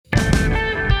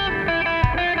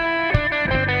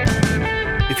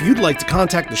If you'd like to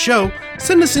contact the show,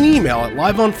 send us an email at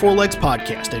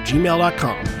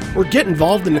liveonfourlegspodcast@gmail.com or get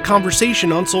involved in the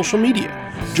conversation on social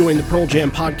media. Join the Pearl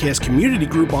Jam Podcast community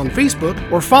group on Facebook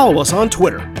or follow us on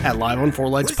Twitter at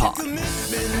liveonfourlegspod.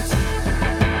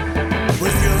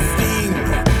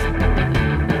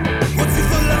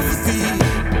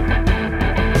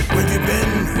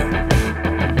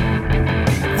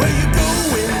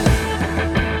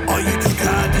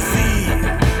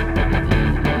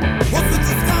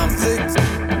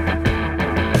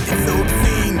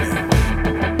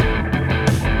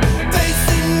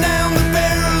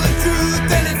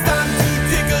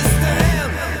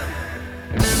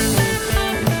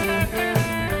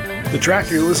 The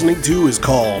track you're listening to is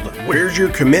called Where's Your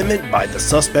Commitment by The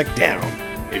Suspect Down.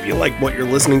 If you like what you're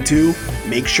listening to,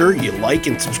 make sure you like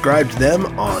and subscribe to them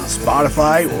on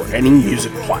Spotify or any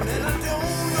music platform.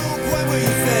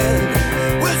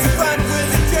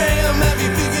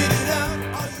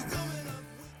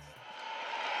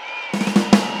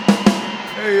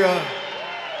 Hey,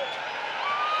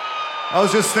 I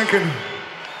was just thinking,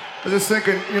 if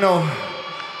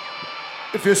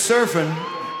you're surfing,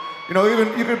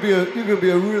 even you could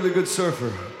be a really good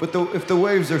surfer, but if the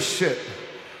waves are shit,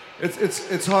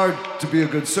 it's hard to be a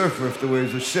good surfer if the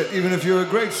waves are shit, even if you're a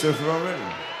great surfer already.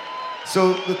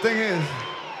 So the thing is,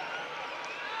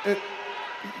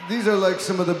 these are like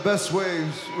some of the best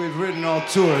waves we've ridden all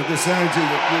tour. This energy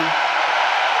that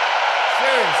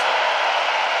serious.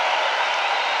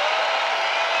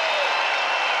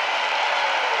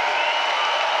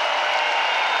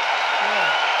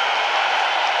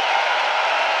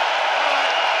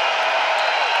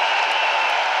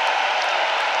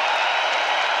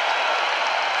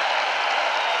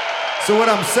 So what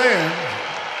I'm saying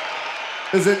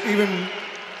is that even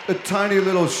a tiny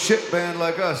little shit band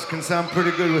like us can sound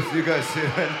pretty good with you guys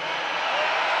here.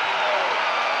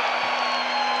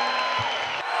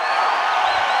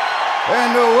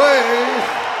 And away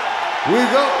we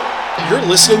go. You're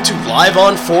listening to Live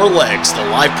on Four Legs, the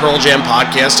live Pearl Jam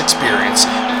podcast experience,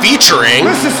 featuring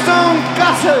Mr. Stone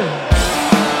Gossard.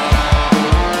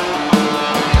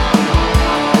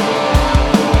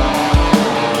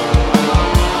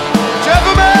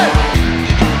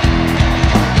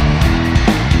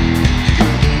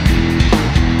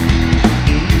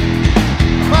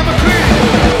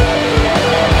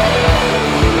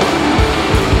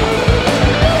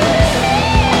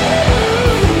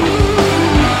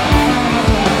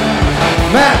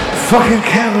 Fucking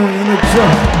camera in a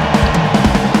truck.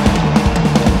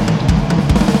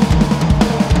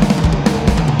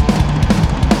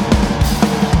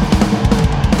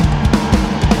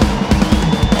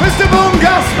 Mr. Boom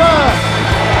Gasper.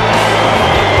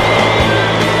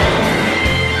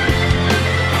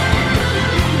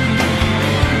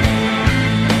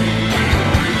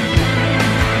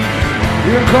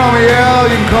 You can call me Al,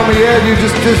 you can call me Ed, you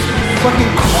just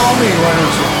fucking call me, why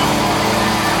don't you?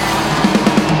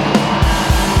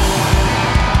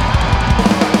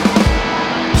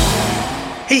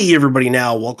 Hey everybody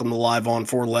now, welcome to Live on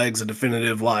Four Legs, a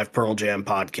definitive live Pearl Jam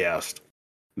podcast.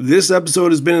 This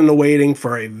episode has been in the waiting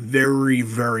for a very,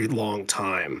 very long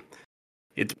time.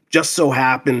 It just so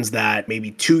happens that maybe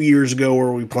 2 years ago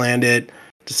where we planned it,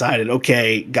 decided,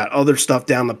 okay, got other stuff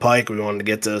down the pike, we wanted to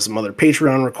get to some other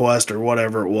Patreon request or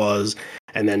whatever it was,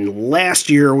 and then last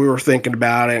year we were thinking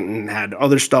about it and had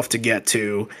other stuff to get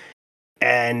to.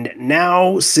 And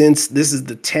now, since this is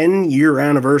the 10-year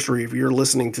anniversary, if you're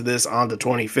listening to this on the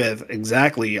 25th,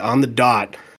 exactly on the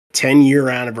dot, 10-year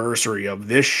anniversary of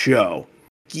this show,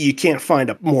 you can't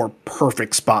find a more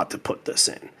perfect spot to put this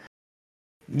in.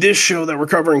 This show that we're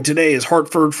covering today is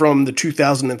Hartford from the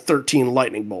 2013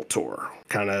 Lightning Bolt Tour.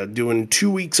 Kind of doing 2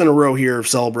 weeks in a row here of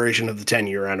celebration of the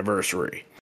 10-year anniversary.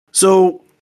 So,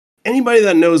 anybody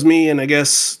that knows me, and I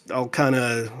guess I'll kind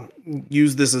of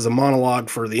use this as a monologue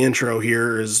for the intro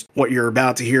here, is what you're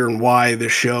about to hear and why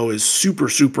this show is super,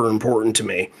 super important to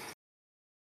me.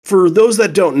 For those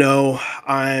that don't know,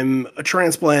 I'm a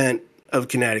transplant of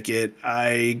Connecticut.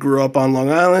 I grew up on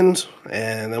Long Island,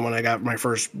 and then when I got my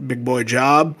first big boy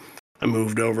job, I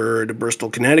moved over to Bristol,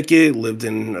 Connecticut, lived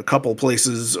in a couple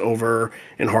places over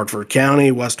in Hartford County,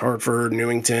 West Hartford,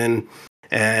 Newington,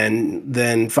 and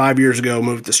then 5 years ago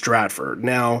moved to Stratford.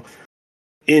 Now,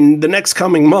 in the next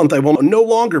coming month, I will no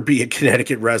longer be a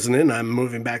Connecticut resident. I'm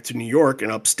moving back to New York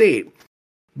and upstate.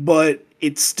 But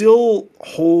it still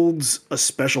holds a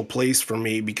special place for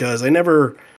me because I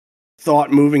never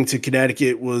thought moving to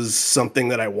Connecticut was something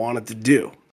that I wanted to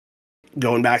do.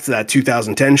 Going back to that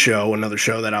 2010 show, another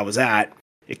show that I was at,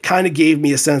 it kind of gave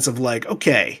me a sense of like,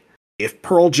 okay, if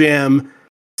Pearl Jam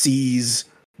sees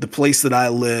the place that I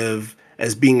live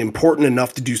as being important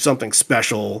enough to do something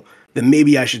special, then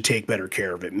maybe I should take better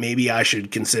care of it. Maybe I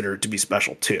should consider it to be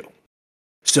special too.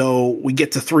 So we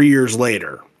get to 3 years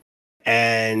later,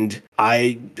 and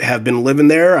I have been living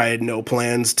there. I had no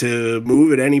plans to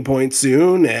move at any point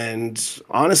soon. And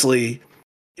honestly,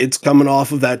 it's coming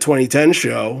off of that 2010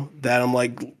 show that I'm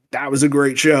like, that was a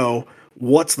great show.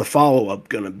 What's the follow-up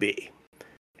going to be?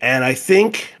 And I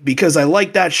think because I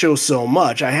liked that show so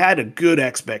much, I had a good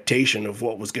expectation of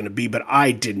what was going to be, but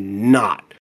I did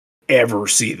not ever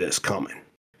see this coming.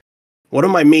 One of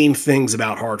my main things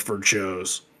about Hartford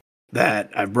shows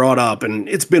that I've brought up, and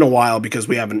it's been a while because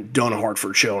we haven't done a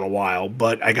Hartford show in a while,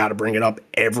 but I got to bring it up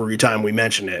every time we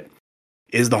mention it,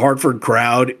 is the Hartford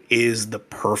crowd is the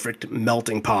perfect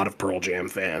melting pot of Pearl Jam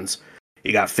fans.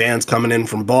 You got fans coming in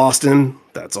from Boston.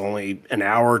 That's only an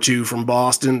hour or two from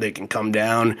Boston. They can come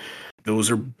down. Those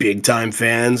are big time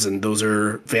fans, and those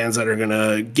are fans that are going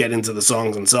to get into the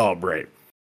songs and celebrate.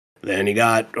 Then you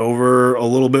got over a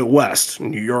little bit west,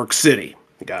 New York City.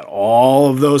 You got all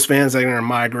of those fans that are going to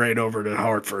migrate over to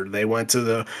Hartford. They went to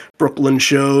the Brooklyn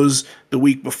shows the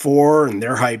week before, and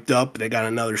they're hyped up. They got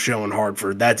another show in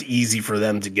Hartford. That's easy for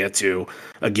them to get to.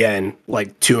 Again,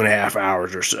 like 2.5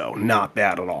 hours or so. Not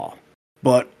bad at all.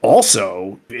 But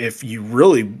also, if you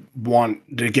really want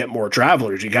to get more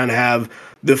travelers, you kind of have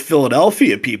the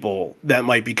Philadelphia people that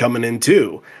might be coming in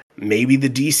too. Maybe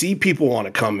the DC people want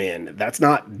to come in. That's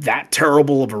not that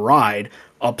terrible of a ride.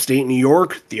 Upstate New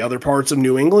York, the other parts of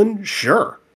New England,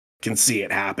 sure, can see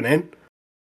it happening.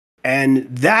 And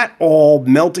that all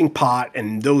melting pot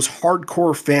and those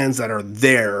hardcore fans that are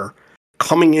there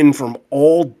coming in from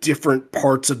all different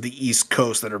parts of the East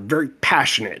Coast that are very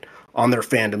passionate on their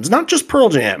fandoms, not just Pearl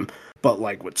Jam, but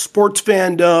like with sports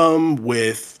fandom,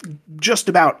 with just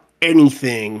about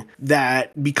anything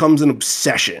that becomes an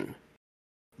obsession.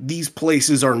 These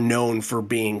places are known for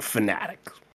being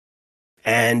fanatic.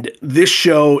 And this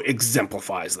show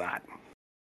exemplifies that.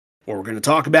 What we're going to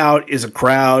talk about is a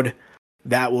crowd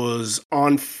that was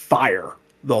on fire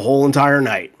the whole entire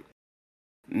night.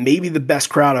 Maybe the best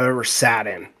crowd I've ever sat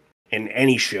in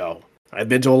any show. I've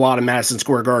been to a lot of Madison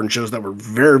Square Garden shows that were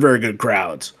very, very good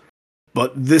crowds.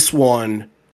 But this one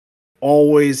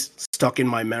always stuck in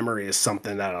my memory as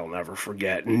something that I'll never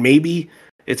forget. And maybe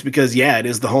it's because, yeah, it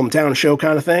is the hometown show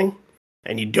kind of thing.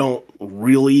 And you don't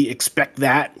really expect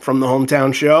that from the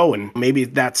hometown show. And maybe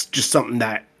that's just something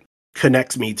that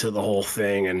connects me to the whole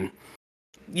thing. And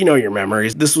you know your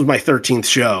memories. This was my 13th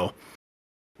show.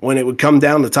 When it would come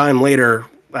down the time later,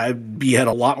 I'd be at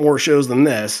a lot more shows than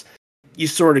this. You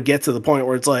sort of get to the point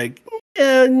where it's like,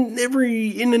 every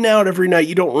in and out every night,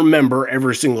 you don't remember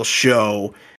every single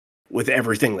show with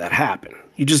everything that happened.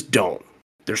 You just don't.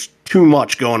 There's too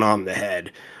much going on in the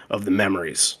head of the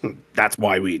memories. That's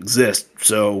why we exist,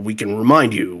 so we can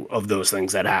remind you of those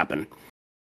things that happen.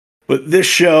 But this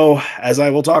show, as I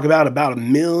will talk about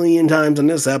 1,000,000 times in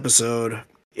this episode,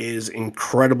 is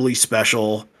incredibly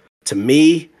special to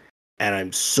me, and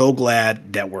I'm so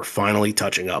glad that we're finally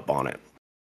touching up on it.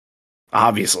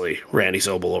 Obviously, Randy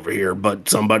Sobel over here, but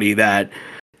somebody that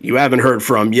you haven't heard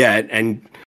from yet, and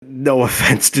no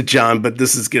offense to John, but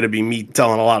this is going to be me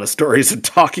telling a lot of stories and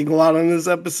talking a lot on this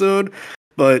episode,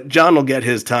 but John will get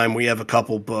his time. We have a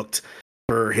couple booked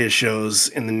for his shows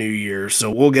in the new year, so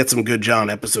we'll get some good John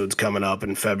episodes coming up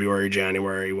in February,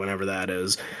 January, whenever that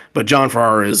is. But John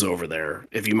Farrar is over there,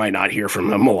 if you might not hear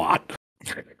from him a lot.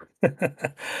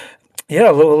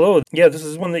 Yeah, hello. Yeah, this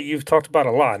is one that you've talked about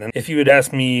a lot, and if you had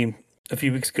asked me a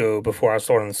few weeks ago before I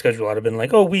started on the schedule, I'd have been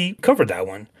like, oh, we covered that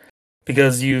one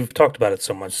because you've talked about it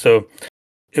so much. So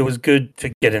it was good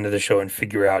to get into the show and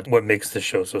figure out what makes the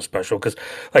show so special. Because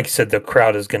like you said, the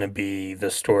crowd is going to be the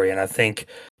story. And I think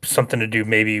something to do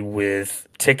maybe with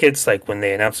tickets, like when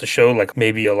they announce the show, like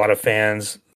maybe a lot of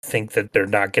fans think that they're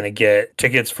not going to get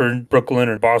tickets for Brooklyn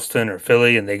or Boston or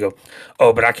Philly, and they go,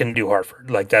 oh, but I can do Hartford.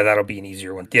 Like that'll be an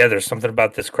easier one. Yeah, there's something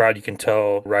about this crowd. You can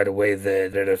tell right away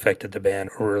that it affected the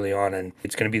band early on, and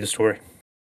it's going to be the story.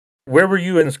 Where were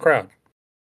you in this crowd?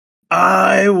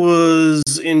 I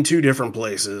was in two different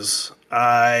places.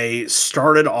 I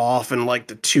started off in like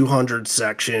the 200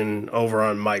 section over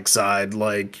on Mike's side,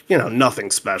 like,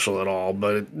 nothing special at all,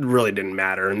 but it really didn't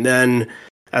matter. And then,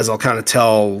 as I'll kind of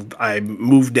tell, I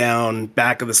moved down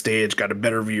back of the stage, got a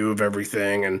better view of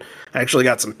everything, and I actually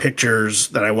got some pictures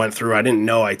that I went through. I didn't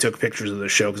know I took pictures of the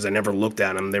show because I never looked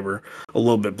at them. They were a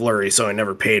little bit blurry, so I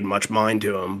never paid much mind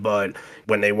to them. But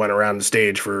when they went around the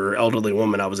stage for Elderly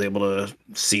Woman, I was able to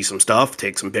see some stuff,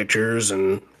 take some pictures,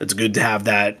 and it's good to have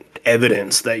that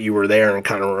evidence that you were there and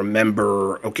kind of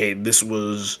remember, okay, this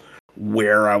was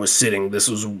where I was sitting. This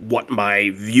was what my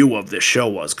view of this show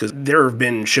was, because there have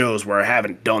been shows where I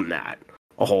haven't done that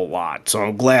a whole lot. So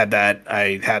I'm glad that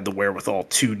I had the wherewithal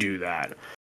to do that.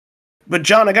 But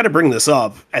John, I got to bring this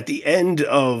up. At the end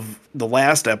of the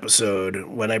last episode,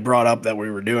 when I brought up that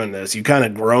we were doing this, you kind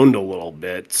of groaned a little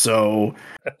bit. So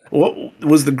what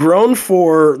was the groan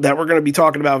for that we're going to be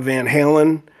talking about Van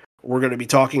Halen? We're going to be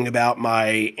talking about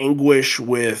my anguish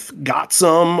with Got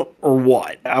Some, or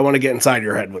what? I want to get inside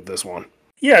your head with this one.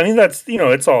 Yeah, I mean, that's,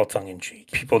 it's all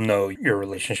tongue-in-cheek. People know your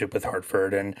relationship with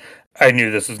Hartford, and I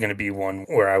knew this was going to be one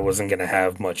where I wasn't going to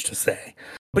have much to say.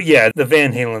 But yeah, the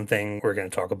Van Halen thing we're going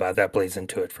to talk about, that plays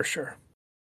into it for sure.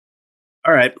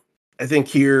 All right. I think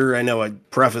here, I know I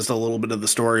prefaced a little bit of the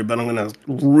story, but I'm going to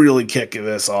really kick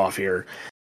this off here.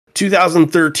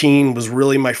 2013 was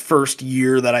really my first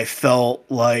year that I felt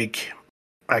like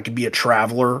I could be a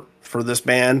traveler for this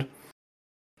band.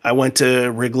 I went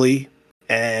to Wrigley,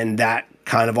 and that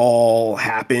kind of all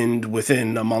happened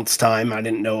within a month's time. I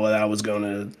didn't know that I was going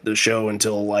to the show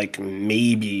until like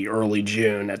maybe early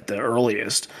June at the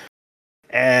earliest.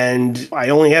 And I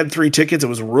only had 3 tickets. It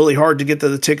was really hard to get to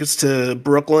the tickets to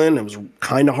Brooklyn. It was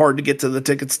kind of hard to get to the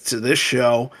tickets to this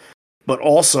show. But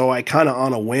also, I kind of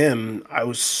on a whim, I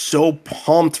was so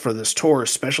pumped for this tour,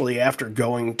 especially after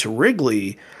going to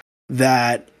Wrigley,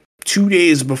 that 2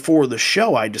 days before the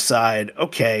show, I decide,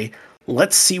 okay,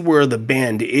 let's see where the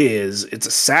band is. It's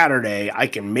a Saturday. I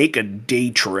can make a day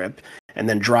trip and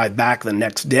then drive back the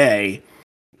next day.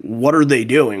 What are they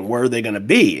doing? Where are they going to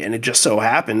be? And it just so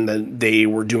happened that they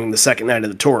were doing the second night of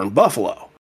the tour in Buffalo.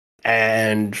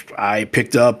 And I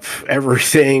picked up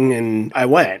everything and I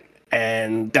went.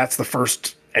 And that's the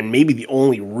first and maybe the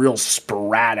only real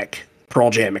sporadic Pearl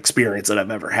Jam experience that I've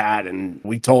ever had. And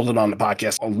we told it on the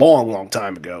podcast a long, long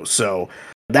time ago. So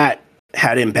that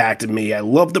had impacted me. I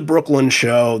love the Brooklyn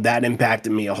show. That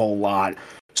impacted me a whole lot.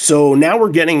 So now we're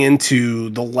getting into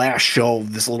the last show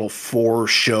of this little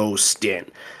 4-show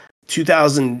stint.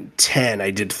 2010,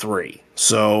 I did 3.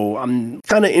 So I'm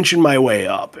kind of inching my way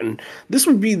up. And this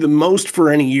would be the most for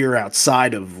any year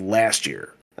outside of last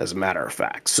year, as a matter of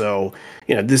fact. So,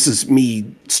 this is me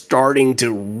starting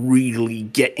to really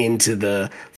get into the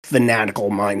fanatical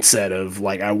mindset of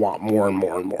like, I want more and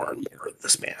more and more and more of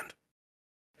this band.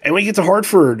 And we get to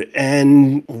Hartford,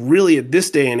 and really at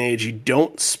this day and age, you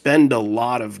don't spend a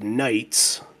lot of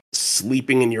nights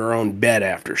sleeping in your own bed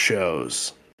after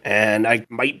shows. And I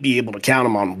might be able to count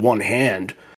them on one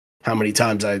hand how many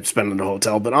times I've spent in a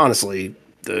hotel, but honestly,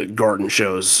 the garden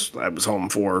shows I was home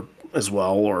for as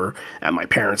well, or at my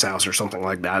parents' house or something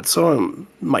like that, so I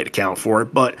might account for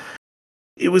it. But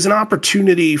it was an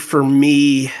opportunity for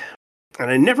me, and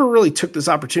I never really took this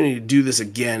opportunity to do this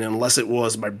again unless it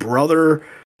was my brother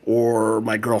or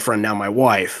my girlfriend, now my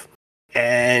wife.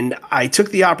 And I took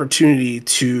the opportunity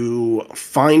to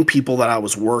find people that I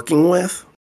was working with,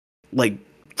 like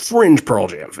fringe Pearl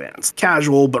Jam fans,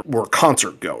 casual, but were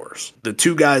concert goers. The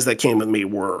 2 guys that came with me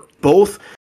were both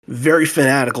very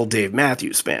fanatical Dave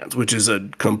Matthews fans, which is a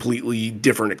completely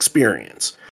different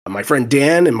experience. My friend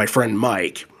Dan and my friend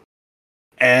Mike.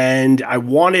 And I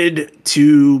wanted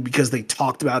to, because they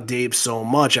talked about Dave so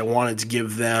much, I wanted to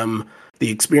give them the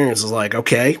experience. Is like,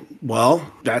 okay,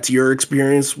 well, that's your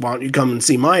experience. Why don't you come and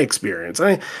see my experience?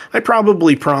 I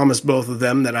probably promised both of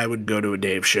them that I would go to a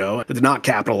Dave show. I did not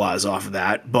capitalize off of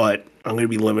that, but I'm going to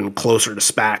be living closer to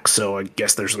SPAC, so I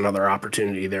guess there's another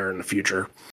opportunity there in the future.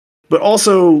 But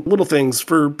also, little things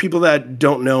for people that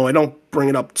don't know, I don't bring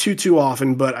it up too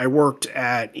often, but I worked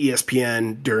at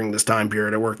ESPN during this time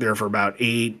period. I worked there for about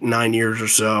 8-9 years or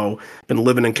so. Been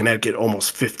living in Connecticut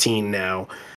almost 15 now.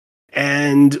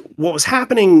 And what was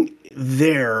happening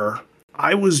there,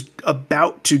 I was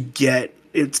about to get,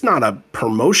 it's not a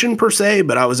promotion per se,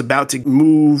 but I was about to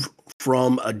move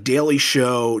from a daily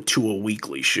show to a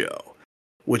weekly show,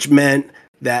 which meant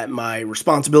that my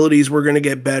responsibilities were going to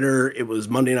get better. It was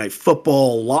Monday Night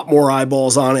Football, a lot more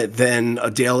eyeballs on it than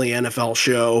a daily NFL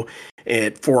show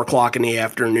at 4 o'clock in the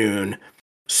afternoon.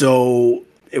 So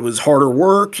it was harder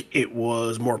work. It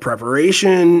was more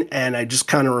preparation. And I just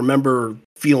kind of remember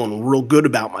feeling real good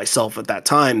about myself at that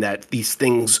time that these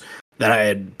things that I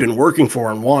had been working for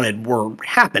and wanted were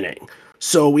happening.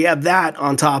 So we have that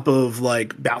on top of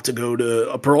like about to go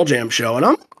to a Pearl Jam show,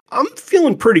 and I'm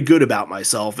feeling pretty good about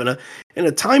myself in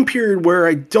a time period where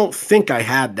I don't think I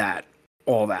had that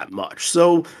all that much.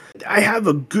 So I have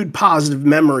a good positive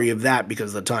memory of that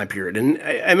because of the time period. And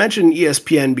I mentioned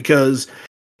ESPN because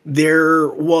there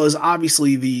was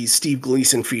obviously the Steve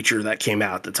Gleason feature that came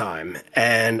out at the time,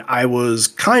 and I was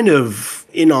kind of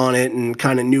in on it and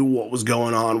kind of knew what was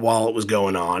going on while it was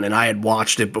going on, and I had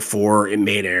watched it before it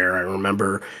made air. I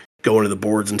remember going to the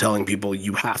boards and telling people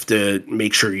you have to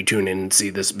make sure you tune in and see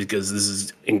this because this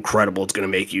is incredible. It's going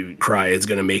to make you cry. It's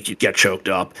going to make you get choked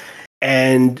up.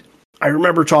 And I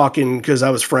remember talking because I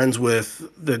was friends with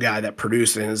the guy that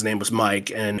produced it, and his name was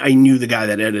Mike, and I knew the guy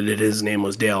that edited, his name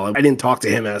was Dale. I didn't talk to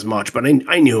him as much, but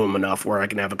I knew him enough where I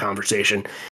can have a conversation.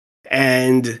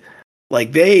 And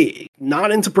like, they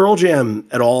not into Pearl Jam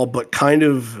at all, but kind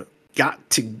of got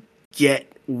to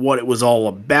get what it was all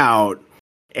about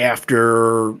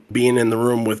after being in the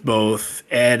room with both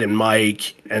Ed and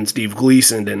Mike and Steve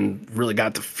Gleason, and really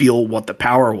got to feel what the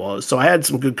power was. So I had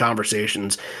some good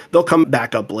conversations. They'll come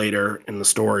back up later in the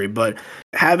story, but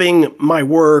having my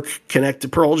work connect to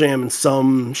Pearl Jam in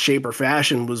some shape or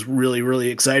fashion was really, really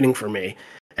exciting for me.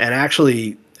 And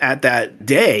actually, at that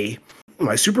day,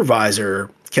 my supervisor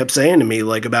kept saying to me,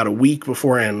 like, about a week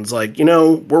beforehand, it's like, you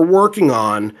know, we're working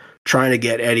on trying to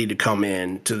get Eddie to come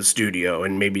in to the studio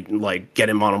and maybe like get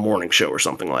him on a morning show or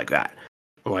something like that.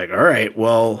 I'm like, all right,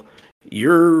 well,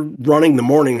 you're running the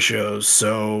morning shows,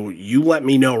 so you let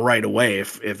me know right away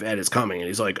if Ed is coming. And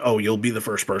he's like, oh, you'll be the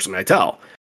first person I tell.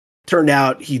 Turned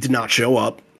out he did not show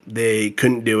up. They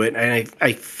couldn't do it. And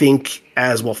I think,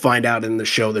 as we'll find out in the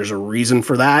show, there's a reason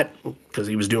for that, because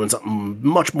he was doing something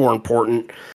much more important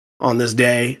on this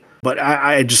day. But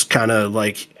I just kind of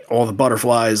like all the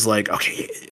butterflies, like, okay,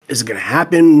 is it going to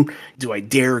happen? Do I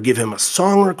dare give him a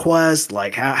song request?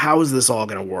 Like, how is this all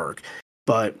going to work?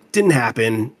 But didn't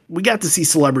happen. We got to see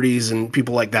celebrities and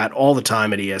people like that all the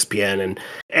time at ESPN. And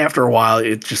after a while,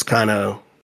 it just kind of,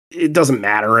 it doesn't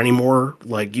matter anymore.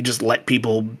 Like, you just let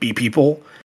people be people.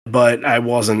 But I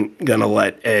wasn't going to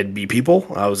let Ed be people.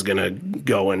 I was going to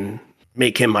go and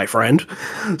make him my friend.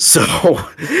 So,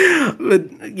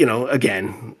 you know,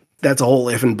 again, that's a whole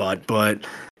if and but. But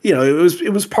you know,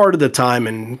 it was part of the time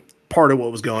and part of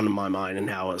what was going in my mind and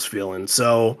how I was feeling.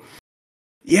 So,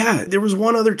 yeah, there was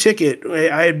one other ticket.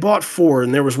 I had bought 4,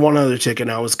 and there was one other ticket,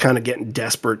 and I was kind of getting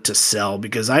desperate to sell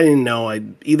because I didn't know,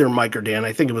 either Mike or Dan,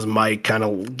 I think it was Mike, kind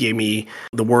of gave me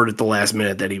the word at the last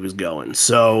minute that he was going.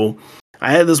 So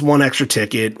I had this one extra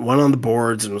ticket, went on the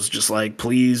boards, and was just like,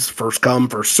 please, first come,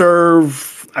 first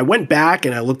serve. I went back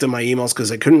and I looked at my emails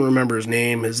because I couldn't remember his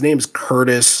name. His name's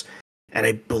Curtis, and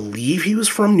I believe he was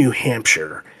from New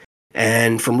Hampshire.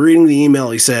 And from reading the email,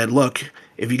 he said, look,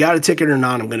 if you got a ticket or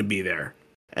not, I'm going to be there.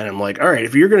 And I'm like, all right,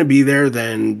 if you're going to be there,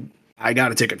 then I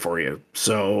got a ticket for you.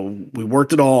 So we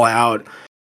worked it all out.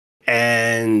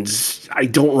 And I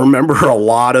don't remember a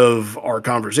lot of our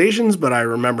conversations, but I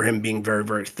remember him being very,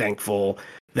 very thankful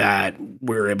that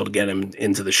we were able to get him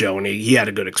into the show. And he had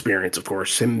a good experience, of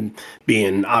course, him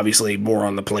being obviously more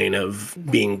on the plane of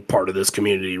being part of this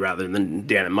community rather than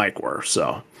Dan and Mike were.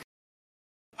 So,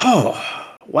 oh,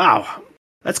 wow.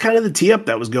 That's kind of the tee up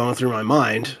that was going through my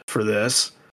mind for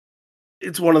this.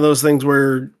 It's one of those things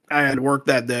where I had work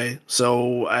that day,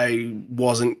 so I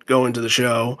wasn't going to the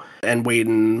show and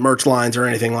waiting merch lines or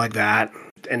anything like that.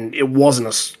 And it wasn't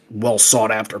a well sought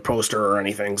after poster or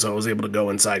anything, so I was able to go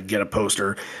inside and get a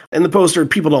poster. And the poster,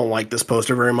 people don't like this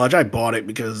poster very much. I bought it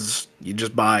because you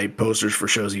just buy posters for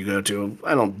shows you go to.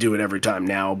 I don't do it every time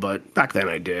now, but back then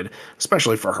I did.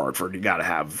 Especially for Hartford, you got to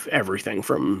have everything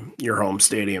from your home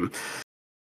stadium.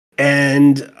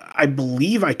 And I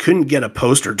believe I couldn't get a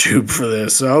poster tube for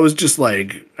this. So I was just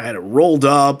like, I had it rolled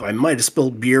up. I might have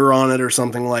spilled beer on it or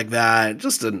something like that.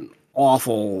 Just an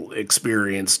awful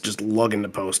experience just lugging the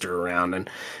poster around. And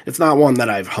it's not one that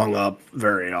I've hung up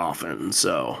very often.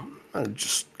 So I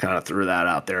just kind of threw that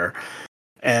out there.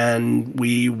 And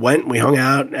we hung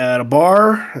out at a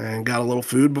bar and got a little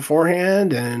food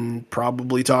beforehand and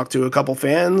probably talked to a couple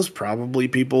fans, probably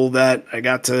people that I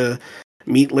got to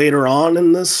meet later on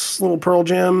in this little Pearl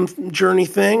Jam journey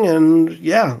thing. And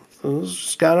yeah, it was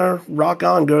just kind of rock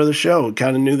on, go to the show.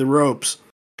 Kind of knew the ropes,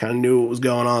 kind of knew what was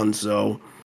going on. So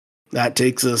that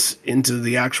takes us into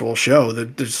the actual show.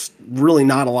 There's really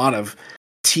not a lot of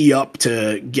tee up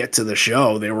to get to the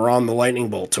show. They were on the Lightning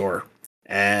Bolt tour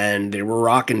and they were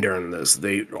rocking during this.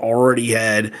 They already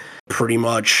had pretty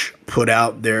much put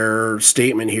out their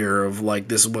statement here of like,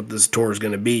 this is what this tour is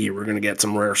going to be. You were going to get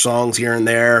some rare songs here and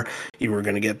there. You were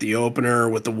going to get the opener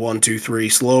with the 1, 2, 3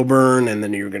 slow burn, and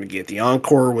then you were going to get the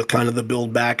encore with kind of the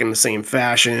build back in the same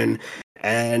fashion.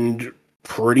 And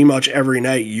pretty much every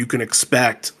night you can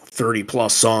expect 30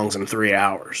 plus songs in 3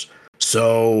 hours.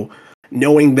 So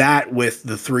knowing that with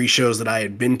the 3 shows that I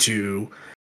had been to,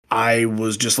 I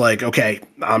was just like, okay,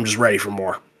 I'm just ready for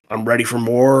more. I'm ready for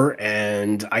more,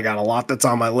 and I got a lot that's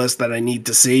on my list that I need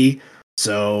to see,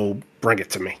 so bring it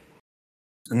to me.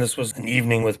 And this was an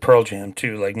evening with Pearl Jam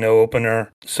too, like no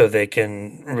opener, so they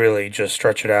can really just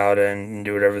stretch it out and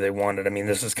do whatever they wanted. I mean,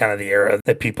 this is kind of the era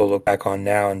that people look back on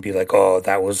now and be like, oh,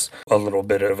 that was a little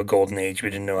bit of a golden age. We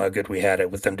didn't know how good we had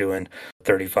it with them doing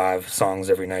 35 songs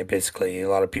every night, basically. A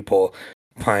lot of people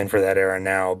pine for that era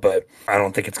now, but I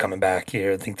don't think it's coming back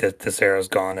here. I think that this era's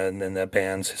gone in that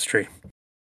band's history.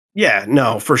 Yeah,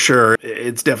 no, for sure.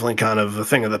 It's definitely kind of a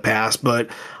thing of the past, but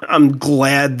I'm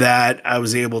glad that I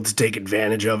was able to take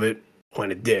advantage of it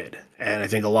when it did. And I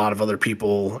think a lot of other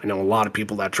people, I know a lot of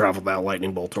people that traveled that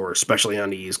Lightning Bolt tour, especially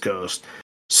on the East Coast.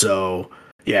 So,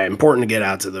 yeah, important to get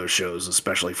out to those shows,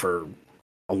 especially for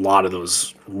a lot of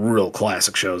those real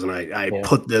classic shows. And I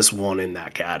put this one in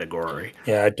that category.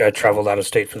 Yeah, I traveled out of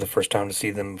state for the first time to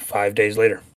see them 5 days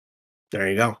later. There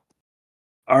you go.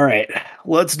 All right,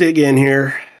 let's dig in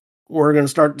here. We're going to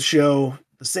start the show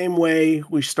the same way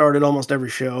we started almost every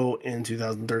show in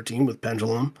 2013 with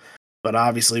Pendulum. But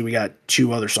obviously we got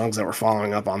two other songs that were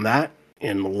following up on that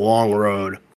in Long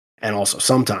Road and also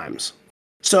Sometimes.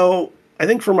 So I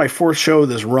think for my fourth show of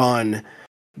this run,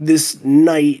 this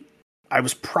night I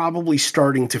was probably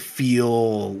starting to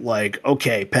feel like,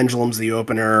 okay, Pendulum's the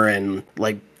opener and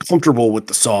like comfortable with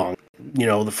the song. You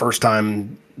know, the first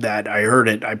time that I heard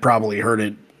it, I probably heard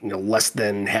it less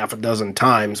than half a dozen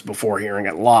times before hearing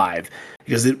it live,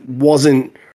 because it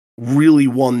wasn't really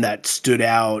one that stood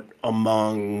out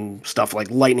among stuff like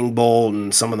Lightning Bolt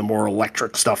and some of the more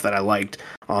electric stuff that I liked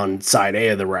on side A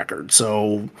of the record.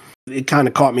 So it kind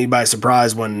of caught me by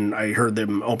surprise when I heard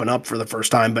them open up for the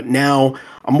first time, but now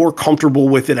I'm more comfortable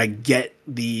with it. I get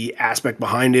the aspect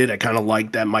behind it. I kind of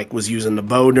like that Mike was using the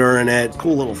bow during it.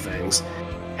 Cool little things.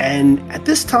 And at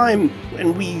this time,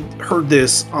 and we heard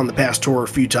this on the past tour a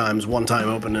few times, one time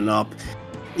opening up,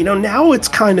 now it's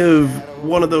kind of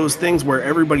one of those things where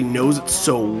everybody knows it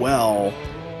so well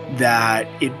that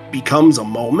it becomes a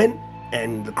moment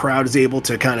and the crowd is able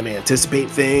to kind of anticipate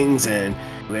things, and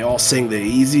they all sing the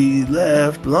Easy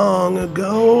Left Long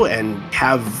Ago and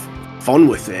have fun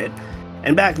with it.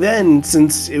 And back then,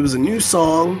 since it was a new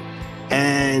song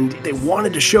and they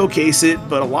wanted to showcase it,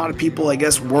 but a lot of people, I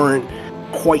guess, weren't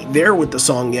quite there with the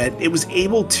song yet, it was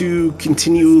able to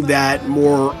continue that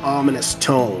more ominous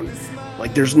tone.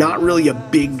 Like, there's not really a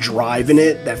big drive in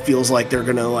it that feels like they're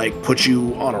gonna like put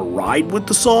you on a ride with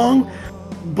the song,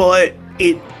 but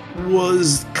it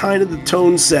was kind of the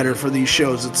tone setter for these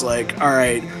shows. It's like, all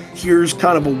right, here's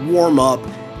kind of a warm up,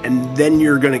 and then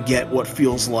you're gonna get what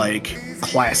feels like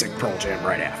classic Pearl Jam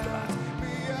right after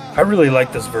that. I really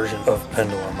like this version of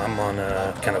Pendulum. I'm on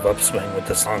a kind of upswing with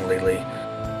the song lately.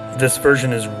 This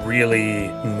version is really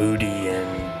moody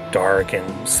and dark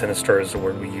and sinister is the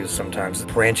word we use sometimes. It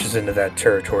branches into that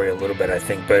territory a little bit, I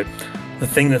think. But the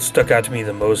thing that stuck out to me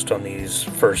the most on these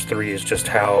first three is just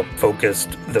how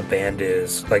focused the band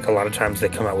is. Like, a lot of times they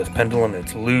come out with Pendulum,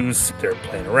 it's loose, they're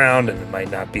playing around, and it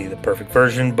might not be the perfect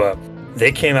version, but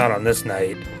they came out on this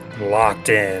night locked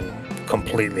in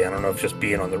completely. I don't know if just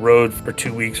being on the road for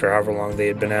 2 weeks or however long they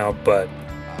had been out, but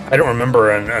I don't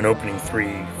remember an opening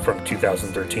three from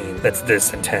 2013 that's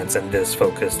this intense and this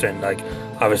focused. And like,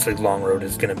 obviously Long Road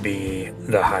is going to be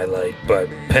the highlight, but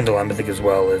Pendulum, I think, as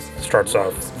well, starts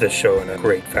off this show in a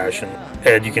great fashion.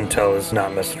 Ed, you can tell, is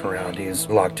not messing around. He's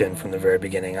locked in from the very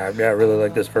beginning. I really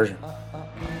like this version.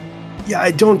 Yeah,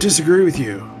 I don't disagree with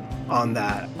you on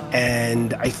that.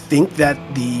 And I think that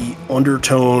the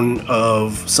undertone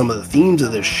of some of the themes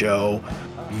of this show,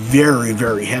 very,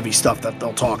 very heavy stuff that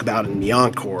they'll talk about in the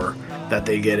encore that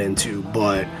they get into,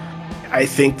 but I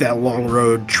think that Long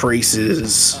Road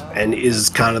traces and is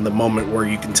kind of the moment where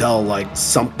you can tell like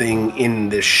something in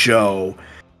this show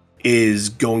is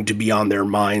going to be on their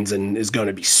minds and is going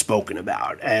to be spoken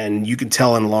about. And you can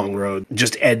tell in Long Road,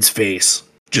 just Ed's face,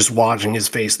 just watching his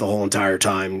face the whole entire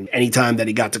time. Anytime that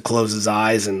he got to close his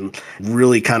eyes and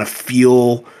really kind of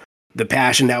feel the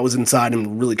passion that was inside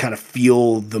him, really kind of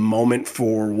feel the moment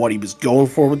for what he was going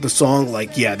for with the song,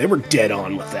 like, yeah, they were dead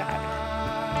on with that.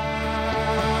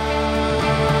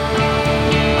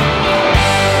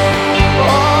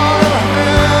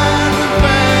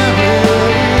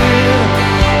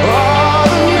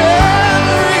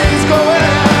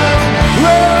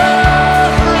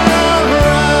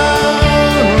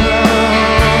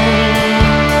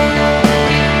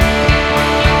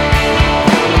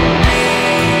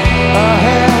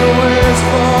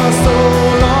 So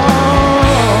long,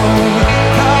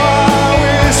 how I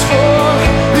wish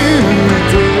for you.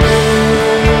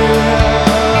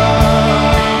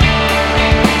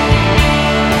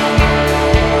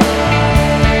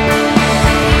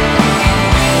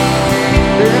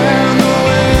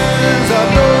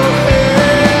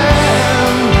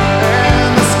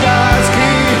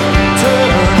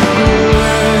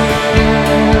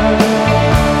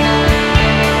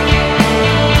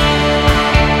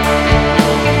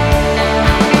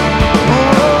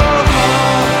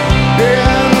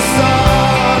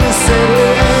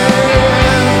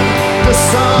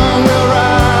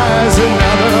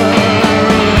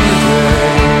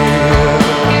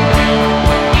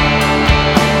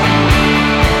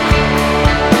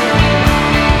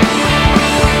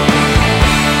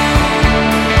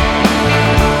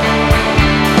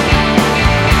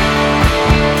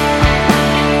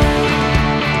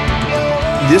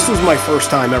 This was my first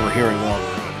time ever hearing Long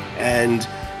Road, and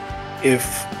if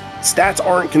stats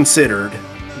aren't considered,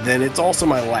 then it's also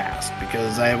my last,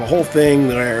 because I have a whole thing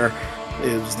where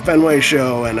it was the Fenway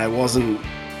show and I wasn't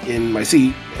in my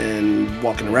seat and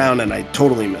walking around, and I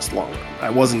totally missed Long Road. I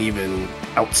wasn't even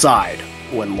outside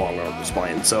when Long Road was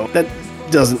playing, so that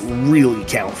doesn't really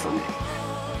count for me.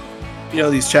 You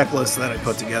know, these checklists that I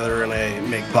put together and I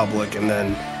make public, and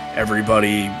then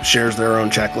everybody shares their own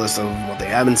checklist of what they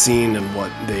haven't seen and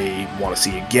what they want to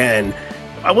see again.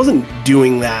 I wasn't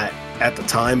doing that at the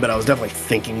time, but I was definitely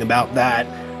thinking about that.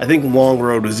 I think Long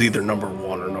Road was either number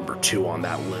 1 or number 2 on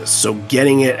that list, so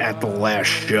getting it at the last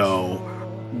show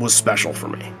was special for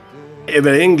me. If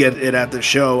I didn't get it at the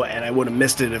show and I would have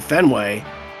missed it at Fenway,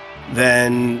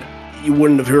 then you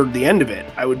wouldn't have heard the end of it.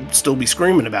 I would still be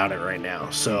screaming about it right now.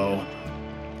 So,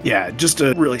 yeah, just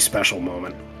a really special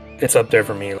moment. It's up there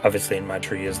for me. Obviously, In My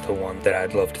Tree is the one that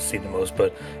I'd love to see the most,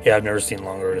 but yeah, I've never seen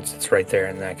Long Road. It's right there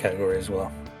in that category as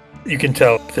well. You can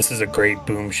tell this is a great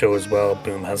Boom show as well.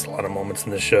 Boom has a lot of moments in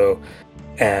the show,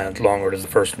 and Long Road is the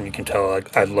first one. You can tell,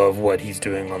 like, I love what he's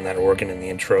doing on that organ in the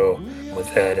intro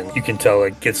with Ed, and you can tell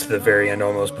it gets to the very end,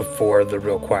 almost before the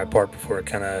real quiet part, before it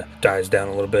kind of dies down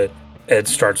a little bit. Ed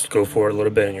starts to go for it a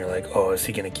little bit, and you're like, oh, is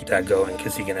he going to keep that going?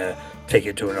 Is he going to take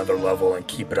it to another level and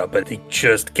keep it up? But he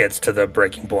just gets to the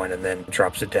breaking point and then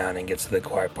drops it down and gets to the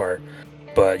quiet part.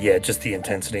 But yeah, just the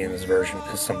intensity in this version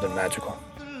is something magical.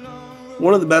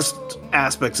 One of the best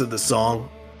aspects of the song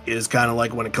is kind of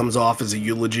like when it comes off as a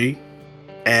eulogy.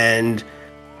 And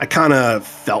I kind of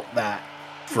felt that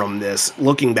from this.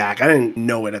 Looking back, I didn't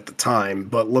know it at the time,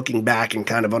 but looking back and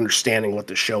kind of understanding what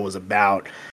the show was about,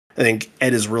 I think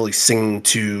Ed is really singing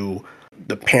to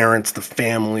the parents, the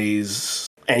families,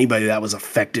 anybody that was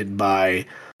affected by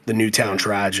the Newtown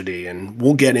tragedy. And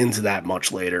we'll get into that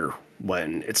much later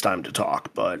when it's time to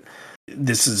talk, but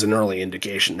this is an early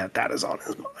indication that that is on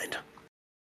his mind.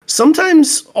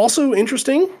 Sometimes also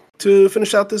interesting to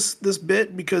finish out this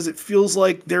bit, because it feels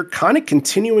like they're kind of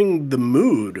continuing the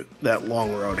mood that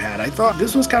Long Road had. I thought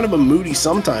this was kind of a moody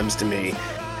sometimes to me,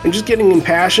 and just getting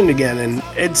impassioned again, and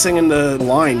Ed singing the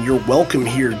line, "You're welcome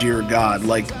here, dear God."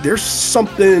 Like, there's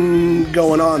something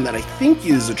going on that I think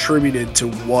is attributed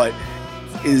to what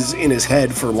is in his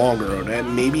head for Long Road.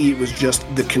 And maybe it was just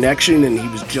the connection and he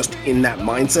was just in that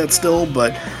mindset still,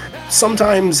 but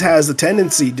sometimes has a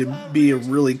tendency to be a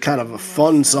really kind of a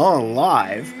fun song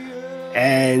live,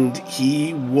 and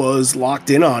he was locked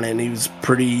in on it and he was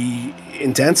pretty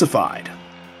intensified.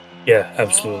 Yeah,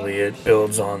 absolutely. It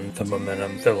builds on the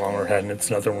momentum that Long Road had, and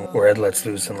it's another one where Ed lets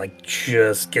loose and like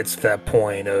just gets to that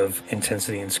point of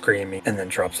intensity and screaming and then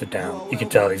drops it down. You can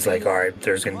tell he's like, all right,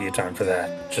 there's going to be a time for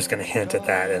that. Just going to hint at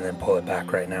that and then pull it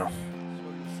back right now.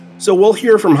 So we'll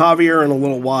hear from Javier in a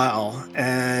little while,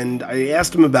 and I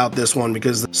asked him about this one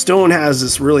because Stone has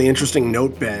this really interesting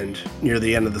note bend near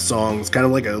the end of the song. It's kind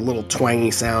of like a little twangy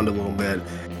sound a little bit.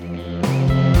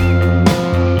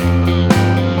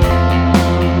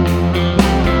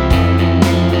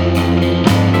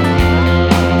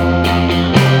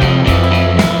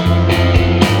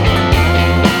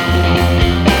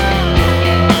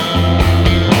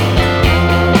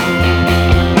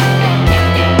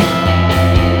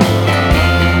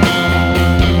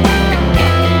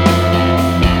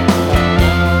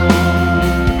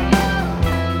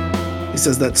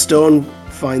 Says that Stone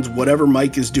finds whatever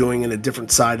Mike is doing in a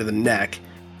different side of the neck.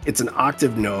 It's an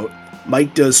octave note.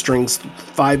 Mike does strings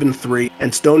 5 and 3,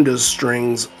 and Stone does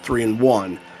strings 3 and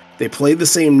 1. They play the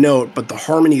same note, but the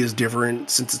harmony is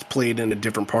different since it's played in a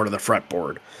different part of the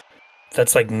fretboard.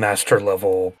 That's like master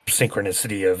level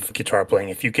synchronicity of guitar playing.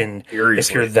 If you can, Seriously.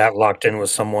 If you're that locked in with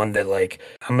someone that like,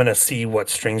 I'm going to see what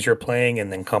strings you're playing and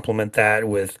then complement that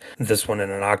with this one in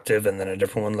an octave and then a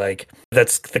different one. Like,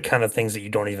 that's the kind of things that you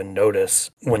don't even notice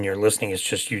when you're listening. It's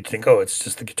just, you think, oh, it's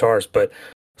just the guitars, but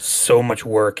so much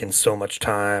work and so much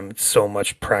time, so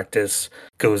much practice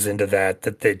goes into that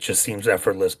it just seems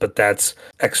effortless, but that's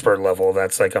expert level.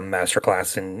 That's like a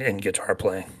masterclass in guitar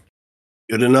playing.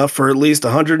 Good enough for at least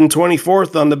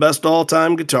 124th on the best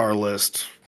all-time guitar list.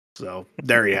 So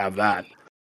there you have that.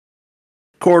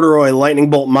 Corduroy, Lightning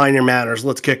Bolt Minor Matters.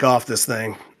 Let's kick off this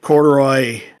thing.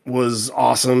 Corduroy was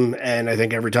awesome, and I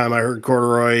think every time I heard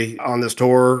Corduroy on this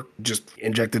tour, just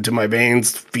injected to my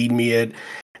veins, feed me it.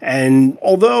 And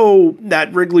although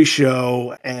that Wrigley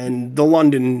show and the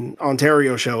London,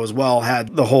 Ontario show as well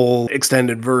had the whole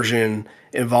extended version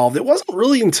involved, it wasn't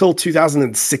really until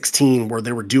 2016 where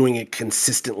they were doing it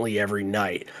consistently every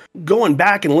night. Going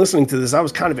back and listening to this, I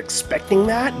was kind of expecting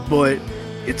that, but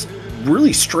it's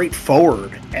really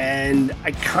straightforward. And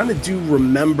I kind of do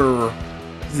remember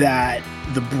that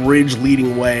the bridge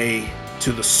leading way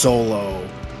to the solo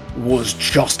was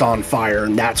just on fire,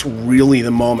 and that's really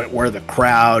the moment where the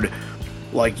crowd,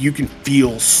 like, you can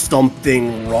feel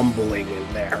something rumbling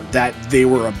in there, that they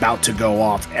were about to go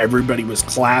off. Everybody was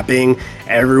clapping,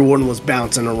 everyone was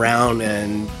bouncing around,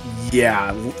 and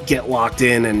yeah, get locked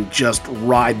in and just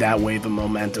ride that wave of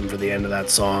momentum for the end of that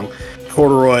song.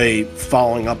 Corduroy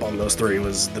following up on those three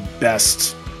was the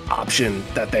best option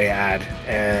that they had,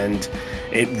 and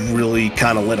it really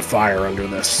kind of lit a fire under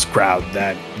this crowd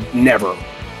that never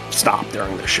stopped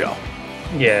during the show.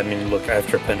 Yeah, I mean, look,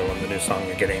 after Pendulum, the new song,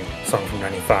 you're getting song from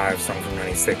 95, song from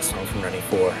 96, song from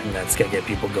 94, and that's going to get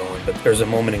people going. But there's a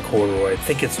moment in Corduroy, I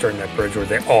think it's during that bridge, where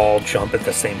they all jump at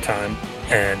the same time,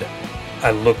 and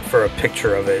I looked for a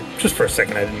picture of it just for a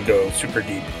second. I didn't go super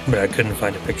deep, but I couldn't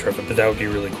find a picture of it. But that would be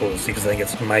really cool to see, because I think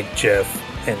it's Mike, Jeff,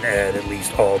 and Ed at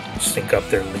least all sync up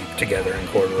their leap together in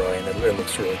Corduroy, and it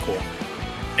looks really cool.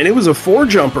 And it was a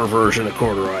 4-jumper version of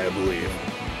Corduroy, I believe,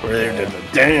 where they did the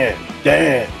dan.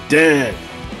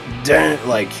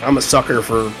 Like, I'm a sucker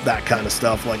for that kind of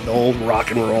stuff, like the old rock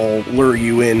and roll lure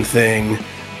you in thing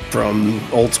from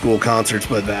old school concerts.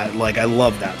 But that, like, I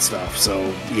love that stuff. So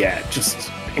yeah,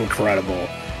 just incredible.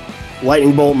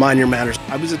 Lightning Bolt, Mind Your Manners.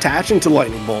 I was attaching to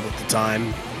Lightning Bolt at the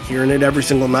time, hearing it every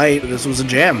single night. This was a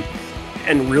jam.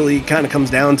 And really kind of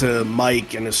comes down to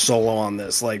Mike and his solo on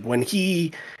this. Like, when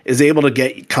he is able to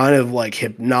get kind of like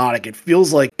hypnotic, it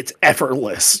feels like it's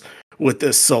effortless with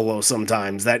this solo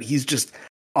sometimes, that he's just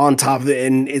on top of it,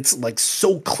 and it's like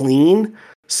so clean.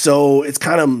 So it's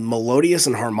kind of melodious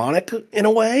and harmonic in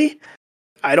a way.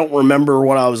 I don't remember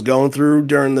what I was going through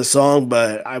during the song,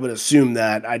 but I would assume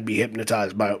that I'd be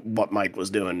hypnotized by what Mike was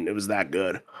doing. It was that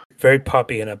good. Very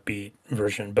poppy and upbeat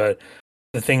version, but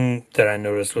the thing that I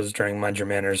noticed was during Mind Your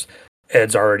Manners,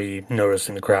 Ed's already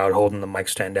noticing the crowd, holding the mic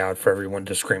stand out for everyone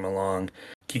to scream along.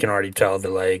 You can already tell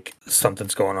that, like,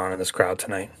 something's going on in this crowd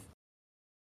tonight.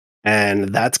 And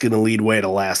that's going to lead way to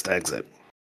Last Exit.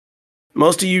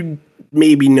 Most of you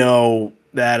maybe know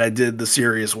that I did the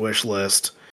Serious Wish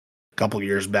List a couple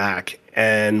years back,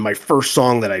 and my first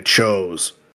song that I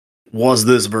chose was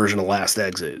this version of Last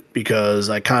Exit, because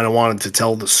I kind of wanted to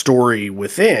tell the story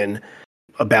within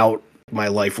about my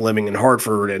life living in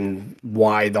Hartford and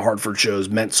why the Hartford shows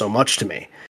meant so much to me.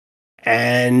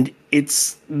 And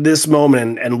it's this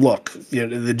moment, and look, you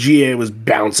know, the GA was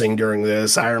bouncing during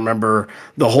this. I remember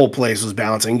the whole place was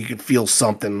bouncing. You could feel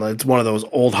something. It's one of those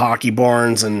old hockey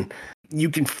barns, and you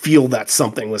can feel that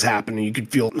something was happening. You could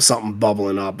feel something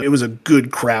bubbling up. It was a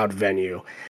good crowd venue.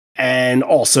 And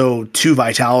also 2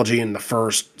 Vitalogy in the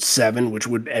first 7, which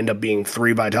would end up being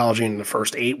 3 Vitalogy in the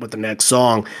first 8 with the next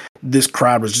song. This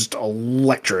crowd was just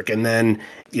electric. And then,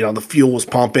 you know, the fuel was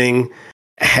pumping,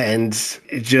 and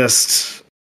it just,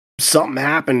 something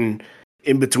happened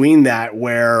in between that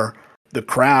where the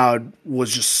crowd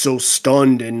was just so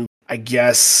stunned and, I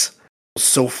guess,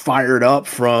 so fired up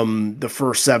from the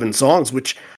first 7 songs,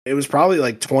 which it was probably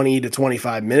like 20 to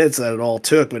 25 minutes that it all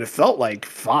took, but it felt like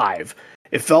 5.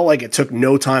 It felt like it took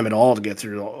no time at all to get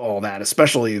through all that,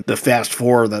 especially the fast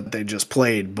 4 that they just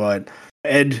played. But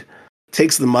Ed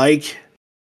takes the mic.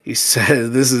 He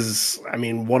said, this is, I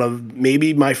mean, one of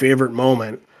maybe my favorite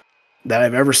moment that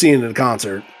I've ever seen in a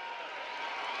concert.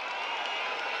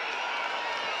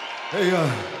 Hey,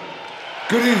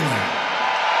 good evening.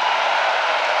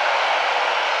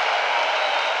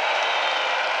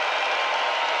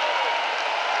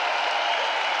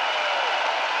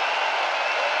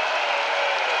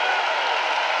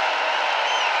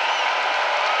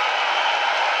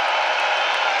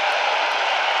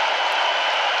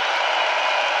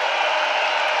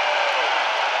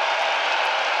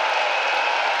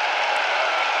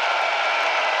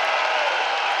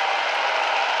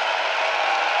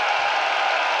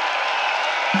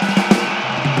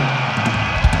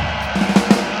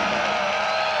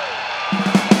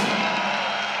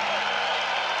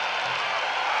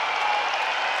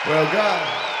 Well, God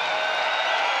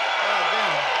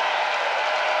damn.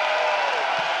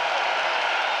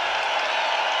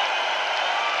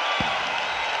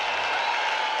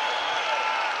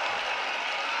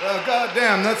 Well, God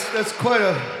damn, that's quite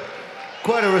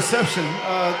a reception.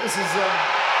 This is.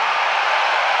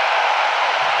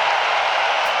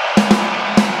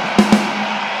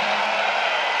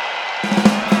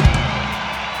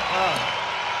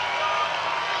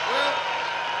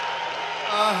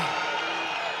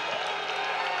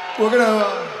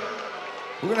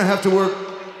 We're gonna have to work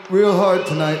real hard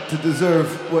tonight to deserve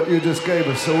what you just gave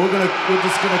us. So we're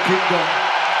just gonna keep going.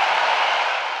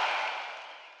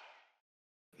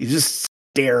 He's just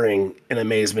staring in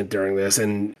amazement during this,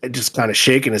 and just kind of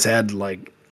shaking his head,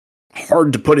 like,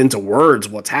 hard to put into words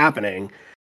what's happening.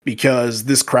 because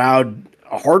this crowd,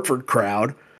 a Hartford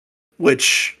crowd,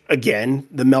 which, again,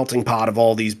 the melting pot of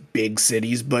all these big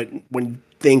cities, but when you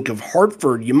think of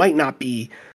Hartford, you might not be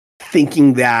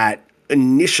thinking that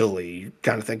initially,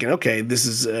 kind of thinking, okay, this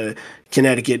is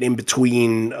Connecticut in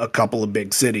between a couple of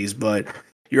big cities, but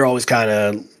you're always kind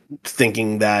of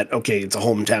thinking that, okay, it's a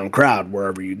hometown crowd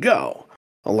wherever you go,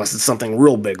 unless it's something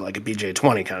real big like a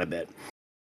BJ20 kind of bit.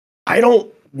 I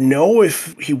don't know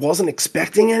if he wasn't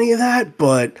expecting any of that,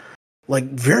 but like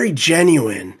very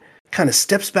genuine, kind of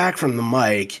steps back from the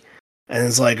mic and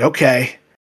is like, okay,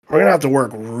 we're going to have to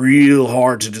work real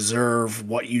hard to deserve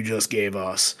what you just gave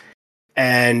us.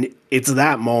 And it's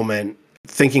that moment,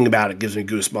 thinking about it gives me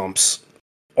goosebumps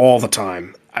all the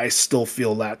time. I still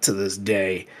feel that to this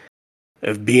day,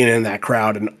 of being in that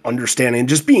crowd and understanding,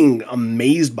 just being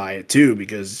amazed by it too,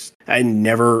 because I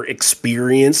never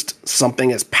experienced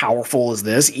something as powerful as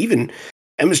this. Even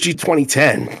MSG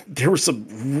 2010, there were some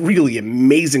really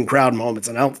amazing crowd moments,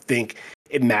 and I don't think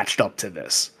it matched up to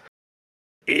this.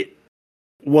 It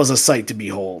was a sight to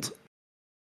behold.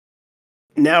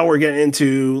 Now we're getting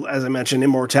into, as I mentioned,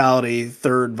 Immortality,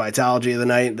 third Vitalogy of the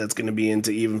night. That's going to be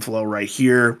into Even Flow right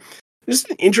here. Just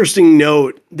an interesting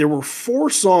note, there were 4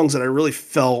 songs that I really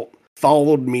felt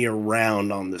followed me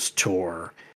around on this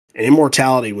tour. And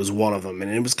Immortality was one of them.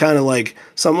 And it was kind of like,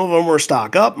 some of them were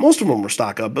stock up, most of them were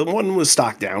stock up, but one was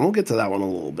stock down. We'll get to that one a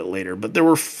little bit later. But there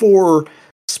were 4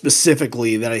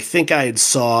 specifically that I think I had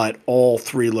saw at all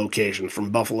 3 locations, from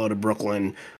Buffalo to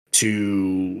Brooklyn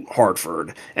to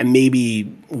Hartford. And maybe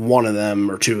one of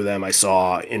them or 2 of them I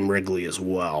saw in Wrigley as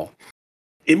well.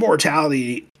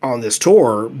 Immortality on this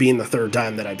tour, being the 3rd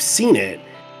time that I've seen it,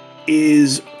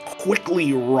 is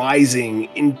quickly rising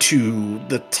into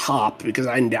the top, because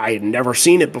I had never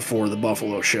seen it before the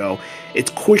Buffalo show.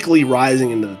 It's quickly rising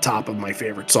into the top of my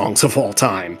favorite songs of all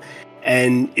time.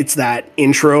 And it's that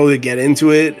intro to get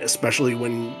into it, especially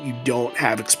when you don't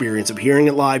have experience of hearing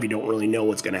it live, you don't really know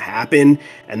what's going to happen,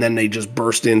 and then they just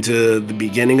burst into the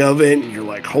beginning of it, and you're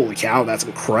like, holy cow, that's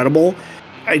incredible.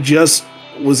 I just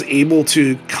was able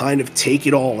to kind of take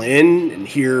it all in and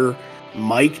hear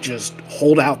Mike just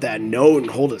hold out that note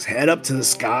and hold his head up to the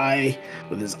sky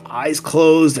with his eyes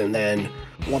closed, and then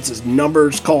once his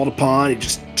number's called upon, he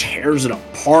just tears it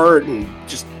apart and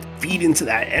just feed into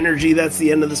that energy. That's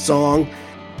the end of the song.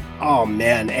 Oh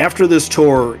man, after this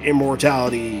tour,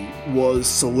 Immortality was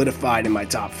solidified in my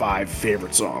top 5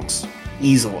 favorite songs,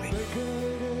 easily.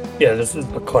 Yeah, this is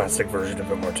a classic version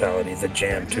of Immortality. The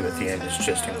jam, too, at the end is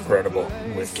just incredible,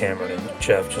 with Cameron and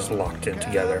Jeff just locked in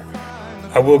together.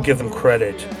 I will give them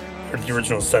credit. The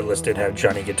original set list did have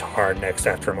Johnny Guitar next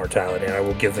after Immortality, and I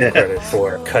will give them credit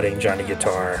for cutting Johnny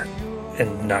Guitar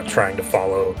and not trying to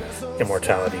follow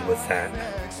Immortality with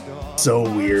that. So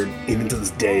weird. Even to this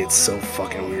day, it's so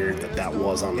fucking weird that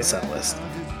was on the set list.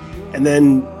 And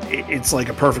then it's like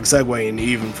a perfect segue into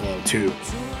Even Flow, too.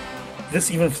 This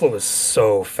Even Flow is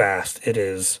so fast. It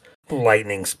is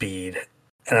lightning speed.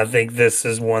 And I think this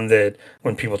is one that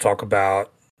when people talk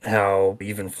about how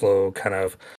Even Flow kind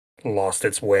of lost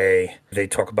its way, they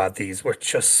talk about these were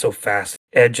just so fast.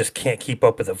 Ed just can't keep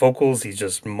up with the vocals. He's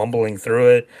just mumbling through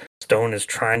it. Stone is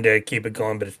trying to keep it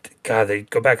going, but God, they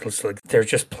go back and listen, like they're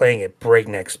just playing at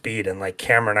breakneck speed. And like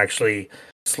Cameron actually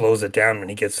slows it down when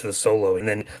he gets to the solo and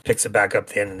then picks it back up at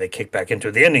the end and they kick back into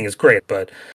it. The ending is great, but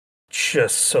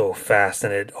just so fast,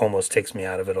 and it almost takes me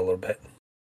out of it a little bit.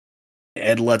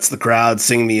 Ed lets the crowd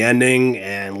sing the ending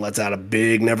and lets out a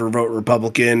big Never Vote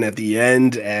Republican at the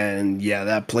end, and yeah,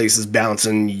 that place is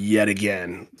bouncing yet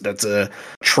again. That's a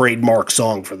trademark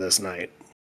song for this night.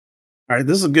 All right,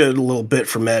 this is a good little bit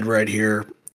from Ed right here.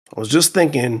 I was just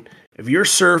thinking, if you're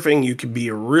surfing, you can be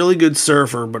a really good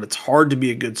surfer, but it's hard to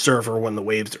be a good surfer when the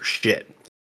waves are shit.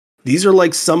 These are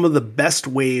like some of the best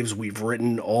waves we've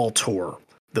written all tour.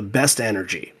 The best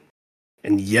energy.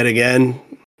 And yet again,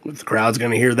 if the crowd's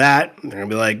going to hear that, they're going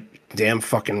to be like, damn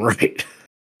fucking right.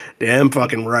 Damn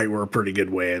fucking right, we're pretty good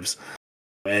waves.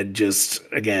 Ed just,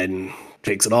 again,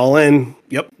 takes it all in.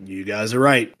 Yep, you guys are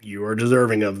right. You are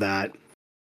deserving of that.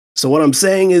 So what I'm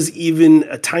saying is even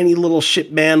a tiny little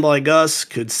shit band like us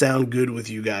could sound good with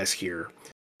you guys here.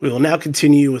 We will now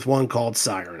continue with one called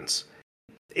Sirens.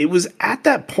 It was at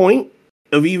that point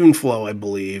of Even Flow, I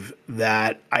believe,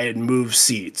 that I had moved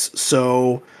seats.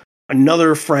 So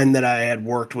another friend that I had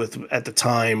worked with at the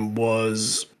time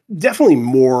was definitely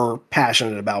more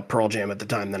passionate about Pearl Jam at the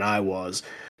time than I was.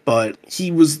 But he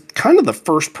was kind of the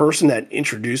first person that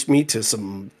introduced me to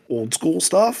some old school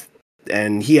stuff.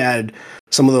 And he had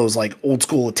some of those like old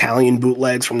school Italian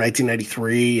bootlegs from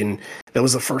 1993. And that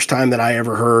was the first time that I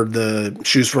ever heard the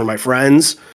Shoes for My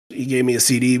Friends. He gave me a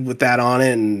CD with that on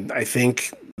it. And I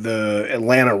think The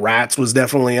Atlanta Rats was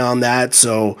definitely on that,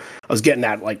 so I was getting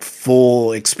that like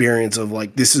full experience of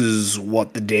like this is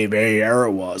what the Dave A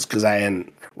era was, because I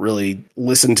hadn't really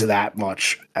listened to that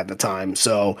much at the time.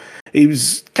 So he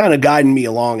was kind of guiding me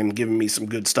along and giving me some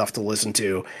good stuff to listen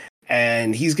to.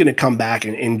 And he's going to come back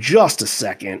in just a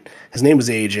second. His name is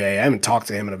AJ. I haven't talked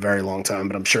to him in a very long time,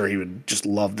 but I'm sure he would just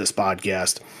love this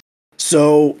podcast.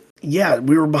 So yeah,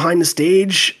 we were behind the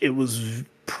stage. It was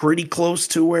pretty close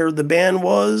to where the band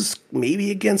was,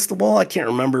 maybe against the wall. I can't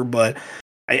remember, but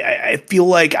I feel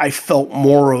like I felt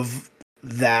more of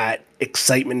that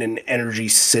excitement and energy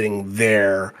sitting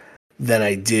there than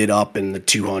I did up in the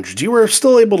 200s. You were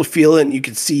still able to feel it, and you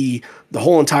could see the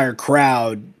whole entire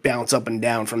crowd bounce up and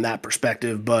down from that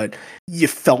perspective, but you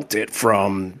felt it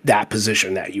from that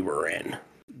position that you were in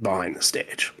behind the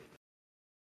stage.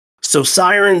 So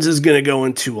Sirens is going to go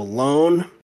into Alone.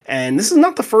 And this is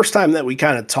not the first time that we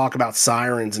kind of talk about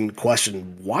Sirens and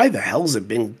question why the hell has it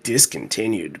been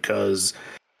discontinued, because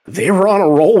they were on a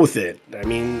roll with it. I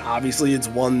mean, obviously it's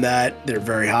one that they're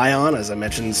very high on. As I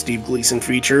mentioned, the Steve Gleason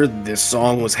feature, this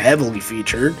song was heavily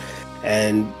featured.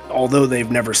 And although they've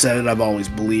never said it, I've always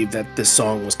believed that this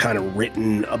song was kind of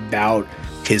written about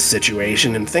his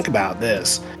situation. And think about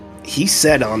this. He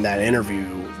said on that interview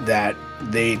that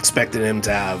they expected him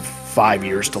to have 5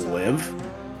 years to live.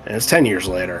 And it's 10 years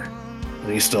later,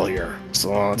 and he's still here.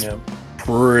 So it's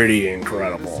pretty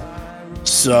incredible.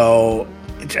 So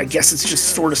I guess it's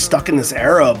just sort of stuck in this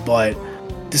era, but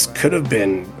this could have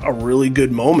been a really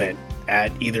good moment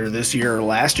at either this year or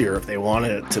last year if they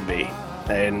wanted it to be.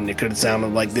 And it could have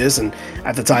sounded like this, and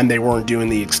at the time they weren't doing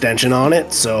the extension on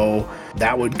it, so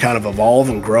that would kind of evolve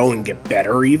and grow and get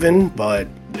better even, but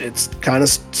it's kind of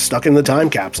stuck in the time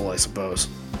capsule, I suppose.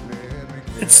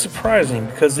 It's surprising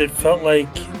because it felt like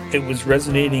it was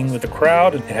resonating with the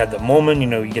crowd. It had the moment,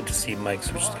 you get to see Mike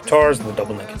switch the guitars and the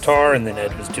double neck guitar, and then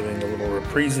Ed was doing a little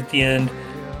reprise at the end.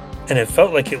 And it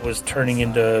felt like it was turning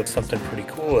into something pretty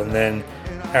cool. And then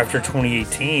after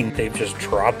 2018, they've just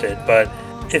dropped it. But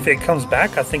if it comes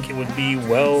back, I think it would be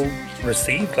well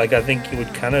received. Like, I think it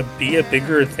would kind of be a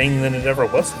bigger thing than it ever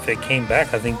was if it came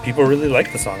back. I think people really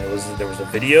liked the song. There was a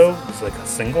video, it was like a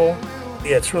single.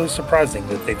 Yeah, it's really surprising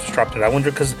that they've just dropped it. I wonder,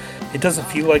 because it doesn't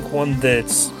feel like one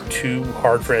that's too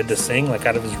hard for Ed to sing, like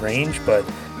out of his range, but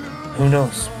who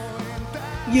knows?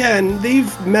 Yeah, and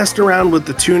they've messed around with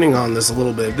the tuning on this a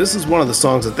little bit. This is one of the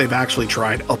songs that they've actually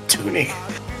tried up-tuning,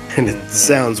 and it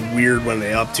sounds weird when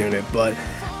they up-tune it, but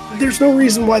there's no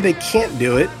reason why they can't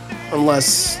do it,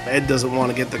 unless Ed doesn't want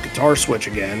to get the guitar switch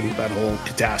again, that whole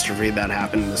catastrophe that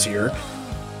happened this year.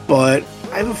 But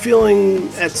I have a feeling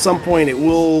at some point it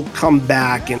will come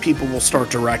back and people will start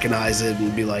to recognize it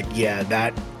and be like, yeah,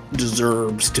 that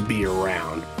deserves to be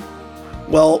around.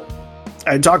 Well,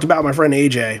 I talked about my friend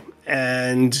AJ,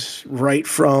 and right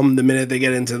from the minute they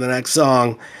get into the next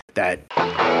song, that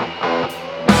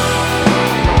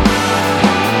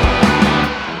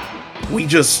we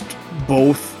just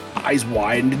both eyes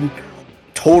widened,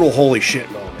 total holy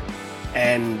shit moment.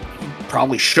 And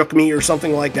probably shook me or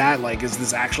something like that. Like, is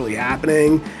this actually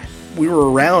happening? We were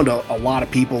around a lot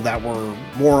of people that were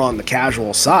more on the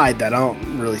casual side that I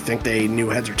don't really think they knew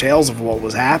heads or tails of what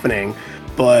was happening.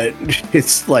 But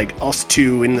it's like us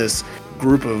two in this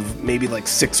group of maybe like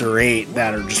 6 or 8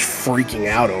 that are just freaking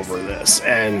out over this.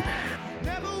 And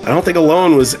I don't think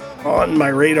Alone was on my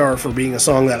radar for being a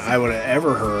song that I would have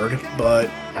ever heard, but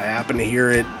I happened to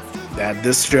hear it at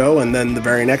this show and then the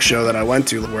very next show that I went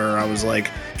to, where I was like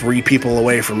 3 people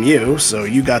away from you, so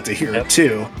you got to hear it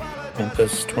too. And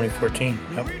this 2014.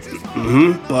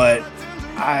 Yep. But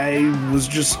I was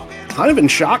just kind of in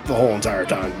shock the whole entire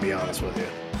time, to be honest with you.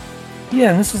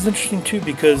 Yeah, and this is interesting too,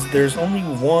 because there's only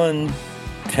one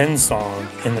 10 song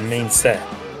in the main set,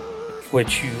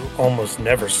 which you almost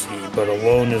never see, but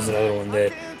Alone is another one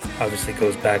that obviously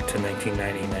goes back to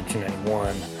 1990,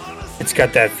 1991. It's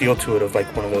got that feel to it of like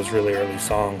one of those really early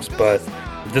songs, but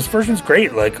this version's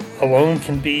great. Like, Alone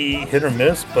can be hit or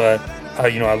miss, but I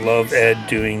love Ed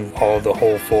doing the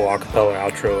whole full acapella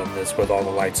outro in this with all the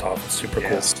lights off. It's super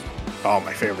cool. Oh,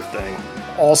 my favorite thing.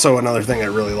 Also, another thing I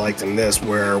really liked in this,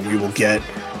 where we will get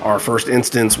our first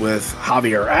instance with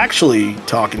Javier actually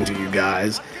talking to you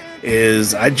guys,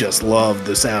 is I just love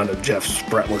the sound of Jeff's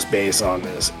fretless bass on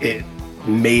this. It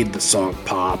made the song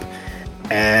pop.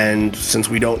 And since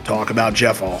we don't talk about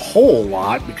Jeff a whole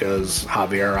lot, because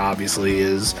Javier obviously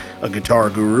is a guitar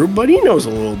guru, but he knows a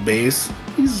little bass.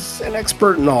 He's an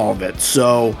expert in all of it.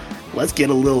 So let's get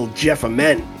a little Jeff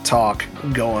Ament talk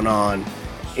going on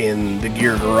in the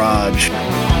Gear Garage.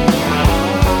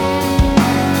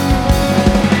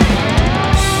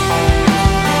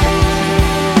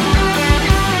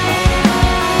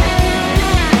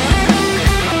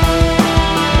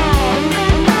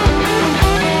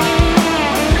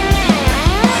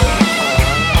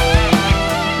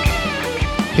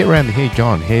 Hey Randy, hey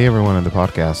John, hey everyone on the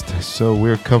podcast. So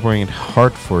we're covering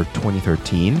Hartford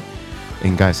 2013.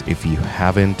 And guys, if you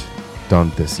haven't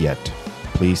done this yet,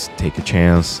 please take a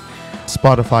chance.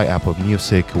 Spotify, Apple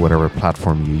Music, whatever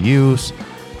platform you use,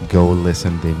 go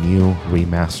listen to the new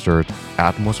remastered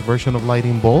Atmos version of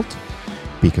Lightning Bolt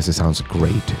because it sounds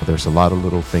great. There's a lot of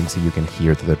little things that you can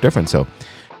hear that are different. So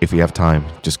if you have time,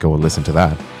 just go and listen to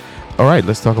that. All right,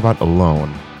 let's talk about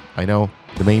Alone. I know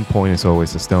the main point is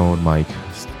always the Stone, Mike,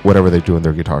 whatever they do on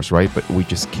their guitars, right? But we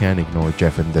just can't ignore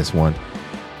Jeff in this one.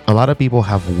 A lot of people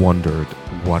have wondered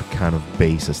what kind of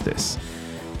bass is this.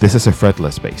 This is a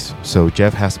fretless bass. So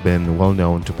Jeff has been well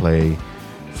known to play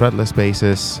fretless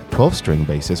basses, 12-string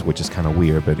basses, which is kind of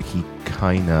weird, but he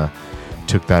kind of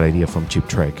took that idea from Cheap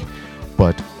Trick.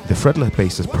 But the fretless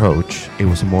bass approach, it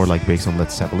was more like based on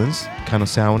Led Zeppelin's kind of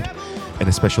sound. And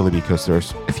especially because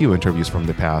there's a few interviews from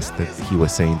the past that he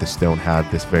was saying the Stone had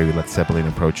this very Led Zeppelin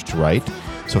approach to write.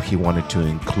 So he wanted to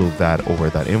include that over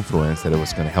that influence, that it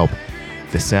was going to help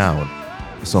the sound.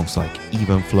 Songs like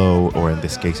Even Flow, or in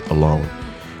this case, Alone.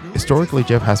 Historically,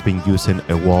 Jeff has been using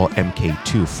a Wall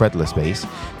MK2 fretless bass.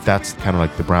 That's kind of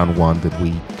like the brown one that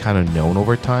we kind of known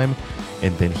over time.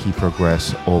 And then he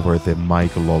progressed over the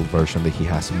Mike Lowell version that he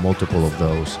has multiple of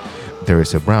those. There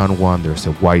is a brown one, there's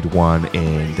a white one,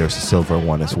 and there's a silver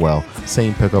one as well.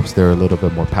 Same pickups, they're a little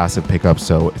bit more passive pickups,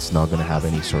 so it's not going to have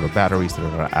any sort of batteries that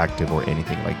are not active or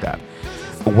anything like that.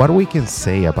 What we can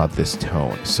say about this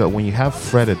tone, so when you have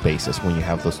fretted basses, when you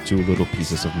have those two little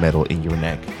pieces of metal in your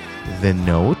neck, the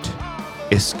note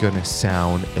is going to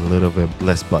sound a little bit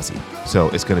less buzzy. So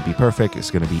it's going to be perfect,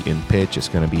 it's going to be in pitch, it's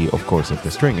going to be, of course, if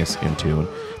the string is in tune,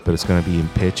 but it's going to be in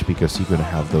pitch because you're going to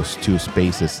have those two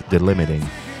spaces delimiting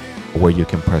where you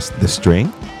can press the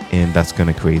string, and that's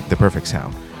going to create the perfect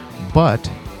sound. But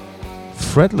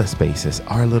fretless basses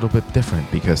are a little bit different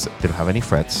because they don't have any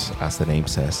frets, as the name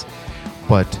says,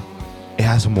 but it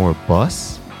has more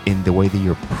buzz. In the way that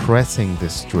you're pressing the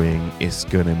string is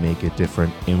going to make a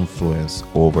different influence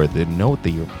over the note that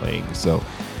you're playing. So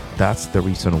that's the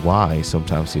reason why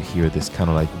sometimes you hear this kind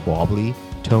of like wobbly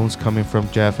tones coming from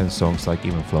Jeff in songs like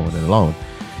Even Flow and Alone.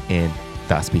 And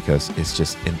that's because it's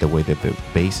just in the way that the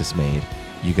bass is made,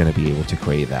 you're going to be able to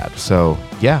create that. So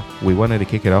yeah, we wanted to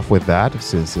kick it off with that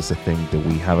since it's a thing that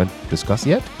we haven't discussed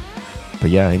yet. But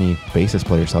yeah, any bassist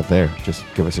players out there, just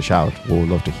give us a shout. We would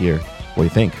love to hear what you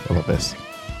think about this.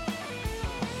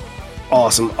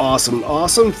 Awesome.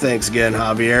 Thanks again,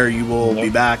 Javier. You will be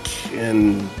back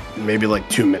in maybe like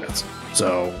 2 minutes.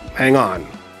 So hang on.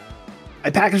 I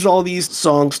packaged all these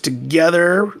songs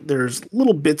together. There's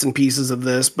little bits and pieces of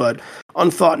this, but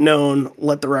Unthought Known,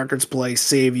 Let the Records Play,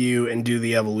 Save You, and Do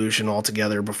the Evolution all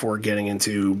together before getting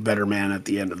into Better Man at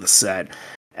the end of the set.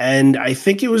 And I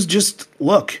think it was just,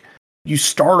 look, you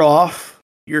start off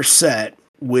your set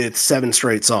with 7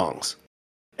 straight songs,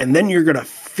 and then you're going to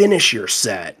finish your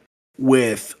set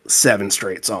with 7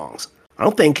 straight songs. I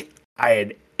don't think I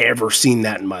had ever seen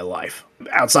that in my life,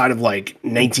 outside of like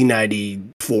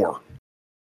 1994.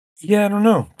 Yeah, I don't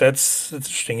know. That's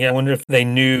interesting. Yeah, I wonder if they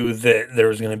knew that there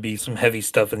was going to be some heavy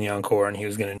stuff in the encore and he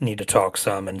was going to need to talk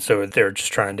some, and so they're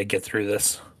just trying to get through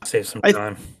this, save some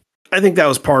time. I think that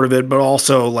was part of it, but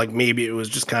also like maybe it was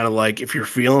just kind of like, if you're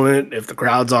feeling it, if the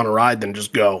crowd's on a ride, then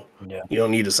just go. Yeah. You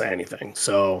don't need to say anything.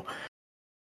 So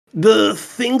the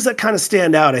things that kind of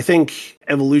stand out, I think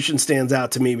Evolution stands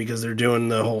out to me because they're doing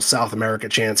the whole South America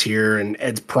chants here, and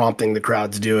Ed's prompting the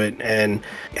crowd to do it. And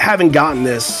having gotten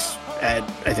this at,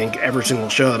 I think, every single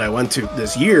show that I went to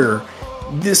this year,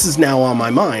 this is now on my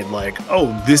mind. Like,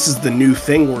 oh, this is the new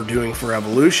thing we're doing for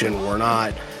Evolution. We're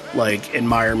not like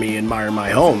Admire Me, Admire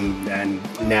My Home. And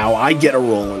now I get a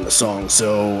role in the song.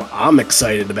 So I'm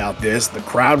excited about this. The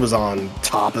crowd was on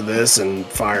top of this and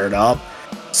fired up.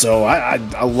 So I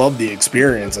love the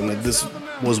experience, and this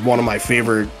was one of my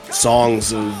favorite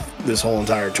songs of this whole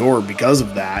entire tour because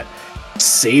of that.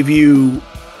 Save You,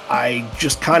 I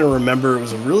just kind of remember it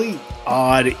was a really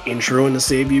odd intro into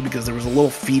Save You because there was a little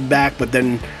feedback, but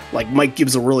then like Mike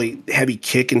gives a really heavy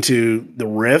kick into the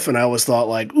riff, and I always thought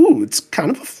like, ooh, it's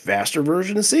kind of a faster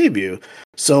version of Save You.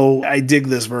 So I dig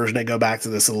this version. I go back to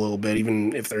this a little bit,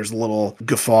 even if there's a little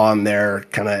guffaw in there,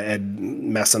 kind of Ed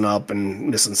messing up and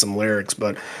missing some lyrics.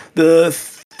 But the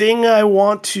thing I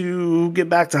want to get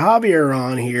back to Javier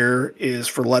on here is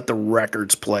for Let the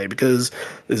Records Play, because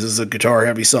this is a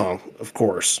guitar-heavy song, of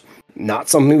course. Not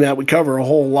something that we cover a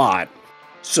whole lot.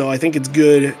 So I think it's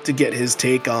good to get his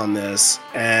take on this.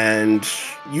 And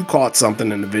you caught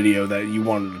something in the video that you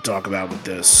wanted to talk about with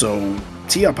this. So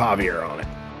tee up Javier on it.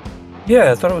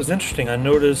 Yeah, I thought it was interesting. I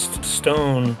noticed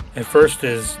Stone at first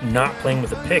is not playing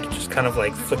with a pick, just kind of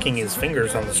like flicking his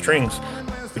fingers on the strings.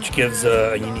 which gives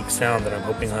a unique sound that I'm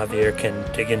hoping Javier can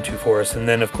dig into for us. And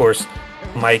then, of course,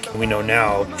 Mike, we know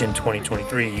now in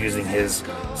 2023, using his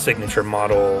signature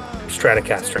model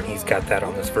Stratocaster, and he's got that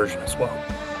on this version as well.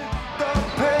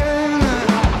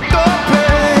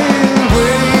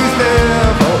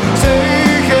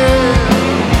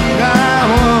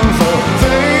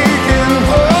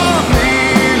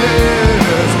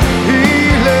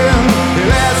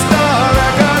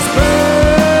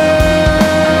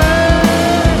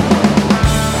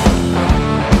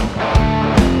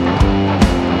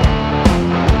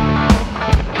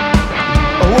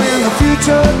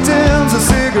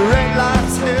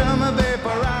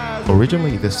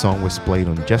 Originally, this song was played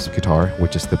on Jeff's guitar,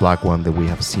 which is the black one that we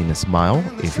have seen as Smile.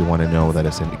 If you want to know, that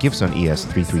is in Gibson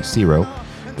ES330.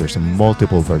 There's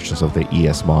multiple versions of the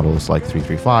ES models like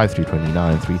 335,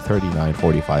 329, 339,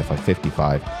 45,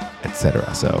 555,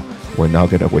 etc. So we're not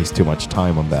going to waste too much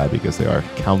time on that because there are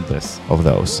countless of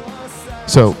those.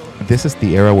 So this is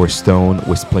the era where Stone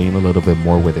was playing a little bit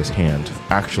more with his hand.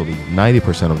 Actually,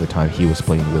 90% of the time he was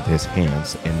playing with his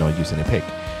hands and not using a pick.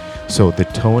 So the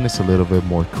tone is a little bit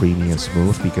more creamy and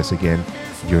smooth because, again,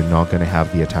 you're not going to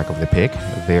have the attack of the pick.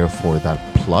 Therefore,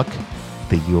 that pluck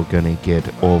that you're going to get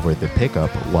over the pickup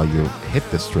while you hit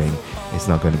the string is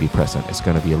not going to be present. It's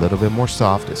going to be a little bit more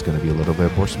soft. It's going to be a little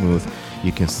bit more smooth.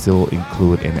 You can still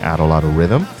include and add a lot of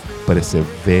rhythm, but it's a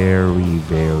very,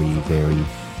 very, very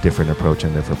different approach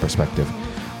and different perspective.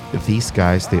 These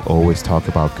guys, they always talk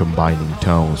about combining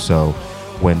tones. So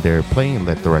when they're playing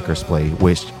Let the Records Play,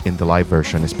 which in the live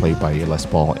version is played by Les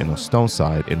Paul and on Stone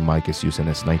side, and Mike is using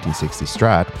his 1960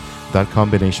 Strat, that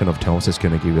combination of tones is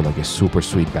going to give you like a super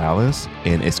sweet balance,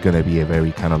 and it's going to be a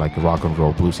very kind of like rock and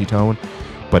roll bluesy tone,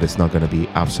 but it's not going to be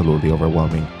absolutely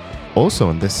overwhelming. Also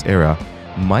in this era,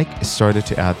 Mike started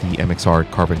to add the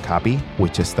MXR carbon copy,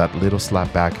 which is that little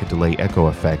slapback delay echo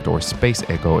effect, or space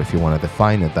echo if you want to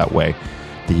define it that way,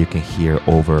 that you can hear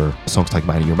over songs like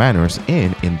Mind Your Manners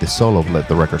and in the solo of Let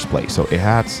the Records Play. So it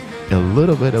adds a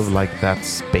little bit of like that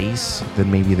space that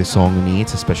maybe the song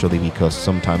needs, especially because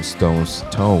sometimes Stone's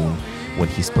tone when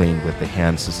he's playing with the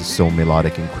hands is so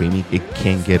melodic and creamy, it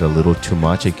can get a little too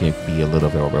much. It can be a little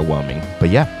bit overwhelming. But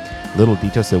yeah, little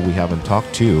details that we haven't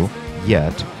talked to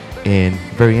yet. And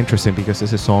very interesting because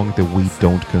it's a song that we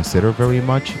don't consider very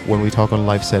much when we talk on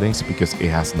live settings because it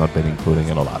has not been included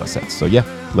in a lot of sets. So yeah,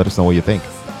 let us know what you think.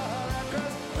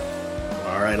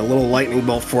 All right, a little lightning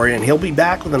bolt for you, and he'll be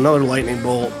back with another lightning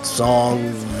bolt song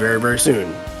very, very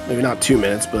soon. Maybe not 2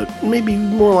 minutes, but maybe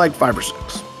more like 5 or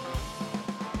 6.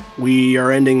 We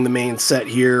are ending the main set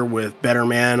here with Better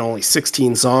Man, only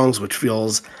 16 songs, which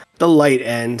feels the light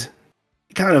end.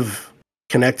 Kind of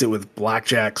connect it with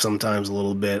blackjack sometimes a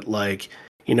little bit, like,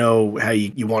 you know how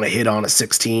you want to hit on a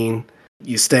 16,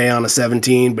 you stay on a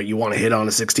 17, but you want to hit on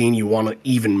a 16, you want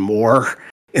even more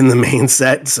in the main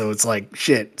set, so it's like,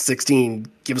 shit, 16,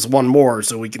 give us one more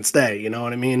so we can stay, you know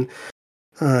what I mean?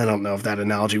 I don't know if that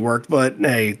analogy worked, but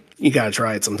hey, you gotta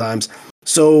try it sometimes.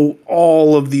 So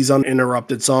all of these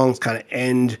uninterrupted songs kind of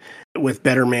end with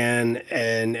Better Man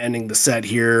and ending the set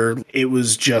here. It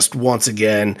was just, once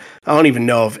again, I don't even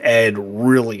know if Ed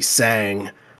really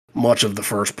sang much of the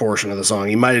first portion of the song.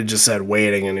 He might have just said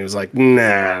waiting, and he was like,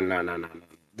 nah,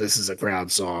 this is a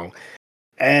crowd song.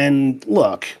 And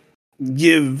look,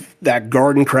 give that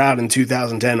Garden crowd in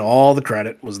 2010 all the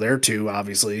credit. Was there too,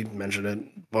 obviously, mentioned it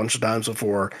a bunch of times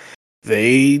before.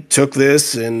 They took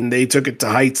this and they took it to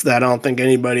heights that I don't think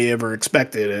anybody ever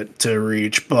expected it to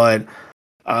reach, but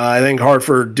I think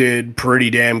Hartford did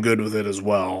pretty damn good with it as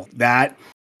well. That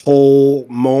whole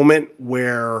moment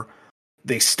where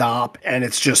they stop and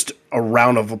it's just a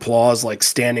round of applause, like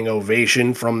standing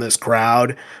ovation from this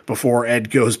crowd before Ed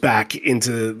goes back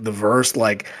into the verse,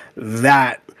 like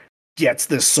that gets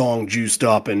this song juiced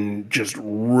up and just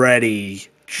ready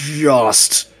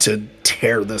just to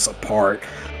tear this apart.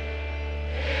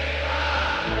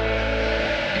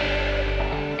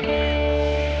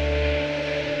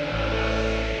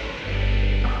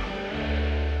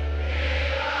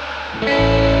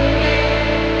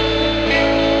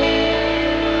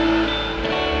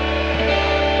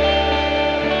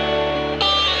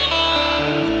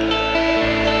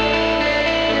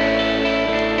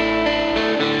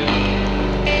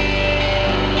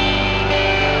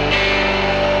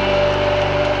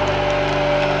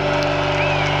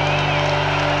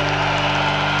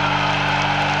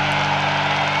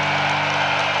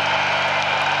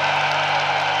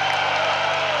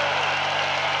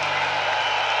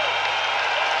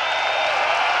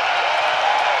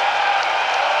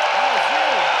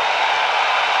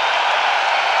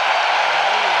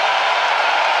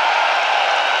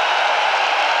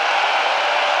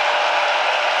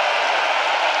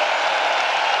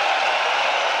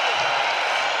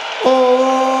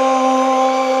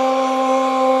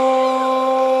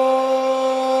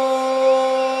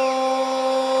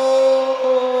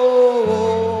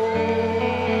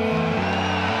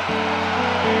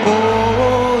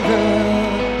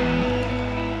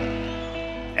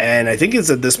 I think it's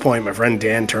at this point my friend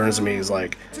Dan turns to me, he's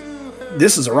like,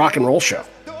 this is a rock and roll show.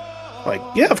 Like,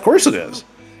 yeah, of course it is.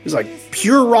 He's like,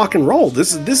 pure rock and roll.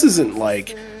 This isn't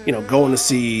like, you know, going to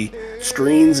see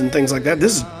screens and things like that.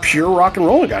 This is pure rock and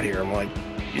roll I got here. I'm like,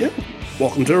 yeah,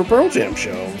 welcome to a Pearl Jam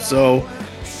show. So,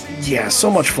 yeah,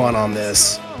 so much fun on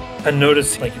this. I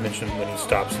noticed, like you mentioned, when he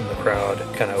stops in the crowd,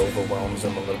 it kind of overwhelms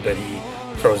him a little bit. He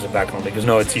throws it back on. He goes,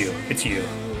 no, it's you. It's you.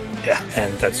 Yeah.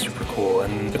 And that's super cool.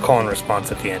 And the call and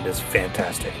response at the end is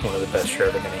fantastic. One of the best you're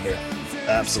ever going to hear.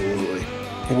 Absolutely.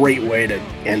 Great way to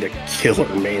end a killer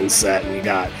main set, and you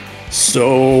got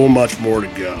so much more to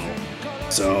go.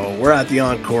 So we're at the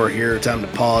encore here. Time to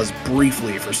pause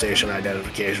briefly for station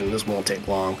identification. This won't take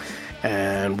long,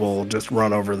 and we'll just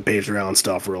run over the Patreon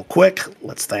stuff real quick.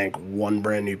 Let's thank one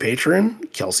brand new patron,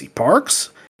 Kelsey Parks.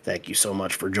 Thank you so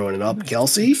much for joining up,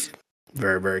 Kelsey.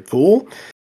 Very, very cool.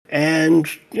 And,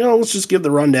 you know, let's just give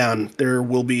the rundown. There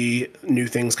will be new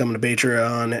things coming to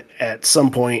Patreon at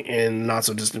some point in not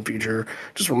so distant future.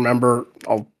 Just remember,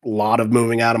 a lot of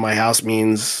moving out of my house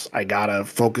means I gotta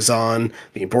focus on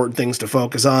the important things to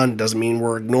focus on. Doesn't mean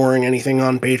we're ignoring anything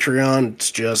on Patreon.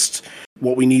 It's just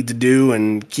what we need to do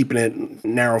and keeping it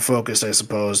narrow focused, I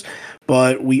suppose.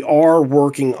 But we are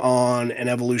working on an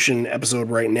Evolution episode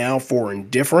right now for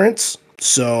Indifference.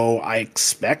 So I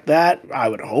expect that. I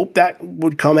would hope that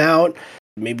would come out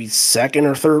maybe second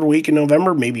or third week in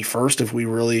November, maybe first if we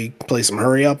really play some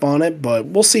hurry up on it, but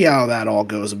we'll see how that all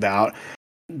goes about.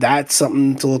 That's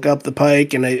something to look up the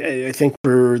pike. And I think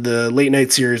for the late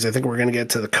night series, I think we're going to get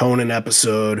to the Conan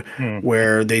episode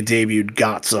where they debuted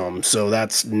Got Some. So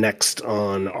that's next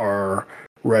on our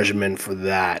regimen for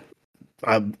that.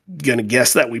 I'm going to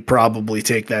guess that we probably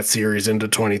take that series into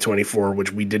 2024,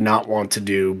 which we did not want to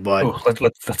do, but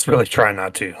let's really try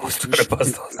not to. Let's try to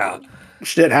bust those out.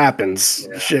 Shit happens.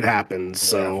 Yeah. Shit happens.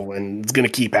 So, and it's going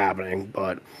to keep happening,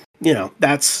 but you know,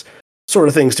 that's sort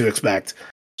of things to expect.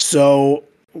 So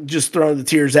just throwing the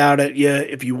tiers out at you.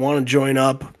 If you want to join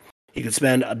up, you can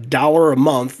spend $1 a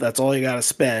month. That's all you got to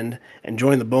spend, and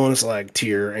join the bonus lag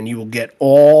tier, and you will get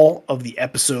all of the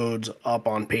episodes up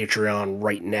on Patreon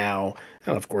right now.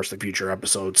 And of course, the future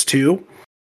episodes too.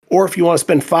 Or if you want to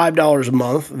spend $5 a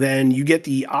month, then you get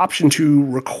the option to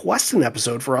request an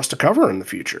episode for us to cover in the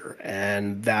future.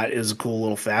 And that is a cool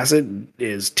little facet. It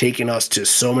is taking us to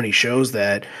so many shows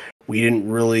that we didn't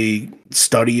really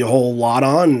study a whole lot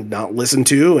on, not listen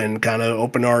to, and kind of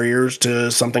open our ears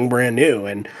to something brand new.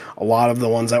 And a lot of the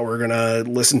ones that we're going to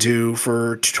listen to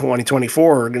for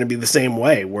 2024 are going to be the same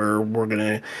way, where we're going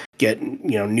to get,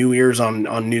 you know, new ears on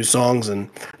new songs and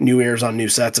new ears on new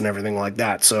sets and everything like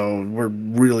that. So we're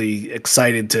really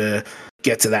excited to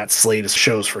get to that slate of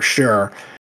shows for sure.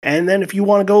 And then if you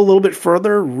want to go a little bit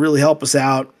further, really help us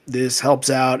out. This helps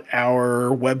out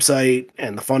our website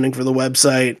and the funding for the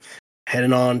website.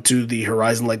 Heading on to the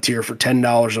Horizon Light tier for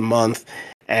 $10 a month,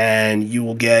 and you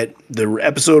will get the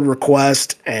episode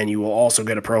request, and you will also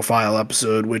get a profile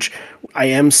episode, which I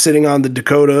am sitting on the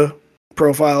Dakota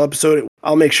profile episode.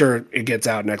 I'll make sure it gets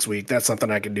out next week. That's something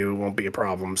I can do. It won't be a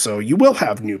problem. So you will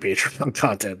have new Patreon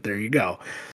content. There you go.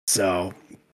 So,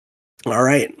 all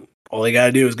right. All you got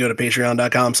to do is go to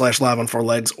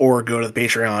patreon.com/liveon4legs, or go to the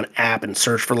Patreon app and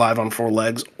search for Live on 4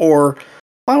 Legs, or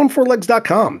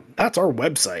liveon4legs.com. That's our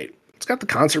website. It's got the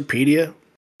Concertpedia.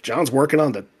 John's working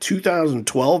on the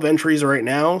 2012 entries right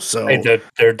now. So hey,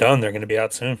 they're done. They're going to be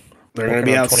out soon. They're going to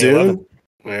be out soon.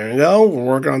 There you go. We're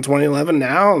working on 2011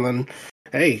 now, and then,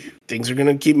 hey, things are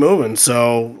going to keep moving.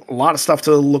 So a lot of stuff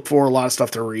to look for, a lot of stuff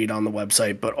to read on the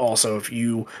website. But also, if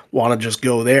you want to just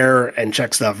go there and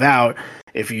check stuff out,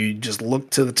 if you just look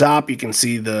to the top, you can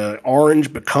see the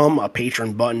orange Become a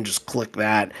Patron button. Just click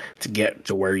that to get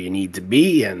to where you need to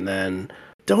be, and then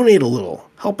donate a little.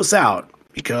 Help us out,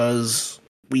 because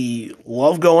we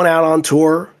love going out on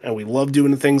tour, and we love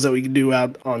doing the things that we can do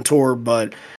out on tour,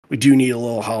 but we do need a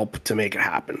little help to make it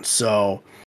happen. So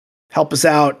help us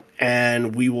out,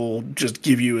 and we will just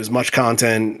give you as much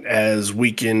content as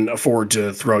we can afford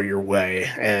to throw your way.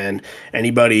 And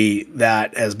anybody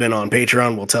that has been on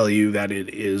Patreon will tell you that it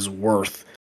is worth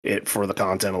it for the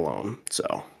content alone.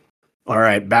 So, all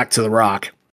right, back to the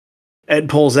rock. Ed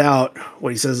pulls out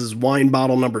what he says is wine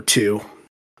bottle number 2,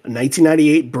 a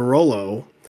 1998 Barolo.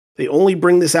 They only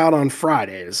bring this out on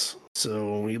Fridays.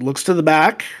 So he looks to the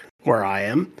back, where I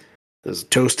am. There's a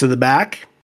toast to the back.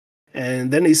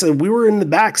 And then he said, we were in the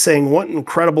back saying, what an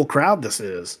incredible crowd this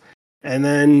is. And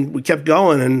then we kept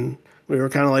going, and we were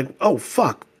kind of like, oh,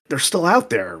 fuck, they're still out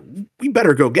there. We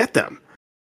better go get them.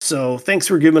 So thanks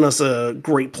for giving us a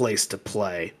great place to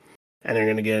play. And they're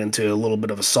going to get into a little bit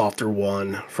of a softer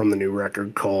one from the new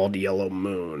record called Yellow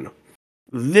Moon.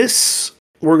 This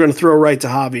we're going to throw right to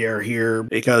Javier here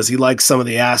because he likes some of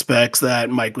the aspects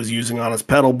that Mike was using on his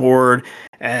pedal board.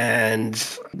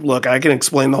 And look, I can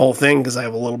explain the whole thing because I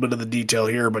have a little bit of the detail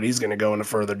here, but he's going to go into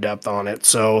further depth on it.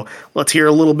 So let's hear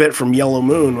a little bit from Yellow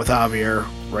Moon with Javier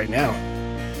right now.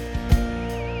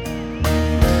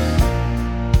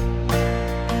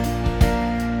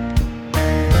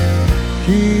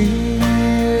 Here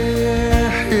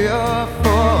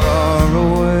far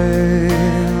away,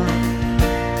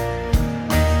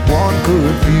 one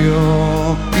could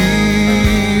feel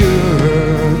the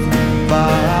earth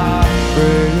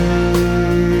vibrate,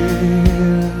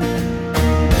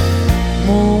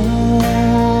 moon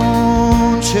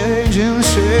changing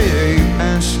shape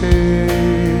and shade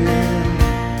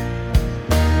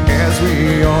as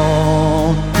we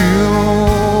all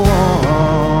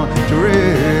want to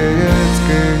its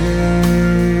gaze.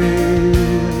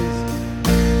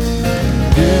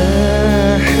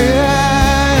 Yeah,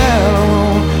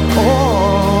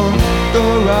 on the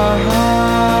rise.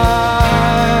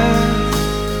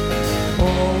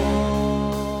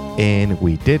 Oh. And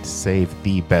we did save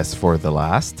the best for the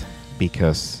last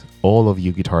because all of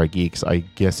you guitar geeks, I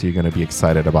guess you're going to be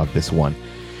excited about this one.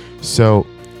 So,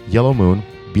 Yellow Moon,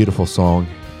 beautiful song,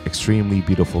 extremely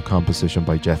beautiful composition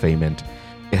by Jeff Ament.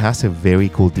 It has a very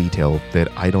cool detail that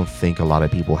I don't think a lot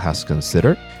of people has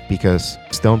considered because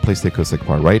Stone plays the acoustic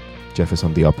part, right? Jeff is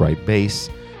on the upright bass,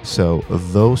 so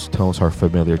those tones are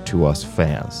familiar to us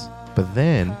fans. But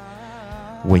then,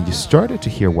 when you started to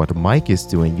hear what Mike is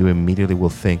doing, you immediately will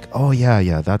think, oh yeah,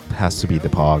 that has to be the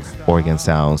Pog, organ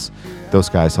sounds. Those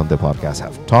guys on the podcast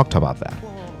have talked about that.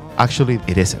 Actually,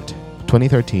 it isn't.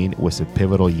 2013 was a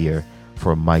pivotal year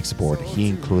for Mike's board. He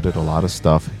included a lot of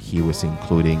stuff. He was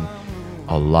including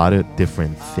a lot of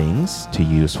different things to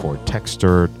use for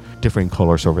texture, different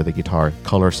colors over the guitar.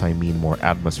 Colors, I mean more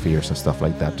atmospheres and stuff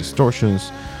like that.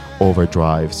 Distortions,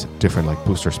 overdrives, different like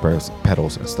booster spares,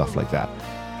 pedals and stuff like that.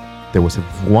 There was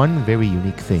one very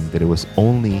unique thing that it was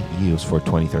only used for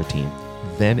 2013.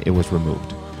 Then it was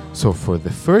removed. So for the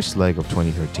first leg of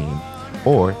 2013,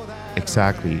 or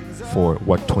exactly for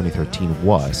what 2013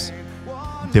 was,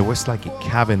 there was like a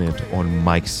cabinet on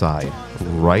Mike's side,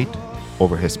 right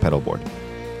over his pedal board,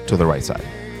 to the right side.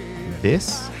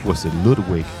 This was a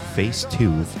Ludwig Phase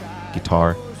 2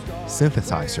 guitar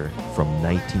synthesizer from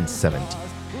 1970.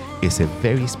 It's a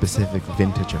very specific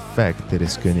vintage effect that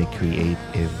is going to create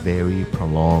a very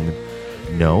prolonged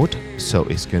note, so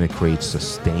it's going to create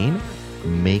sustain,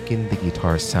 making the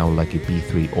guitar sound like a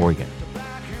B3 organ.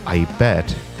 I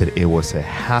bet that it was a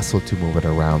hassle to move it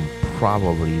around,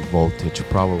 probably voltage,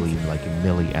 probably like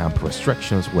milliamp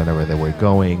restrictions whenever they were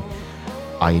going.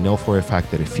 I know for a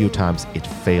fact that a few times it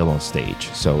failed on stage,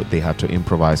 so they had to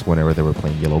improvise whenever they were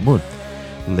playing Yellow Moon.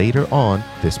 Later on,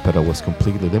 this pedal was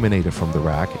completely eliminated from the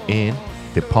rack, and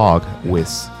the Pog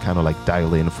was kind of like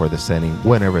dialed in for the setting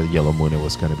whenever the Yellow Moon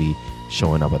was going to be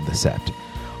showing up on the set.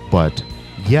 But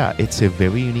yeah, it's a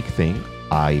very unique thing.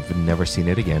 I've never seen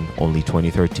it again, only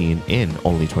 2013 and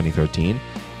only 2013.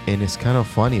 And it's kind of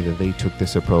funny that they took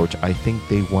this approach. I think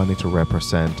they wanted to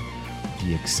represent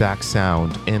the exact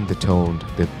sound and the tone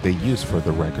that they used for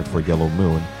the record for Yellow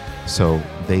Moon. So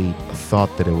they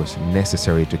thought that it was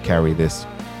necessary to carry this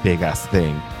big ass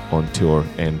thing on tour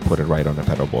and put it right on the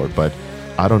pedal board. But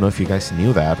I don't know if you guys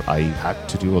knew that. I had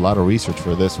to do a lot of research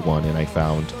for this one, and I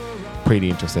found pretty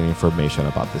interesting information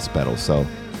about this pedal. So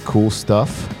cool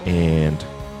stuff, and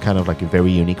kind of like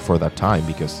very unique for that time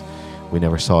because we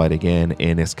never saw it again.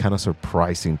 And it's kind of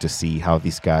surprising to see how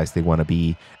these guys, they want to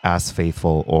be as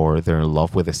faithful, or they're in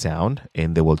love with the sound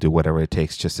and they will do whatever it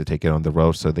takes just to take it on the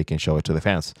road so they can show it to the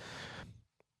fans.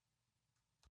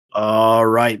 All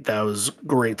right, that was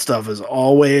great stuff as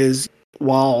always.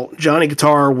 While Johnny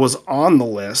Guitar was on the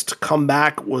list,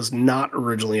 Comeback was not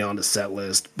originally on the set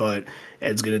list, but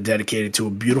Ed's going to dedicate it to a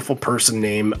beautiful person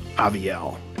named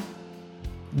Aviel.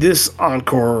 This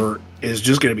encore is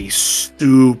just going to be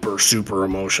super, super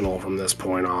emotional from this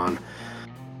point on.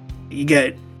 You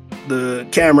get the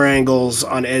camera angles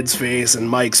on Ed's face and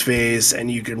Mike's face, and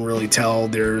you can really tell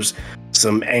there's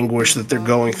some anguish that they're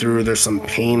going through. There's some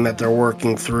pain that they're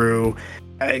working through.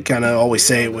 I kind of always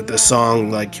say it with this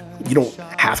song, like, you don't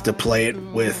have to play it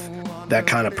with that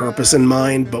kind of purpose in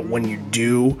mind, but when you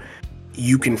do,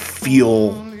 you can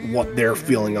feel what they're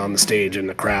feeling on the stage in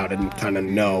the crowd and kind of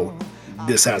know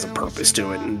this has a purpose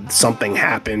to it, and something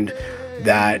happened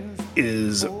that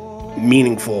is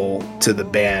meaningful to the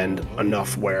band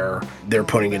enough where they're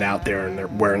putting it out there and they're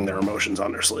wearing their emotions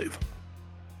on their sleeve.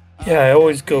 Yeah, I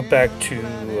always go back to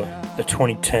the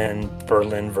 2010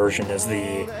 Berlin version as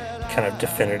the kind of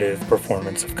definitive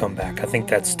performance of Comeback. I think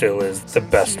that still is the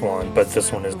best one, but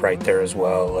this one is right there as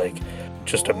well. Like,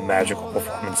 just a magical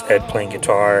performance. Ed playing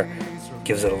guitar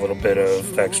gives it a little bit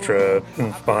of extra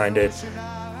oomph behind it,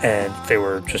 and they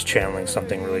were just channeling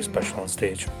something really special on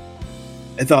stage.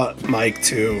 I thought Mike,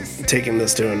 too, taking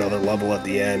this to another level at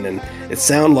the end, and it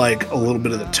sounded like a little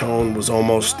bit of the tone was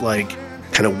almost like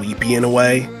kind of weepy in a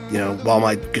way. You know, while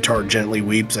my guitar gently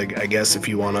weeps, I guess if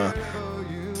you want to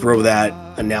throw that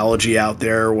analogy out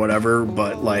there or whatever,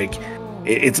 but like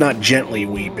it's not gently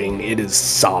weeping, it is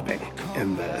sobbing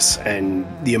in this. And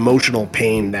the emotional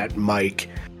pain that Mike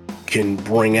can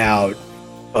bring out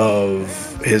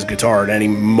of his guitar at any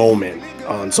moment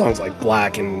on songs like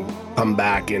Black and Come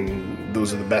Back, and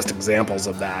those are the best examples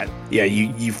of that. Yeah,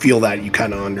 you feel that, you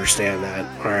kind of understand that,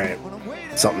 all right,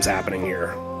 something's happening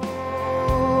here.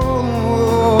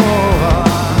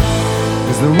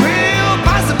 Is the real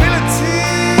possibility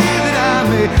that I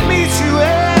may meet you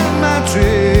in my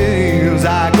dreams?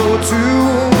 I go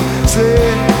to say,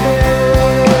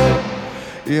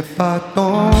 if I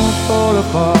don't fall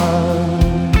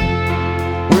apart,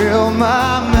 will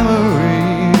my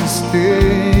memories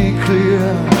stay clear?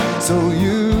 So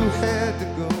you had to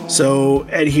go. So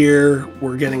Ed here,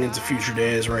 we're getting into Future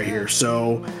Days right here.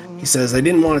 So he says, I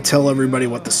didn't want to tell everybody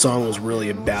what the song was really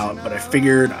about, but I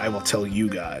figured I will tell you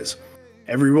guys.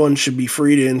 Everyone should be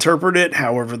free to interpret it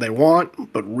however they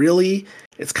want, but really,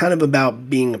 it's kind of about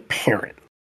being a parent.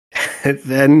 And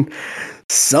then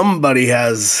somebody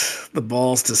has the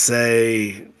balls to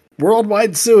say,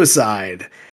 worldwide suicide.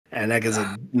 And that gets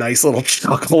a nice little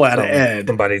chuckle out of Ed.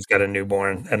 Somebody's got a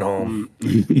newborn at home.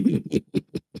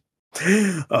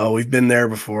 Oh, we've been there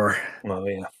before. Oh,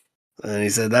 yeah. And he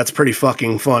said, that's pretty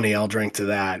fucking funny. I'll drink to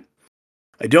that.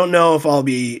 I don't know if I'll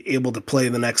be able to play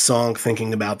the next song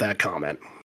thinking about that comment.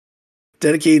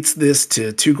 Dedicates this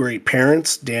to two great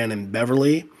parents, Dan and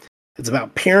Beverly. It's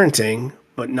about parenting,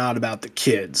 but not about the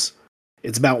kids.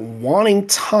 It's about wanting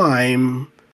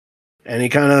time, and he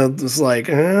kind of was like,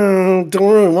 don't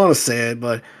really want to say it,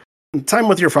 but time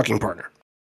with your fucking partner.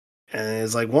 And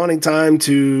it's like wanting time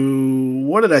to,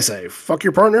 what did I say? Fuck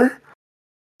your partner?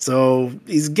 So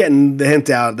he's getting the hint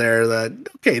out there that,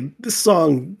 okay, this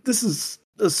is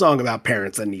a song about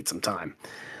parents that need some time.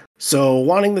 So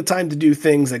wanting the time to do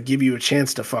things that give you a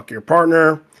chance to fuck your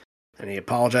partner. And he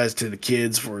apologized to the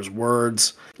kids for his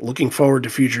words. Looking forward to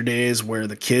future days where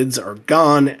the kids are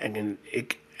gone and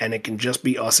it can just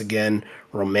be us again,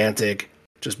 romantic,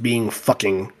 just being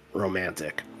fucking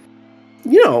romantic.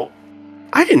 You know,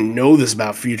 I didn't know this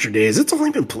about Future Days. It's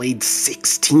only been played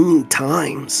 16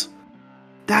 times.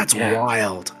 That's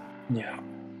wild. Yeah.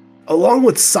 Along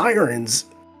with Sirens,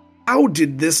 how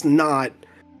did this not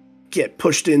get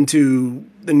pushed into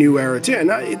the new era too? And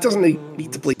it doesn't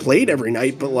need to be played every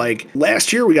night, but like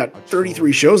last year we got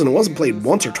 33 shows and it wasn't played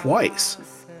once or twice.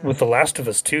 With The Last of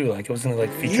Us too, like it wasn't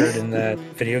like featured in that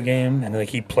video game, and like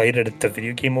he played it at the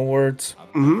Video Game Awards.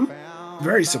 Mm-hmm.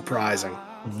 Very surprising.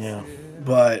 Yeah.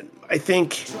 But I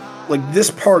think like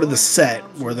this part of the set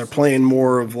where they're playing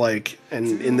more of like,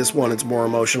 and in this one it's more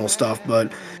emotional stuff,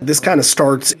 but this kind of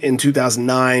starts in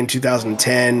 2009,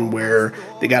 2010, where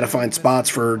they got to find spots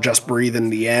for Just Breathe in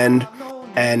the end.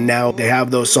 And now they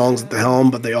have those songs at the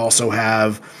helm, but they also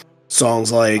have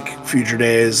songs like Future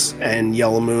Days and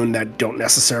Yellow Moon that don't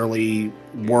necessarily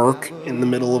work in the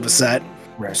middle of a set.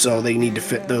 Right. So they need to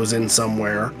fit those in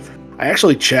somewhere. I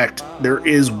actually checked. There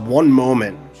is one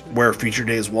moment where Future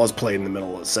Days was played in the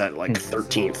middle of the set, like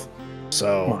 13th.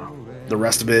 So the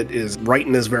rest of it is right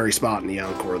in this very spot in the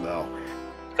encore, though.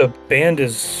 The band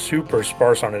is super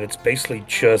sparse on it. It's basically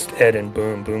just Ed and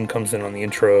Boom. Boom comes in on the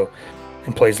intro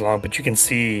and plays along, but you can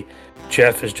see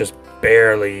Jeff is just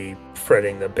barely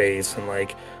fretting the bass, and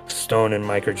like Stone and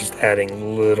Mike are just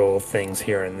adding little things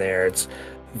here and there. It's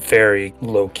very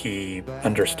low-key,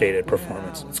 understated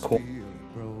performance. It's cool.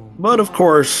 But of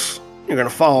course, you're going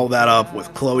to follow that up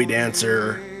with Chloe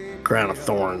Dancer, Crown of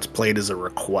Thorns, played as a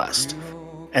request.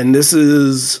 And this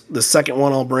is the second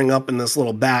one I'll bring up in this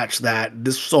little batch that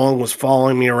this song was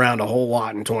following me around a whole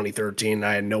lot in 2013.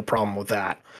 I had no problem with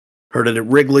that. Heard it at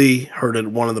Wrigley, heard it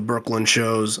at one of the Brooklyn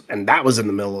shows, and that was in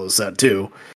the middle of the set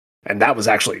too. And that was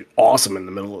actually awesome in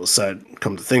the middle of the set,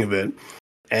 come to think of it.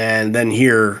 And then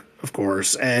here, of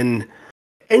course. And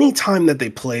anytime that they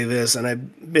play this, and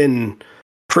I've been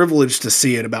privileged to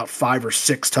see it about 5 or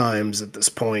 6 times at this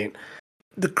point,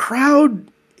 the crowd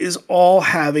is all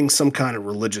having some kind of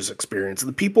religious experience.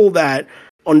 The people that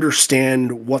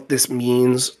understand what this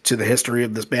means to the history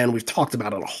of this band, we've talked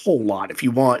about it a whole lot. If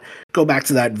you want, go back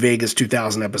to that Vegas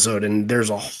 2000 episode, and there's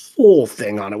a whole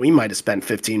thing on it. We might have spent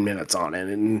 15 minutes on it,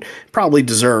 and probably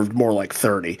deserved more like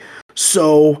 30.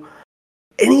 So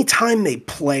anytime they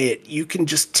play it, you can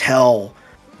just tell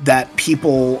that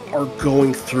people are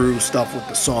going through stuff with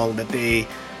the song, that they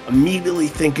immediately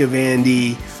think of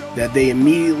Andy, that they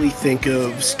immediately think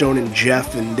of Stone and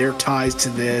Jeff and their ties to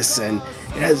this. And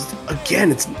it has,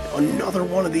 again, it's another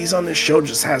one of these on this show,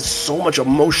 just has so much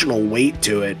emotional weight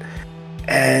to it.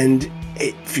 And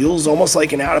it feels almost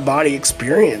like an out-of-body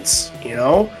experience, you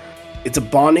know? It's a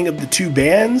bonding of the two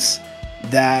bands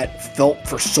that felt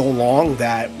for so long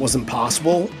that wasn't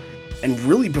possible. And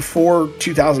really before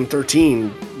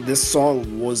 2013, this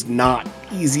song was not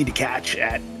easy to catch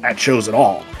at shows at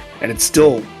all. And it's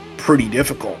still pretty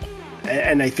difficult.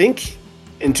 And I think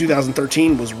in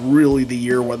 2013 was really the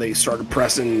year where they started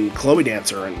pressing Chloe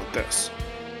Dancer in with this.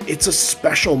 It's a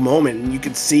special moment, and you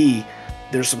can see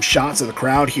there's some shots of the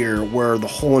crowd here where the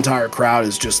whole entire crowd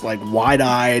is just like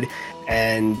wide-eyed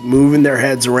and moving their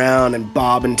heads around and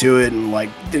bobbing to it, and like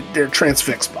they're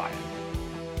transfixed by it.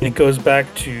 It goes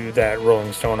back to that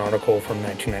Rolling Stone article from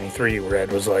 1993 where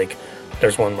Ed was like,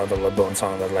 there's one other Love Bone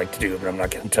song that I'd like to do, but I'm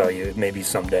not going to tell you, maybe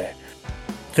someday.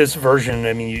 This version,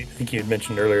 I mean, I think you had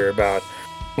mentioned earlier about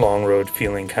Long Road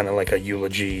feeling kind of like a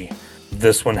eulogy.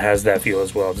 This one has that feel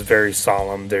as well. It's very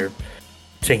solemn. They're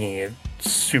taking it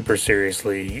super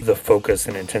seriously. The focus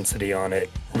and intensity on it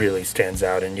really stands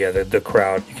out. And yeah, the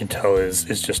crowd, you can tell, is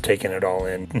just taking it all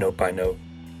in, note by note.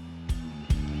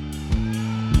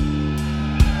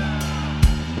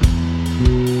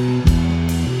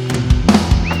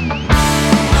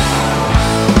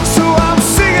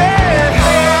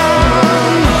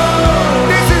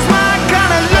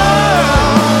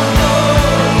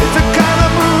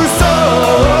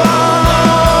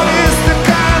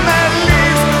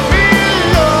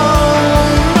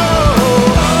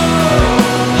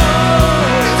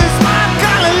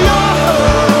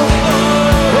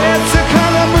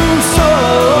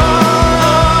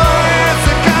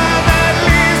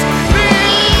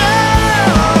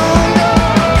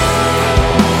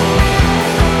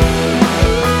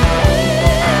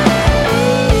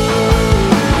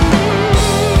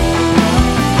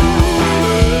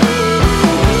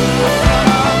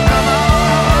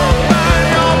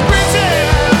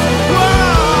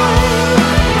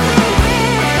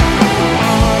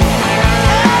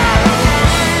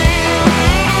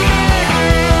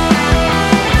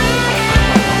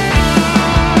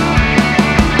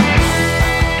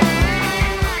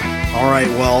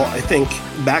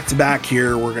 Back to back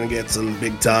here, we're going to get some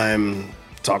big time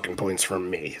talking points from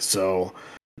me. So,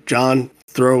 John,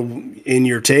 throw in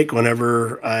your take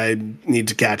whenever I need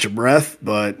to catch a breath,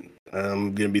 but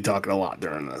I'm going to be talking a lot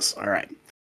during this. All right.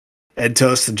 Ed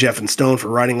toasts to Jeff and Stone for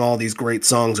writing all these great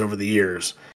songs over the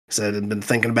years. He said I'd been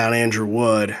thinking about Andrew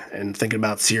Wood and thinking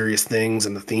about serious things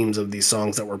and the themes of these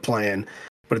songs that we're playing,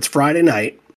 but it's Friday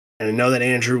night, and I know that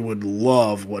Andrew would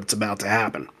love what's about to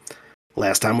happen.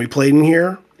 Last time we played in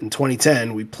here, in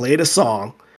 2010, we played a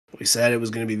song. We said it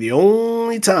was going to be the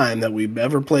only time that we'd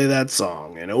ever play that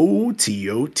song. And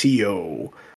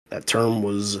O-T-O-T-O. That term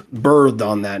was birthed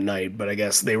on that night, but I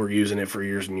guess they were using it for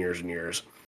years and years and years.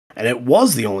 And it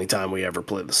was the only time we ever